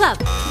 a book club.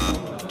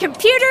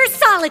 Computer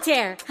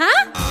solitaire,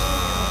 huh?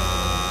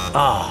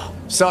 Ah,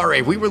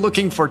 sorry, we were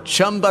looking for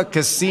Chumba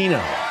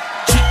Casino.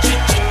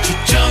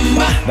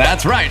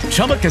 That's right,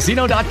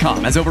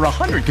 ChumbaCasino.com has over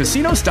 100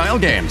 casino-style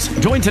games.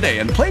 Join today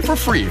and play for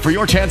free for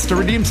your chance to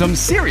redeem some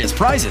serious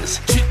prizes.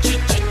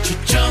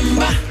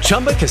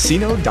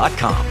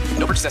 ChumbaCasino.com.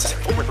 No purchase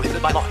necessary. Void where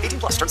prohibited by law. 18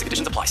 plus. Terms and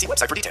conditions apply. See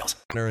website for details.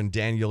 And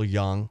Daniel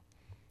Young,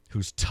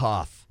 who's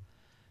tough,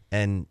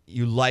 and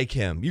you like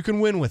him. You can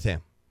win with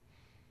him.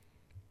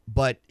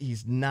 But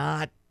he's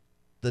not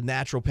the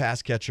natural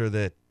pass catcher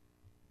that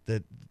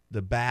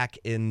the back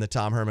in the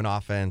Tom Herman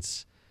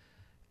offense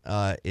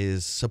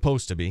is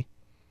supposed to be.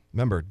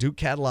 Remember, Duke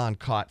Catalan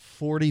caught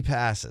 40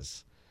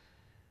 passes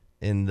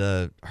in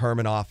the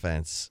Herman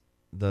offense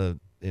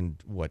in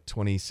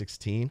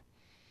 2016.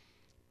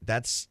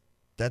 That's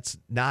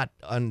not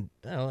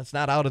that's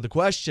not out of the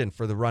question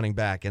for the running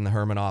back in the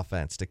Herman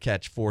offense to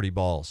catch 40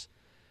 balls.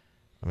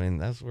 I mean,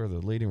 that's where the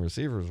leading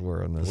receivers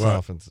were in this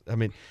offense. I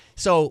mean,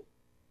 so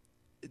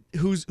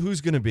who's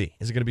going to be?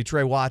 Is it going to be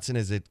Trey Watson?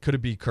 Could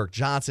it be Kirk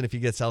Johnson if he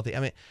gets healthy? I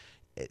mean,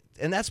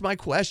 and that's my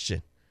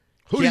question.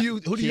 Who do you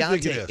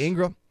think it is?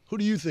 Ingram. Who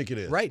do you think it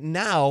is? Right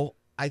now,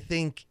 I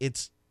think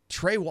it's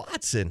Trey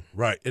Watson.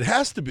 Right. It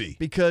has to be.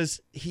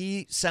 Because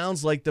he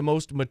sounds like the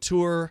most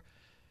mature,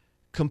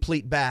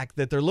 complete back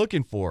that they're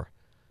looking for.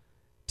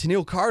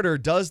 Tennille Carter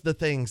does the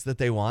things that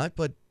they want,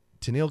 but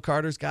Tennille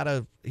Carter's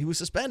he was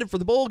suspended for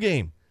the bowl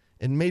game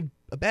and made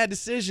a bad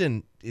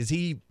decision. Is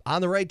he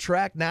on the right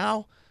track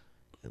now?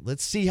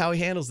 Let's see how he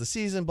handles the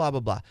season, blah,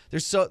 blah, blah.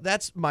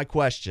 That's my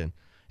question.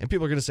 And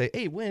people are going to say,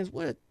 hey, wins,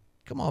 what?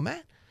 Come on,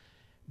 man.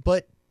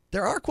 But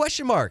there are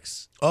question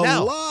marks. A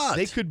now, lot.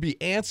 They could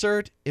be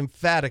answered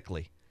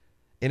emphatically.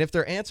 And if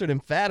they're answered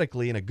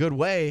emphatically in a good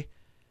way,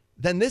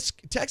 then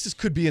Texas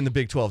could be in the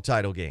Big 12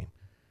 title game.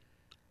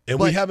 And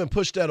we haven't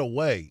pushed that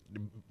away.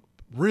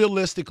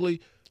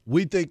 Realistically,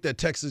 we think that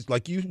Texas,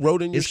 like you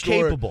wrote in your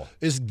story,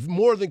 is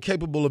more than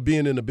capable of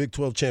being in the Big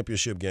 12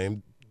 championship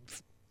game.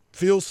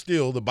 Phil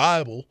Steele, the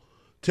Bible,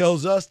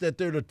 tells us that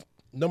they're the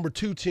number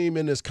 2 team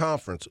in this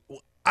conference.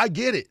 I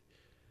get it.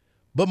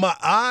 But my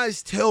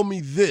eyes tell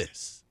me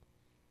this.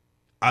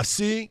 I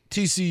see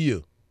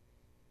TCU.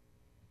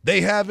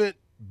 They haven't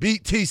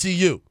beat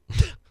TCU.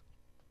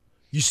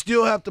 You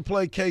still have to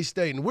play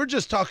K-State. And we're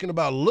just talking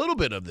about a little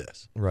bit of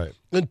this. Right.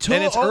 And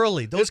it's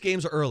early. Those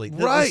games are early.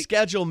 The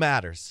schedule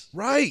matters.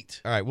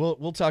 Right. All right,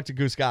 we'll talk to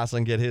Goose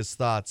Gosselin, get his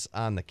thoughts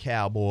on the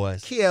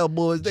Cowboys. They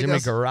Jimmy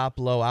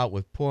Garoppolo out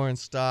with porn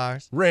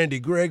stars. Randy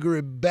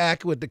Gregory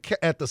back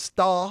at the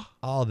Star.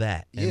 All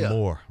that and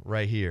more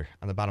right here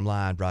on The Bottom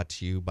Line, brought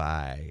to you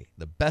by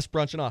the best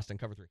brunch in Austin,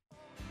 Cover 3.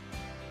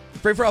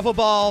 Free for All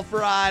Football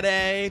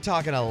Friday.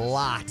 Talking a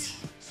lot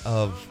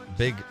of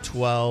Big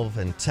 12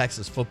 and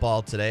Texas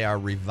football today. Our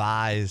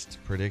revised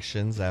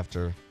predictions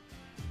after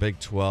Big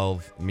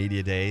 12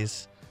 media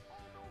days.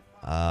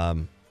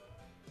 The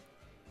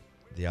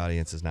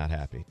audience is not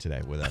happy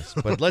today with us.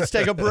 But let's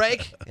take a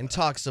break and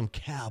talk some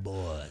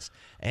Cowboys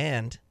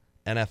and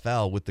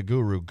NFL with the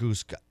guru,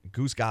 Goose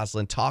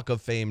Gosselin,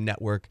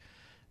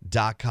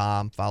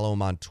 talkoffamenetwork.com. Follow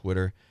him on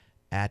Twitter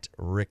at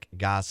Rick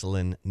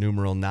Gosselin,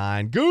 numeral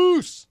 9.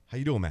 Goose, how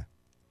you doing, man?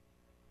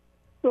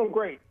 Doing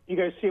great. You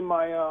guys see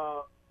my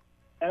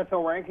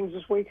NFL rankings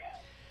this week?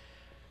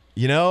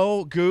 You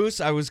know, Goose,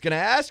 I was going to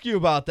ask you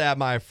about that,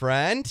 my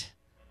friend.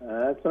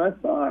 That's what I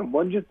thought.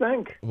 What did you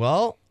think?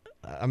 Well,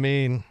 I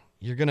mean,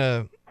 you're going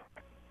to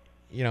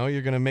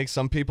make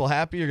some people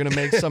happy. You're going to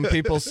make some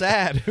people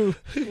sad.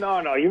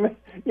 No, you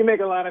make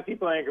a lot of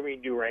people angry when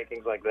you do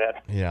rankings like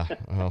that. Yeah,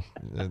 well,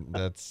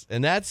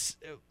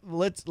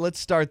 let's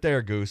start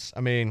there, Goose.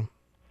 I mean,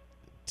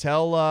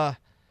 tell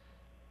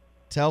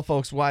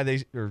folks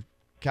why or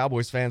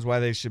Cowboys fans why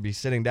they should be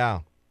sitting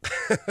down.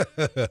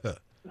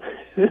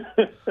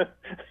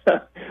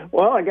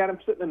 Well, I got them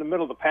sitting in the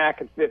middle of the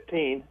pack at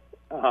 15.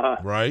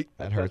 Right.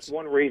 That hurts. That's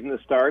one reason to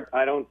start.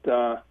 I don't.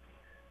 Like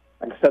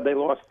I said, they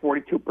lost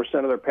 42%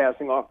 of their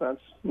passing offense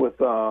with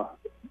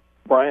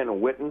Brian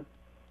and Witten.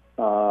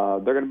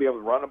 They're going to be able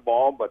to run the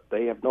ball, but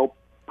they have no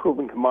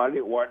proven commodity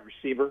at wide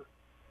receiver.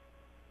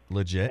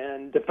 Legit.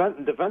 And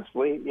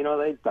defensively,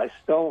 they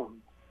still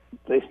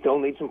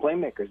need some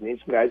playmakers. They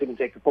need some guys who can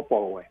take the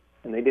football away,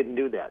 and they didn't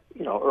do that.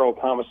 Earl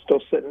Thomas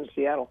still sitting in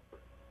Seattle.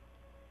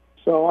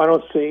 So I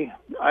don't see.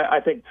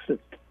 I think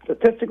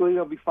statistically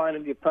they'll be fine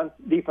in defense,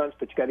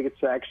 but you got to get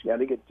sacks, you got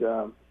to get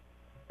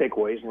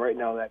takeaways, and right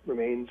now that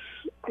remains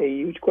a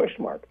huge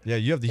question mark. Yeah,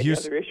 you have the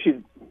Houston. Other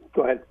issue.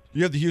 Go ahead.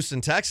 You have the Houston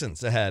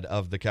Texans ahead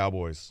of the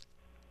Cowboys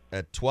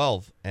at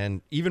 12,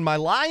 and even my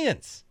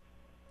Lions,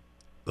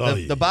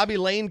 the Bobby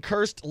Lane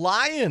cursed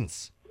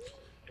Lions.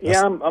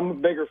 Yeah, I'm a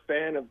bigger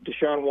fan of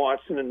Deshaun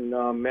Watson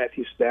and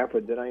Matthew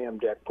Stafford than I am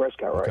Dak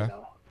Prescott right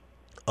now.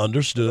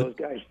 Understood.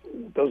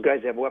 Those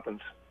guys have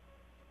weapons.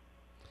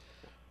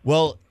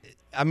 Well,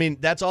 I mean,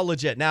 that's all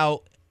legit.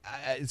 Now,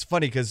 it's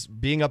funny because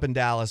being up in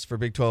Dallas for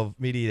Big 12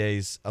 Media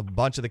Days, a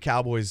bunch of the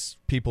Cowboys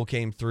people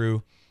came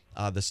through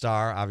the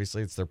Star.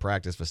 Obviously, it's their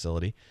practice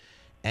facility.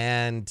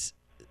 And,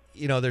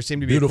 you know, there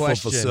seemed to be beautiful a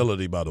question.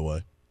 Facility, by the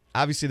way.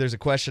 Obviously, there's a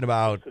question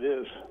about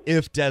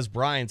if Des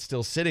Bryant's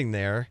still sitting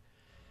there,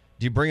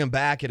 do you bring him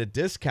back at a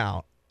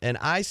discount? And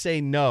I say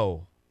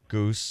no,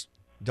 Goose.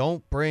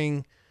 Don't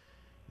bring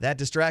that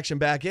distraction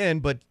back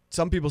in. But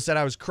some people said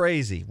I was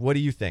crazy. What do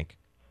you think?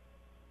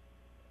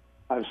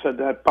 I've said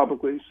that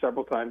publicly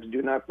several times.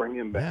 Do not bring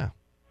him back. Yeah.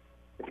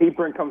 If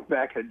he comes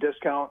back at a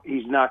discount,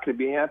 he's not going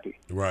to be happy.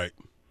 Right.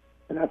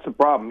 And that's the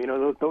problem. You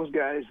know, those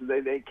guys,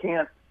 they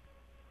can't.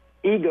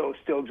 Ego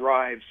still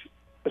drives,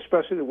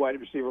 especially the wide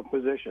receiver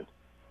position.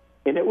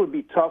 And it would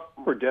be tough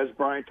for Des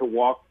Bryant to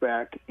walk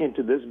back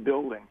into this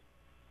building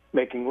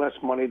making less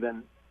money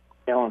than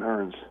Alan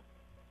Hearns.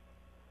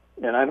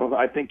 And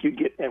I think you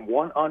get in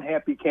one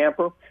unhappy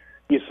camper.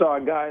 You saw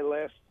a guy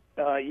last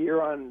year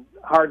on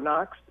Hard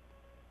Knocks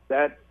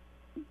that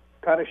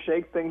kind of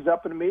shake things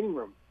up in the meeting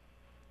room.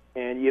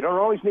 And you don't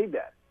always need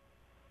that.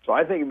 So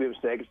I think it'd be a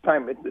mistake. It's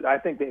time. I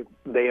think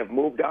they have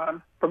moved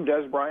on from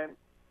Des Bryant.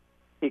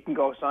 He can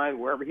go sign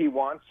wherever he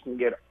wants and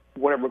get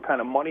whatever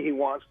kind of money he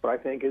wants, but I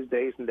think his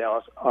days in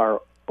Dallas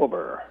are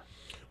over.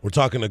 We're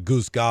talking to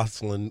Goose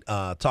Goslin,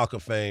 Talk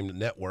of Fame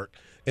Network.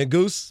 And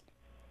Goose,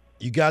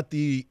 you got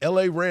the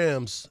L.A.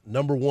 Rams,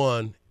 number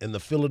 1, and the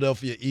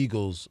Philadelphia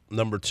Eagles,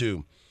 number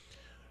 2.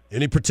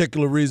 Any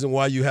particular reason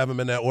why you have them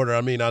in that order?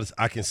 I mean,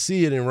 I can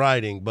see it in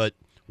writing, but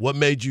what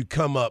made you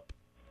come up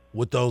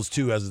with those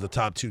two as the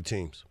top 2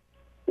 teams?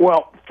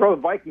 Well, throw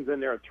the Vikings in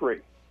there at 3.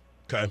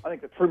 Okay. I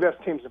think the 3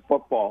 best teams in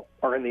football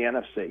are in the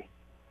NFC.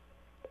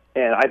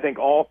 And I think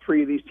all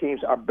 3 of these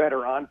teams are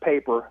better on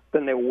paper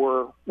than they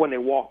were when they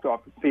walked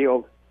off the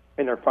field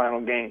in their final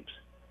games.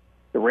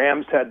 The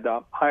Rams had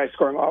the highest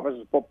scoring offense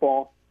in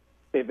football.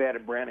 They've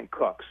added Brandon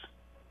Cooks.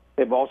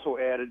 They've also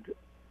added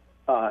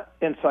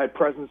inside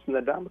presence in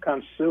the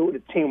Dominican Sue,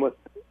 the team with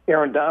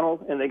Aaron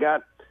Donald, and they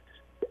got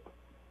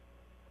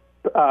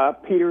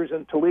Peters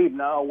and Talib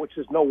now, which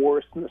is no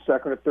worse than the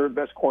second or third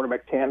best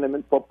quarterback tandem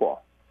in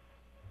football.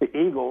 The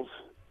Eagles,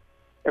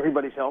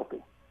 everybody's healthy.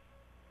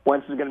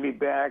 Wentz is going to be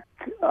back.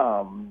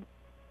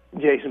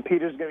 Jason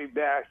Peters is going to be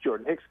back.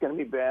 Jordan Hicks is going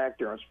to be back.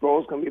 Darren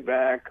Sproles is going to be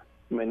back.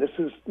 I mean, this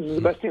is the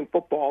best team in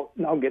football.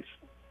 Now gets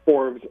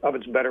 4 of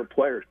its better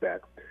players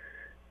back.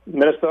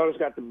 Minnesota's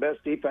got the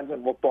best defense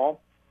in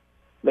football.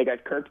 They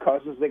got Kirk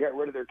Cousins. They got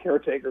rid of their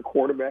caretaker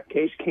quarterback,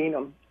 Case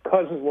Keenum.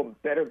 Cousins will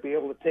better be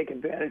able to take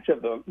advantage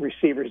of the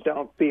receivers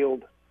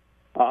downfield.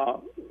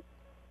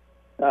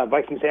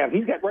 Vikings have.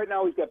 He's got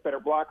better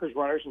blockers,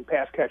 runners, and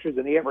pass catchers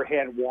than he ever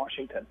had in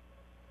Washington.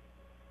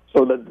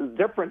 So the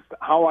difference,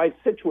 how I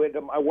situated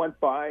them, I went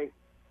by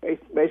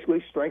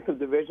basically strength of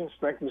division,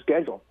 strength of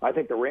schedule. I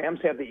think the Rams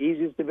have the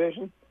easiest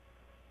division.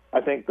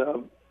 I think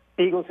the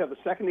Eagles have the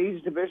second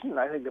easiest division, and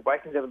I think the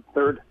Vikings have the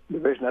third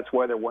division. That's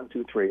why they're 1,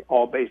 2, 3,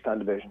 all based on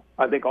division.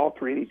 I think all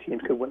 3 of these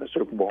teams could win the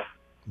Super Bowl.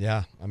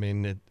 Yeah, I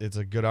mean, it's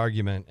a good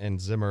argument,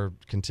 and Zimmer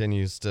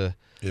continues to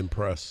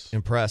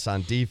impress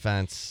on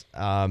defense.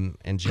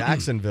 And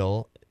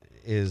Jacksonville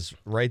is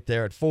right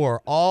there at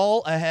 4,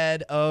 all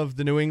ahead of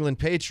the New England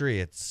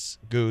Patriots.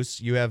 Goose,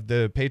 you have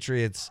the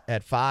Patriots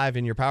at 5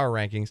 in your power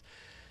rankings.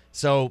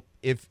 So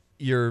if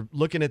you're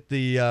looking at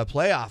the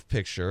playoff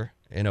picture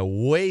in a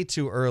way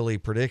too early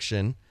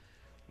prediction,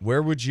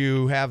 where would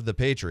you have the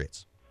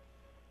Patriots?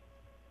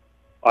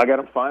 I got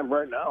them 5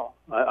 right now.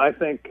 I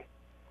think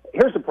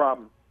here's the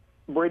problem.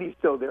 Brady's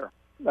still there.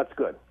 That's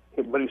good.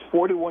 But he's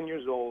 41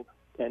 years old,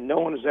 and no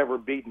one has ever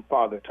beaten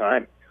Father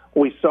Time.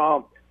 We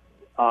saw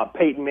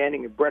Peyton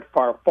Manning and Brett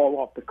Favre fall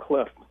off the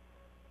cliff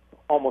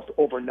almost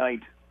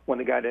overnight when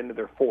they got into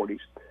their 40s.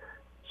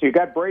 So you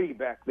got Brady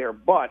back there,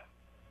 but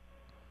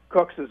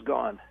Cooks is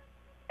gone.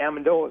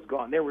 Amendola is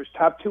gone. They were his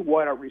top 2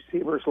 wideout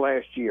receivers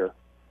last year.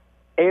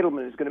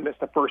 Edelman is going to miss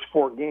the first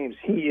 4 games.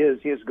 He is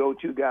his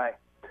go-to guy.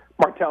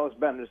 Martellus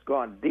Bennett is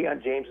gone.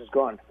 Deion James is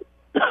gone.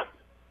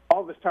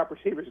 All of his top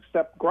receivers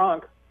except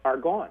Gronk are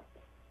gone.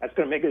 That's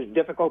going to make it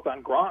difficult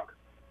on Gronk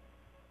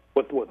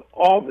with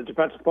all the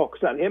defensive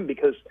focus on him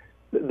because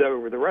the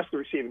rest of the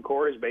receiving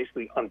core is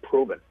basically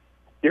unproven.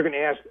 You're going to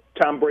ask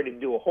Tom Brady to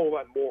do a whole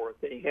lot more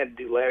than he had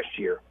to do last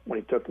year when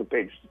he took the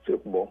Patriots to the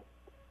Super Bowl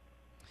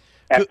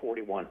at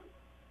 41.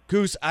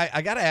 Goose,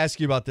 I got to ask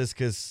you about this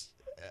because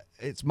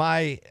it's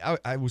I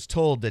was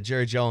told that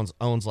Jerry Jones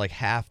owns like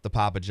half the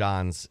Papa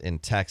John's in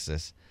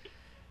Texas.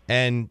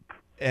 And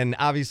And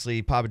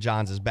obviously, Papa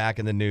John's is back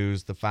in the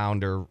news. The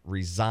founder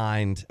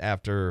resigned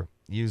after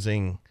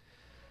using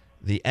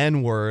the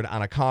N-word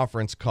on a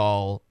conference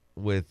call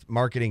with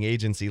marketing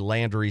agency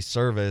Landry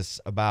Service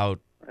about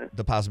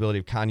the possibility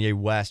of Kanye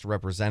West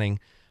representing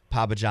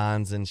Papa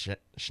John's. And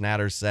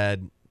Schnatter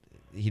said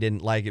he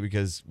didn't like it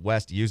because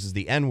West uses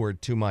the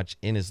N-word too much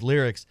in his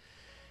lyrics.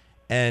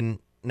 And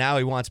now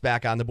he wants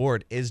back on the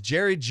board. Is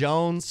Jerry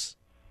Jones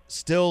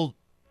still,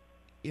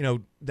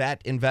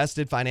 that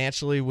invested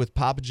financially with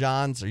Papa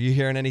John's? Are you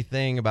hearing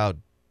anything about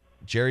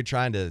Jerry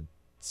trying to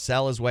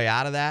sell his way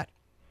out of that?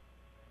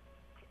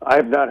 I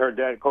have not heard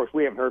that. Of course,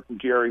 we haven't heard from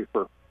Jerry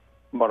for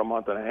about a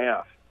month and a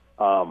half.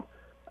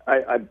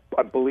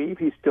 I believe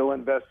he's still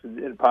invested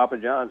in Papa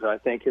John's, and I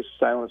think his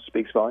silence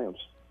speaks volumes.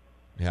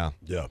 Yeah.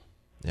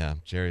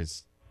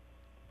 Jerry's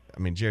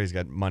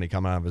got money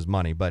coming out of his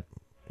money, but,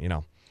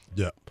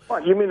 Yeah.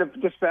 Well, you mean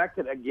the fact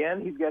that,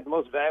 again, he's got the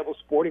most valuable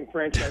sporting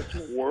franchise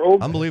in the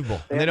world?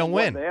 Unbelievable. And they don't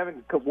win. They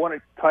haven't won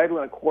a title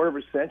in a quarter of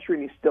a century,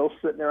 and he's still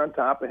sitting there on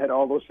top ahead of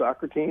all those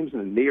soccer teams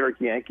and the New York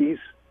Yankees.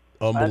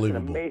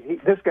 Unbelievable.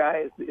 This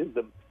guy is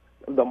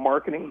the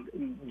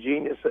marketing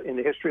genius in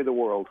the history of the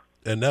world.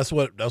 And that's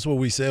what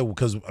we said,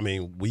 because,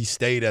 we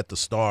stayed at the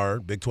Star.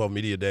 Big 12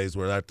 Media Days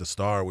were at the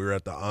Star. We were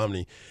at the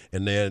Omni.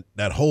 And then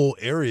that whole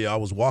area, I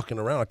was walking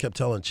around. I kept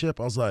telling Chip,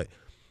 I was like,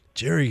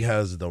 Jerry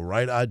has the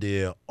right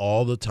idea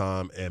all the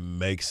time and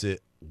makes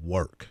it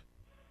work.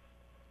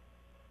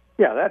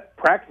 Yeah, that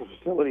practice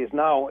facility is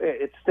now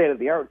it's state of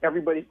the art.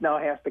 Everybody now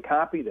has to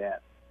copy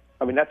that.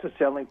 That's a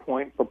selling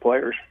point for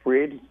players,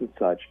 free agents, and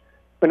such.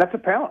 But that's a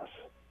palace.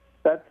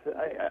 That's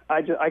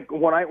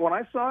when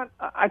I saw it,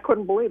 I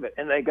couldn't believe it.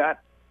 And they got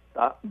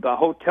the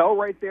hotel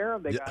right there.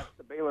 They got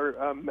the Baylor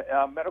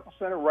Medical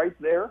Center right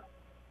there.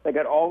 They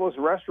got all those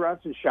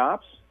restaurants and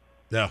shops.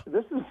 Yeah,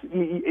 this is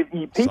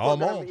people.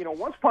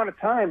 Once upon a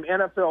time,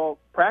 NFL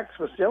practice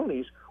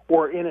facilities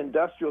were in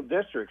industrial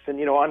districts, and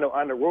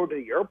on the road to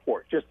the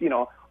airport, just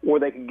where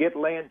they could get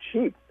land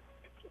cheap.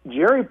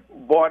 Jerry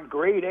bought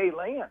grade A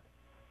land.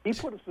 He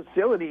put a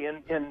facility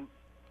in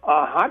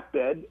a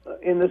hotbed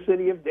in the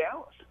city of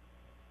Dallas,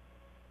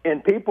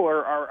 and people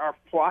are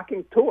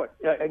flocking to it.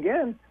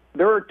 Again,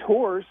 there are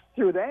tours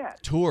through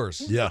that.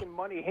 He's making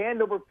money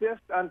hand over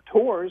fist on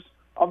tours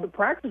of the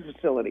practice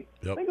facility.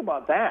 Yep. Think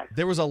about that.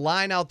 There was a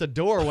line out the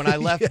door when I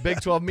left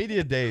Big 12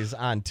 Media Days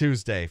on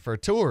Tuesday for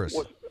tours.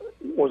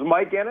 Was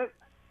Mike in it?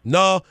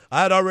 No,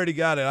 I had already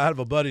got it. I have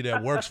a buddy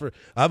that works for.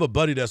 I have a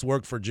buddy that's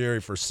worked for Jerry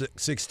for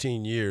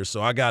 16 years,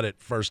 so I got it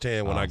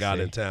firsthand when I got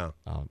in town.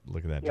 Oh,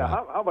 look at that! Yeah,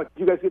 John. how about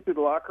you guys get through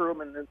the locker room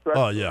and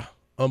Oh yeah,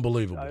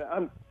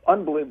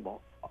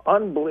 unbelievable.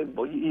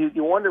 Unbelievable.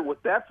 You wonder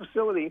with that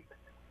facility,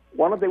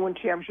 why don't they win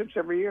championships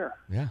every year?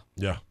 Yeah.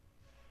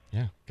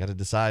 Got to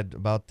decide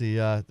about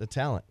the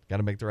talent. Got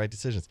to make the right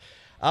decisions.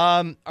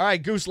 All right,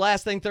 Goose.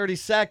 Last thing, 30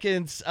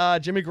 seconds.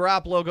 Jimmy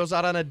Garoppolo goes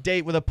out on a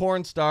date with a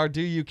porn star.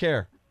 Do you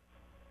care?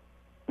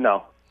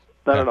 No,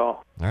 not at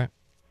all. All right.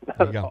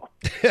 There you go.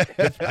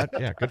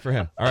 Good for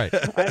him. All right.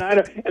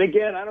 And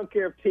again, I don't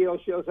care if T.O.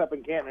 shows up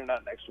in Canton or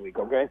not next week,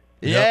 okay?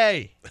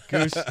 Yay.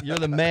 Goose, you're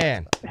the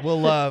man.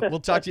 We'll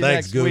talk to you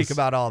next week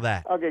about all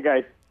that. Okay,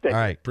 guys. All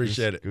right.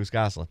 Appreciate it. Goose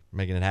Goslin,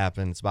 making it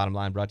happen. It's Bottom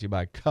Line brought to you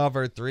by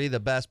Cover 3, the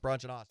best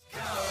brunch in Austin.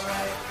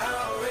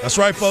 That's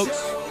right,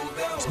 folks.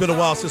 It's been a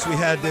while since we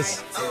had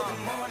this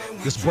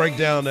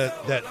breakdown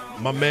that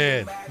my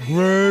man,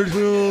 Red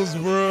Hills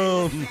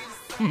Brown.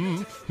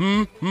 What's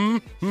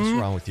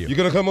wrong with you? You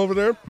going to come over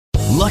there?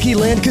 Lucky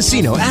Land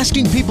Casino,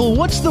 asking people,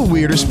 what's the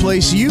weirdest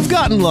place you've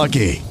gotten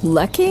lucky?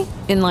 Lucky?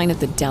 In line at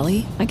the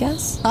deli, I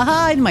guess?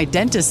 Aha, in my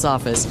dentist's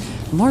office.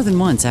 More than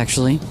once,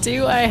 actually.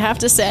 Do I have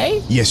to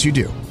say? Yes, you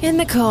do. In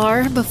the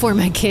car before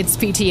my kids'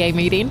 PTA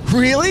meeting.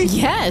 Really?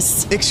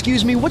 Yes.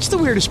 Excuse me, what's the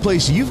weirdest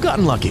place you've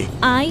gotten lucky?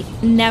 I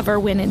never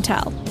win and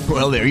tell.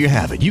 Well, there you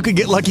have it. You can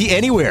get lucky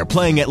anywhere,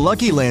 playing at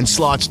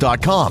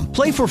LuckyLandSlots.com.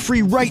 Play for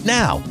free right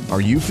now. Are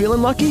you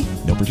feeling lucky?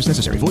 No purchase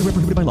necessary. Void where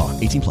prohibited by law.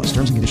 18+.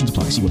 Terms and conditions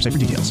apply. See website for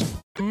details.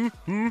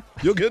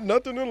 You'll get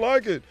nothing to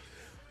like it.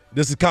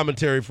 This is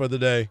commentary for the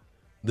day.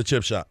 The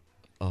Chip Shot.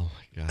 Oh,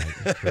 my God.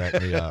 You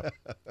cracked me up.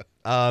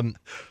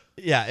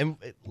 Yeah, and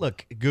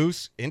look,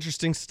 Goose,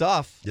 interesting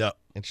stuff. Yeah.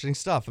 Interesting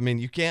stuff. I mean,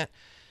 you can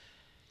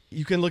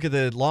look at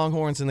the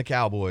Longhorns and the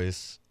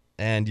Cowboys,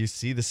 and you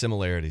see the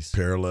similarities.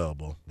 Parallel,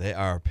 bro. They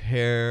are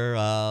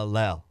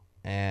parallel.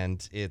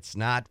 And it's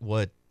not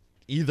what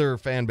either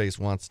fan base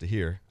wants to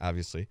hear,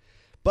 obviously.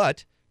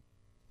 But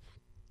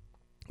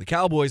the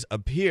Cowboys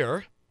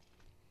appear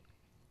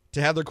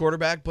to have their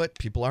quarterback, but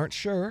people aren't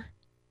sure,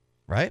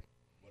 right?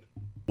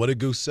 What did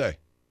Goose say?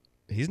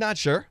 He's not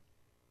sure.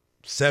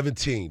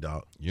 17,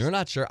 dog. You're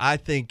not sure. I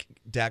think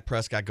Dak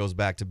Prescott goes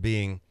back to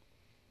being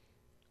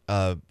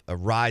a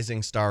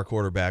rising star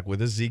quarterback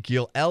with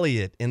Ezekiel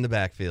Elliott in the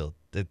backfield.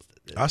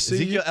 I see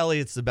Ezekiel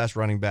Elliott's the best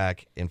running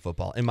back in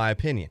football, in my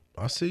opinion.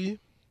 I see you.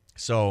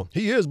 So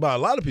he is by a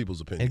lot of people's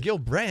opinion. And Gil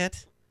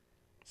Brandt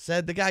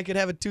said the guy could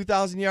have a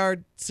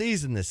 2,000-yard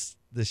season this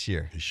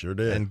year. He sure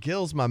did. And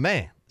Gil's my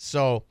man.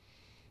 So,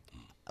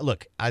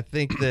 look, I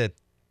think that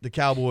the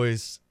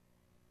Cowboys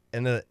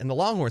And the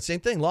Longhorns, same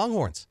thing.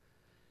 Longhorns.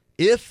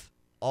 If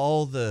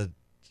all the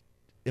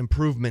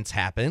improvements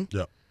happen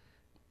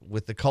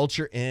with the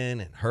culture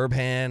in and Herb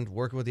Hand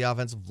working with the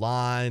offensive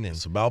line, and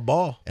it's about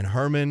ball. And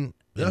Herman,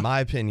 in my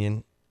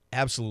opinion,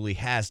 absolutely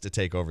has to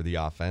take over the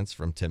offense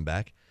from Tim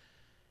Beck.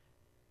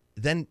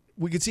 Then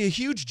we could see a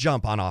huge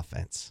jump on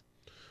offense.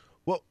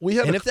 Well,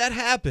 if that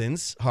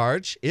happens,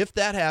 Hardge,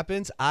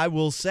 I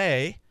will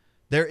say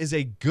there is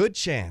a good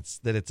chance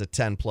that it's a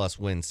 10-plus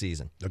win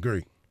season.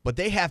 Agree. But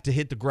they have to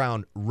hit the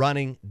ground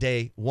running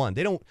day one.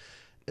 They don't.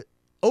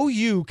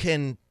 OU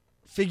can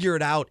figure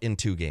it out in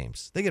 2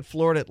 games. They get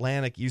Florida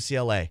Atlantic,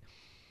 UCLA.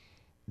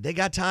 They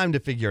got time to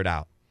figure it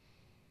out.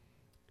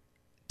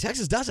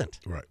 Texas doesn't.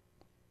 Right.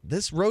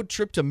 This road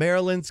trip to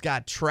Maryland's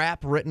got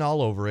trap written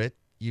all over it.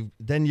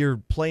 Then you're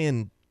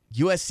playing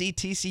USC,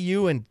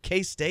 TCU, and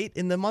K-State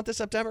in the month of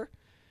September.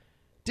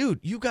 Dude,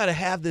 you got to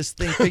have this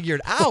thing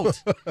figured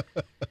out.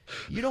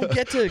 You don't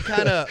get to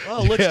kind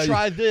of, let's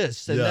try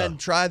this and then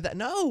try that.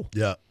 No.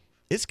 Yeah.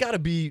 It's got to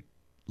be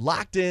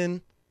locked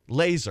in,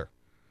 laser.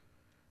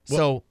 Well,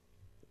 so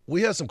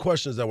we had some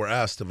questions that were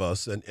asked of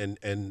us,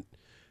 and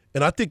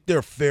I think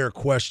they're fair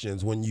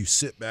questions when you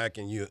sit back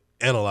and you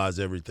analyze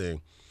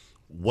everything.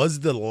 Was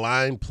the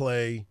line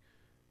play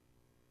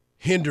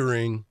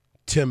hindering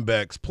Tim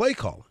Beck's play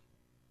calling?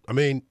 I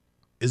mean,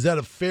 is that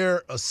a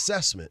fair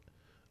assessment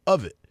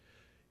of it?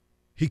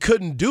 He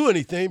couldn't do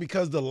anything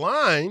because the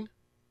line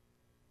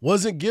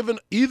wasn't giving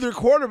either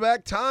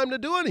quarterback time to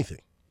do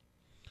anything.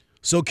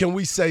 So can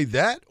we say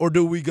that, or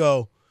do we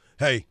go,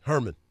 hey,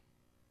 Herman,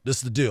 this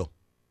is the deal.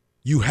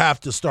 You have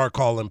to start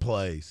calling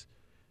plays,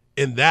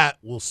 and that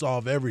will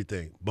solve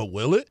everything. But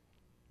will it?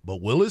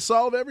 But will it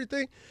solve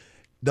everything?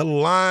 The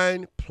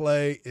line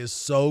play is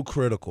so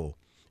critical.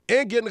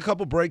 And getting a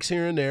couple breaks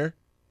here and there.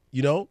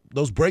 You know,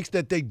 those breaks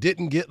that they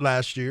didn't get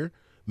last year,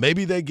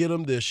 maybe they get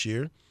them this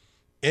year.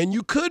 And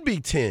you could be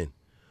 10.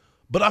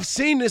 But I've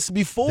seen this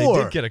before.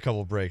 They did get a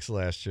couple breaks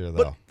last year,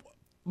 though.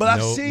 But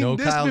I've seen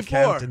this Kyle before.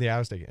 Kempt in the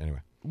Iowa State.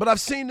 Anyway. But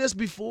I've seen this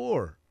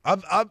before.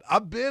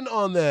 I've been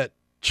on that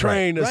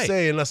train of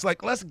saying,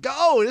 let's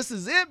go. This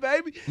is it,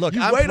 baby. Look,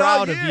 I'm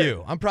proud of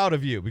you. I'm proud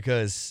of you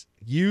because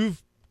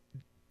you've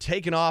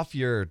taken off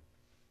your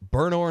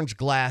burnt orange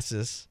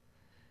glasses.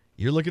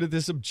 You're looking at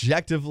this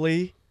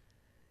objectively.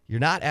 You're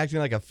not acting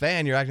like a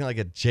fan. You're acting like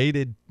a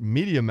jaded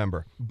media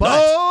member. But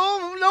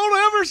no,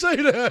 don't ever say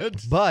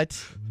that.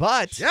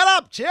 But shut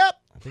up, Chip.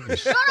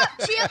 Shut up,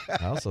 Chip.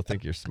 I also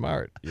think you're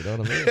smart. You know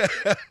what I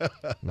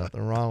mean?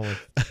 Nothing wrong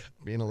with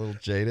being a little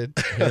jaded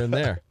here and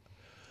there.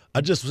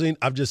 I've just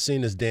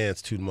seen this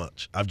dance too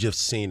much. I've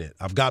just seen it.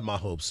 I've got my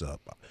hopes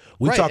up.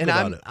 We talked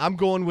about it. I'm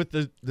going with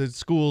the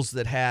schools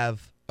that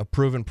have a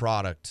proven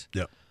product.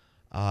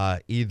 Yeah.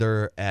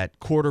 Either at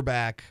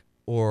quarterback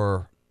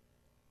or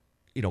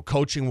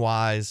coaching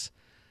wise.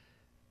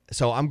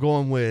 So I'm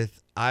going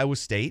with Iowa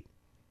State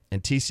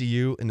and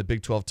TCU in the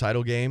Big 12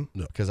 title game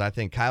because I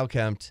think Kyle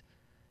Kempt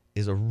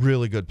is a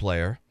really good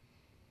player.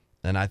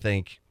 And I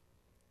think,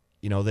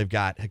 they've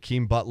got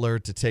Hakeem Butler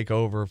to take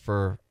over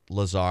for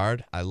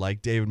Lazard. I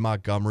like David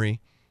Montgomery.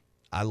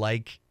 I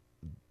like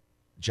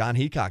John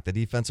Heacock, the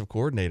defensive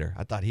coordinator.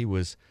 I thought he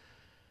was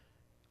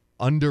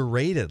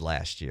underrated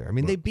last year. I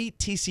mean, they beat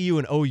TCU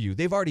and OU.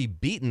 They've already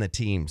beaten the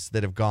teams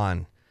that have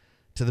gone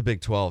to the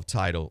Big 12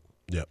 title.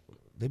 Yep.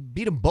 They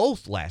beat them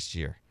both last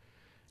year.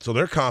 So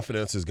their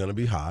confidence is going to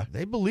be high.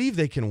 They believe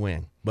they can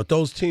win. But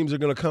those teams are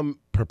going to come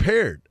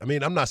prepared. I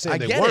mean, I'm not saying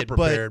they weren't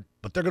prepared,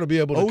 but they're going to be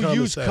able to come.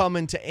 OU's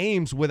coming to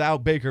Ames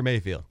without Baker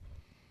Mayfield.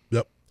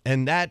 Yep.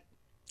 And that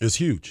is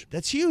huge.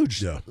 That's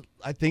huge. Yeah.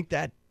 I think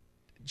that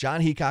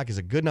John Heacock is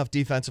a good enough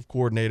defensive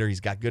coordinator.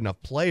 He's got good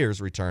enough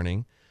players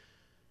returning,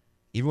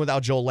 even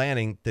without Joel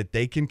Lanning, that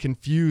they can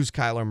confuse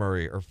Kyler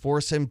Murray or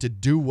force him to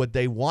do what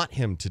they want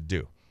him to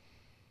do.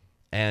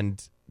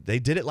 And they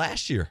did it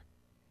last year.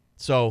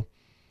 So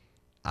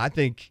I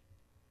think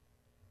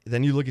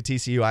then you look at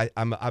TCU.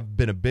 I've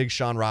been a big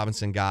Sean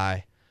Robinson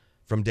guy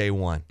from day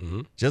one.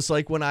 Mm-hmm. Just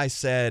like when I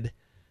said,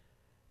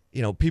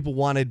 people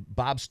wanted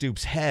Bob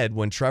Stoops' head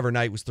when Trevor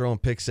Knight was throwing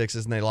pick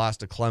sixes and they lost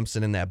to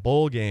Clemson in that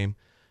bowl game.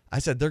 I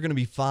said they're going to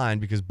be fine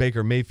because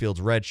Baker Mayfield's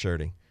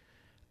redshirting.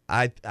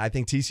 I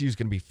think TCU is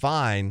going to be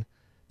fine.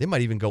 They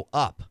might even go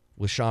up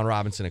with Sean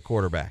Robinson at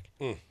quarterback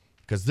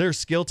because their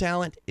skill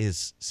talent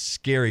is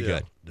scary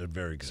good. They're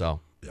very good.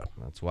 So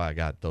that's why I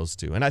got those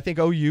two. And I think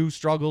OU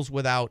struggles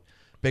without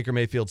Baker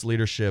Mayfield's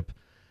leadership.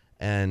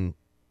 And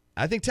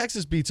I think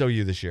Texas beats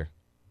OU this year.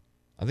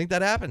 I think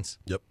that happens.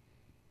 Yep.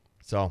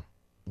 So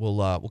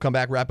we'll come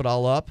back, wrap it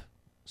all up,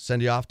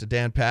 send you off to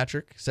Dan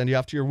Patrick, send you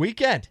off to your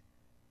weekend.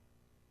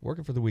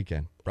 Working for the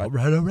weekend. All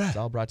right. It's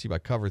all brought to you by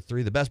Cover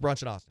 3, the best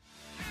brunch in Austin.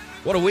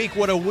 What a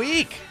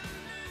week.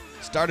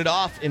 Started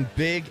off in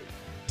Big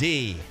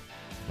D.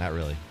 Not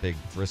really. Big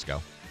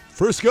Frisco.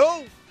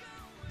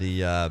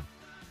 The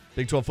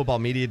Big 12 football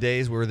media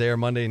days. We were there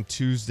Monday and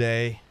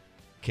Tuesday.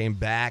 Came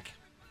back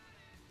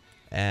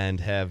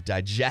and have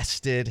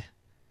digested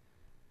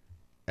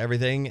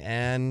everything.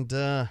 And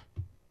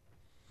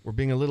we're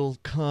being a little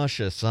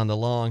cautious on the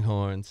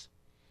Longhorns.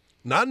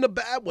 Not in a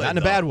bad way. Not in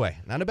a bad way.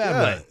 Not in a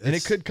bad way. And it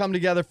it's- could come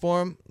together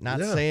for him. Not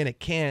Yeah. saying it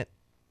can't.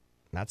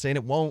 Not saying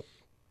it won't.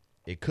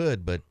 It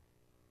could, but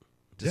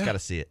just got to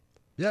see it.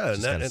 Yeah,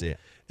 Just got to see it.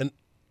 And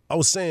I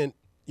was saying,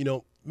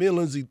 me and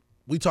Lindsay,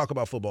 we talk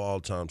about football all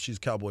the time. She's a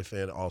Cowboy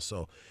fan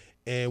also.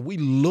 And we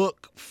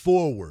look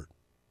forward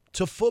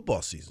to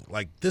football season.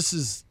 Like this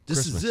is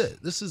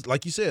it. This is,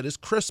 like you said, it's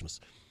Christmas.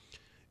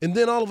 And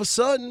then all of a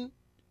sudden,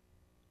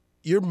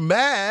 you're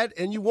mad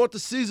and you want the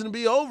season to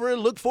be over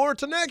and look forward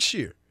to next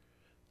year.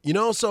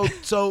 So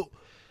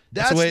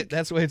That's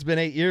the way it's been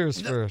 8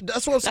 years for.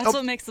 That's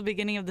what makes the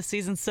beginning of the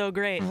season so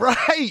great.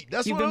 Right.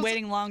 You've been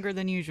waiting longer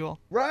than usual.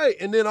 Right.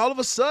 And then all of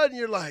a sudden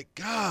you're like,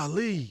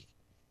 golly,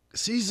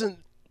 season.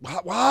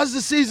 Why is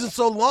the season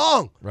so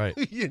long? Right.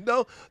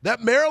 That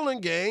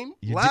Maryland game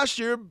last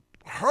year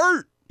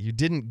hurt. You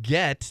didn't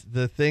get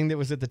the thing that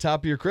was at the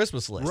top of your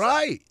Christmas list.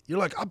 Right. You're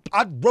like,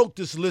 I wrote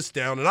this list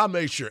down and I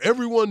made sure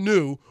everyone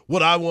knew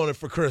what I wanted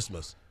for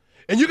Christmas.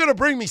 And you're going to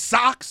bring me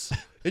socks?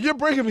 And you're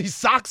bringing me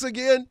socks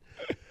again?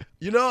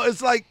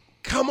 It's like,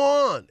 come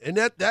on. And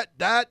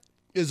that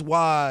is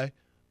why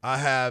I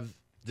have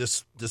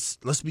this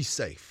let's be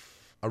safe.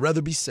 I'd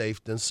rather be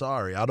safe than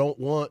sorry. I don't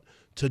want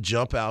to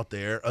jump out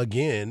there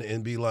again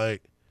and be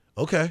like,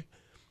 okay,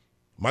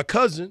 my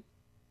cousin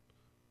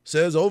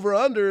says over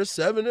under is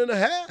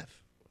 7.5.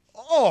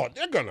 Oh,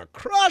 they're going to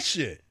crush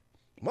it.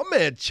 My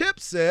man Chip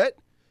said.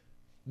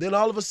 Then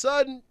all of a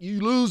sudden you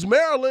lose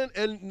Maryland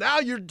and now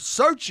you're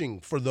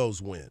searching for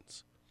those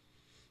wins.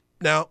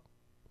 Now,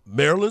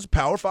 Maryland's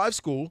Power 5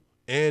 school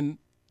and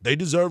they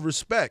deserve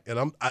respect and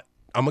I'm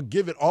going to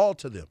give it all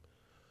to them.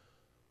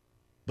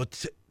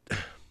 But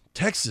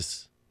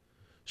Texas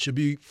should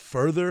be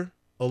further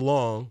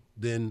along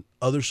than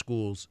other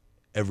schools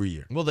every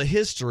year. Well,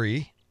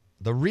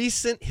 the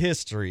recent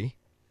history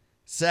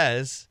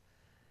says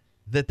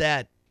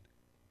that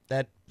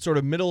sort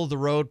of middle of the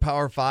road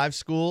Power 5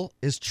 school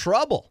is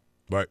trouble.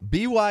 Right.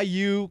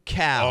 BYU,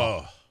 Cal.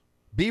 Oh.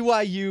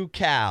 BYU,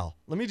 Cal.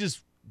 Let me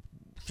just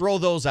throw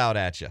those out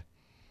at you.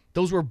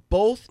 Those were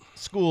both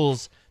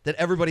schools that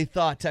everybody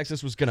thought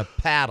Texas was going to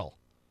paddle.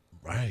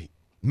 Right.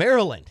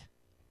 Maryland.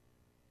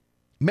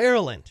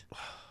 Everybody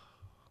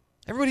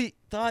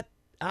thought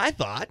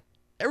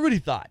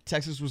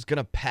Texas was going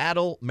to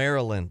paddle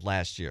Maryland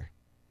last year.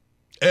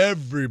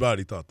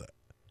 Everybody thought that.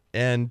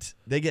 And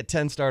they get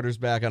 10 starters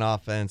back on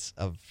offense,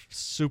 of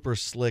super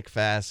slick,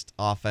 fast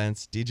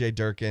offense. DJ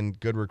Durkin,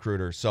 good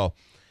recruiter. So,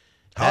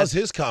 how's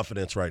his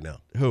confidence right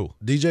now? Who?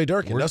 DJ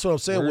Durkin. That's what I'm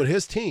saying with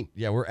his team.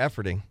 Yeah, we're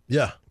efforting.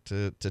 Yeah.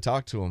 To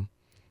talk to him.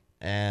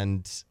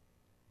 And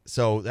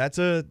so that's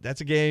a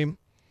game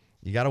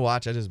you got to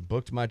watch. I just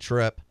booked my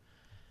trip.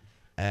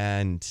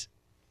 And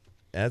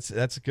that's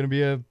going to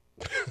be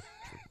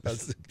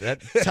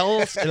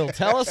it'll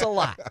tell us a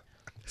lot.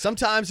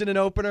 Sometimes in an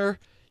opener,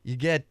 you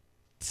get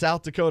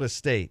South Dakota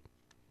State.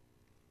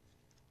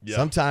 Yeah.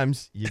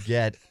 Sometimes you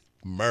get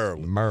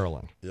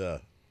Maryland. Yeah.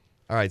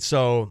 All right,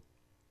 so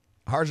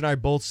Hardge and I are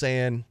both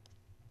saying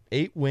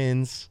 8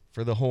 wins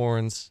for the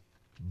Horns,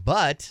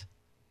 but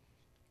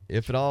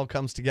if it all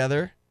comes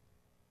together,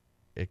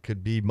 it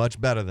could be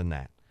much better than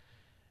that.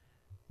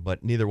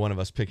 But neither one of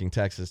us picking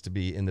Texas to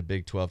be in the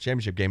Big 12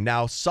 championship game.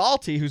 Now,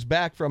 Salty, who's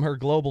back from her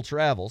global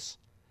travels,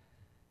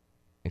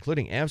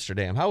 including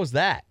Amsterdam, how was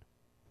that?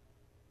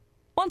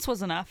 Once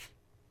was enough.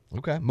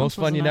 Okay. Most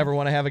fun you never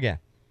want to have again.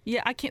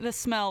 Yeah, I can't. The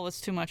smell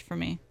was too much for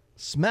me.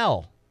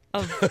 Smell?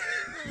 Of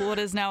what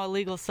is now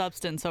illegal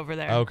substance over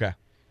there. Okay.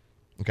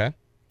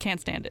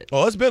 Can't stand it.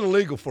 Oh, it's been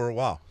illegal for a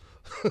while.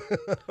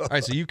 All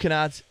right, so you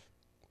cannot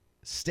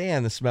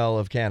stand the smell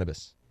of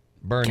cannabis.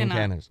 Burning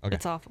cannabis. Okay.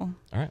 It's awful.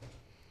 All right.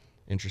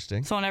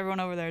 Interesting. So when everyone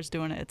over there is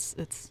doing it,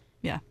 it's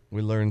yeah.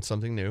 We learn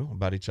something new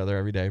about each other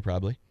every day,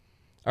 probably.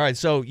 All right,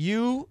 so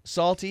you,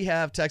 Salty,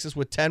 have Texas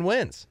with 10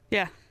 wins.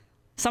 Yeah.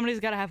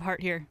 Somebody's got to have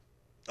heart here.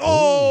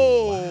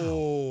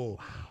 Oh.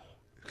 Wow.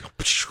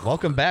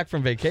 Welcome back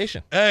from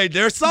vacation. Hey,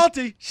 there's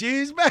Salty.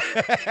 She's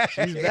back.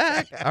 She's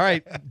back. All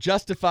right,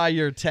 justify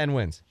your 10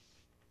 wins.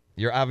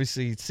 You're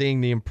obviously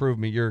seeing the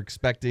improvement. You're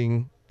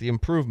expecting the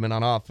improvement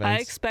on offense. I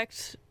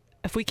expect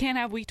if we can't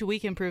have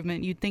week-to-week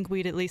improvement, you'd think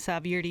we'd at least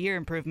have year-to-year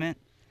improvement.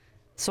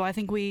 So I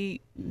think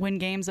we win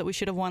games that we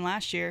should have won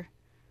last year,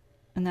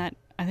 and that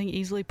I think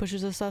easily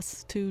pushes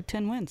us to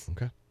 10 wins.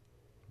 Okay.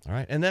 All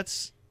right, and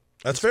that's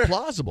fair.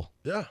 Plausible.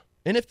 Yeah.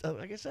 And if,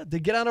 like I said, they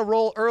get on a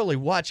roll early,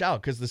 watch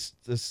out because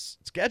this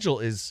schedule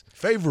is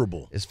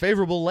favorable. Is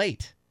favorable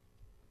late.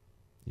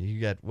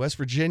 You got West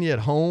Virginia at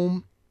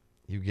home.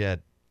 You get,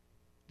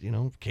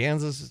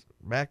 Kansas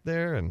back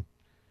there, and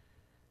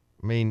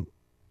I mean,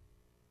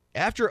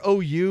 after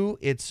OU,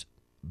 it's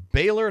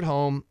Baylor at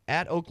home,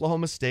 at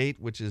Oklahoma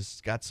State, which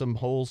has got some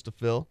holes to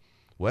fill.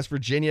 West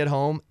Virginia at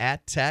home,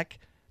 at Tech.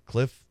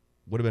 Cliff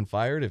would have been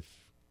fired if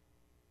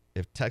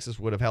Texas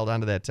would have held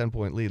on to that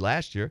 10-point lead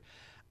last year.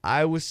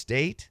 Iowa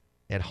State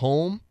at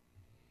home,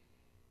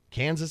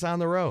 Kansas on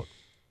the road.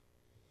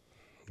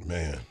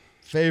 Man,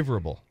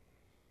 favorable.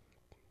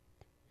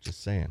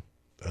 Just saying.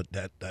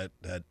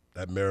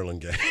 That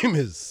Maryland game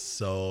is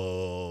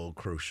so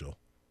crucial.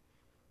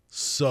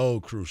 So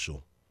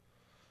crucial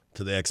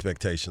to the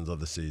expectations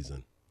of the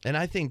season. And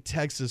I think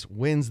Texas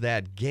wins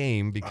that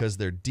game because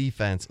their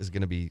defense is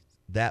going to be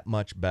that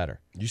much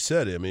better. You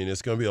said it. I mean,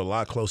 it's going to be a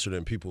lot closer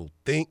than people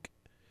think.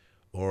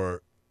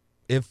 Or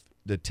if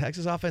the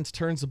Texas offense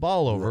turns the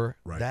ball over,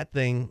 right. that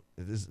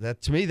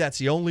to me, that's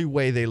the only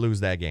way they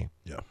lose that game.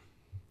 Yeah.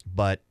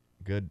 But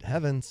good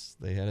heavens,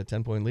 they had a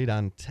 10-point lead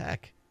on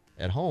Tech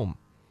at home.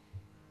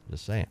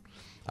 Just saying.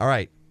 All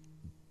right,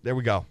 there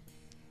we go.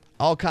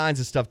 All kinds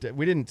of stuff.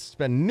 We didn't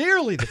spend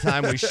nearly the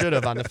time we should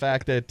have on the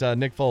fact that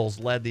Nick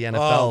Foles led the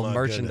NFL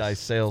merchandise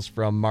sales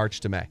from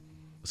March to May.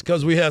 It's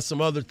because we have some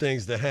other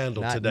things to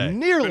handle Not today.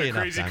 Nearly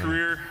enough crazy time.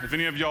 Career. If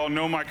any of y'all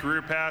know my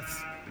career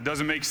path, it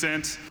doesn't make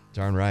sense.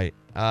 Darn right.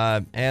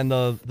 And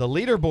the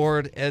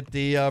leaderboard at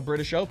the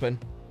British Open,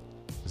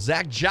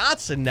 Zach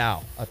Johnson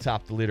now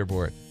atop the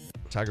leaderboard.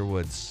 Tiger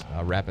Woods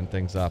wrapping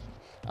things up.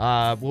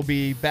 We'll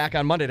be back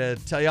on Monday to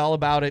tell you all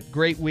about it.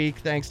 Great week.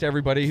 Thanks to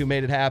everybody who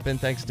made it happen.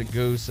 Thanks to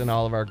Goose and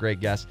all of our great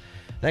guests.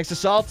 Thanks to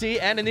Salty,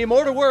 and in the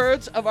immortal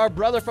words of our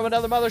brother from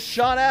another mother,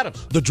 Sean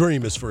Adams. The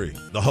dream is free.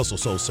 The hustle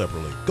sold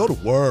separately. Go to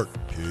work.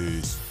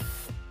 Peace.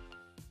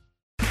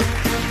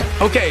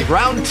 Okay,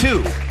 round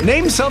 2.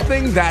 Name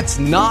something that's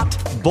not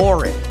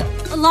boring.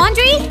 A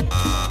laundry?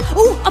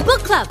 Ooh, a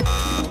book club.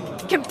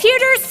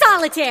 Computer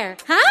solitaire,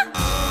 huh?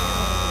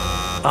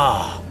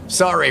 Ah,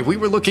 sorry, we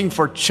were looking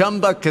for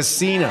Chumba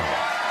Casino.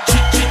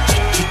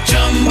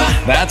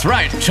 That's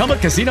right,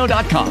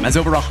 ChumbaCasino.com has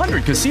over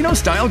 100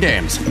 casino-style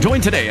games.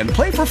 Join today and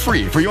play for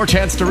free for your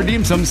chance to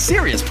redeem some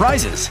serious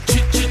prizes.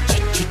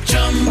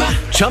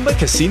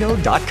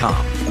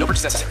 ChumbaCasino.com. No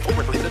purchase necessary. Void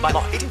where prohibited by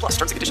law. 18+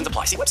 terms and conditions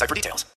apply. See website for details.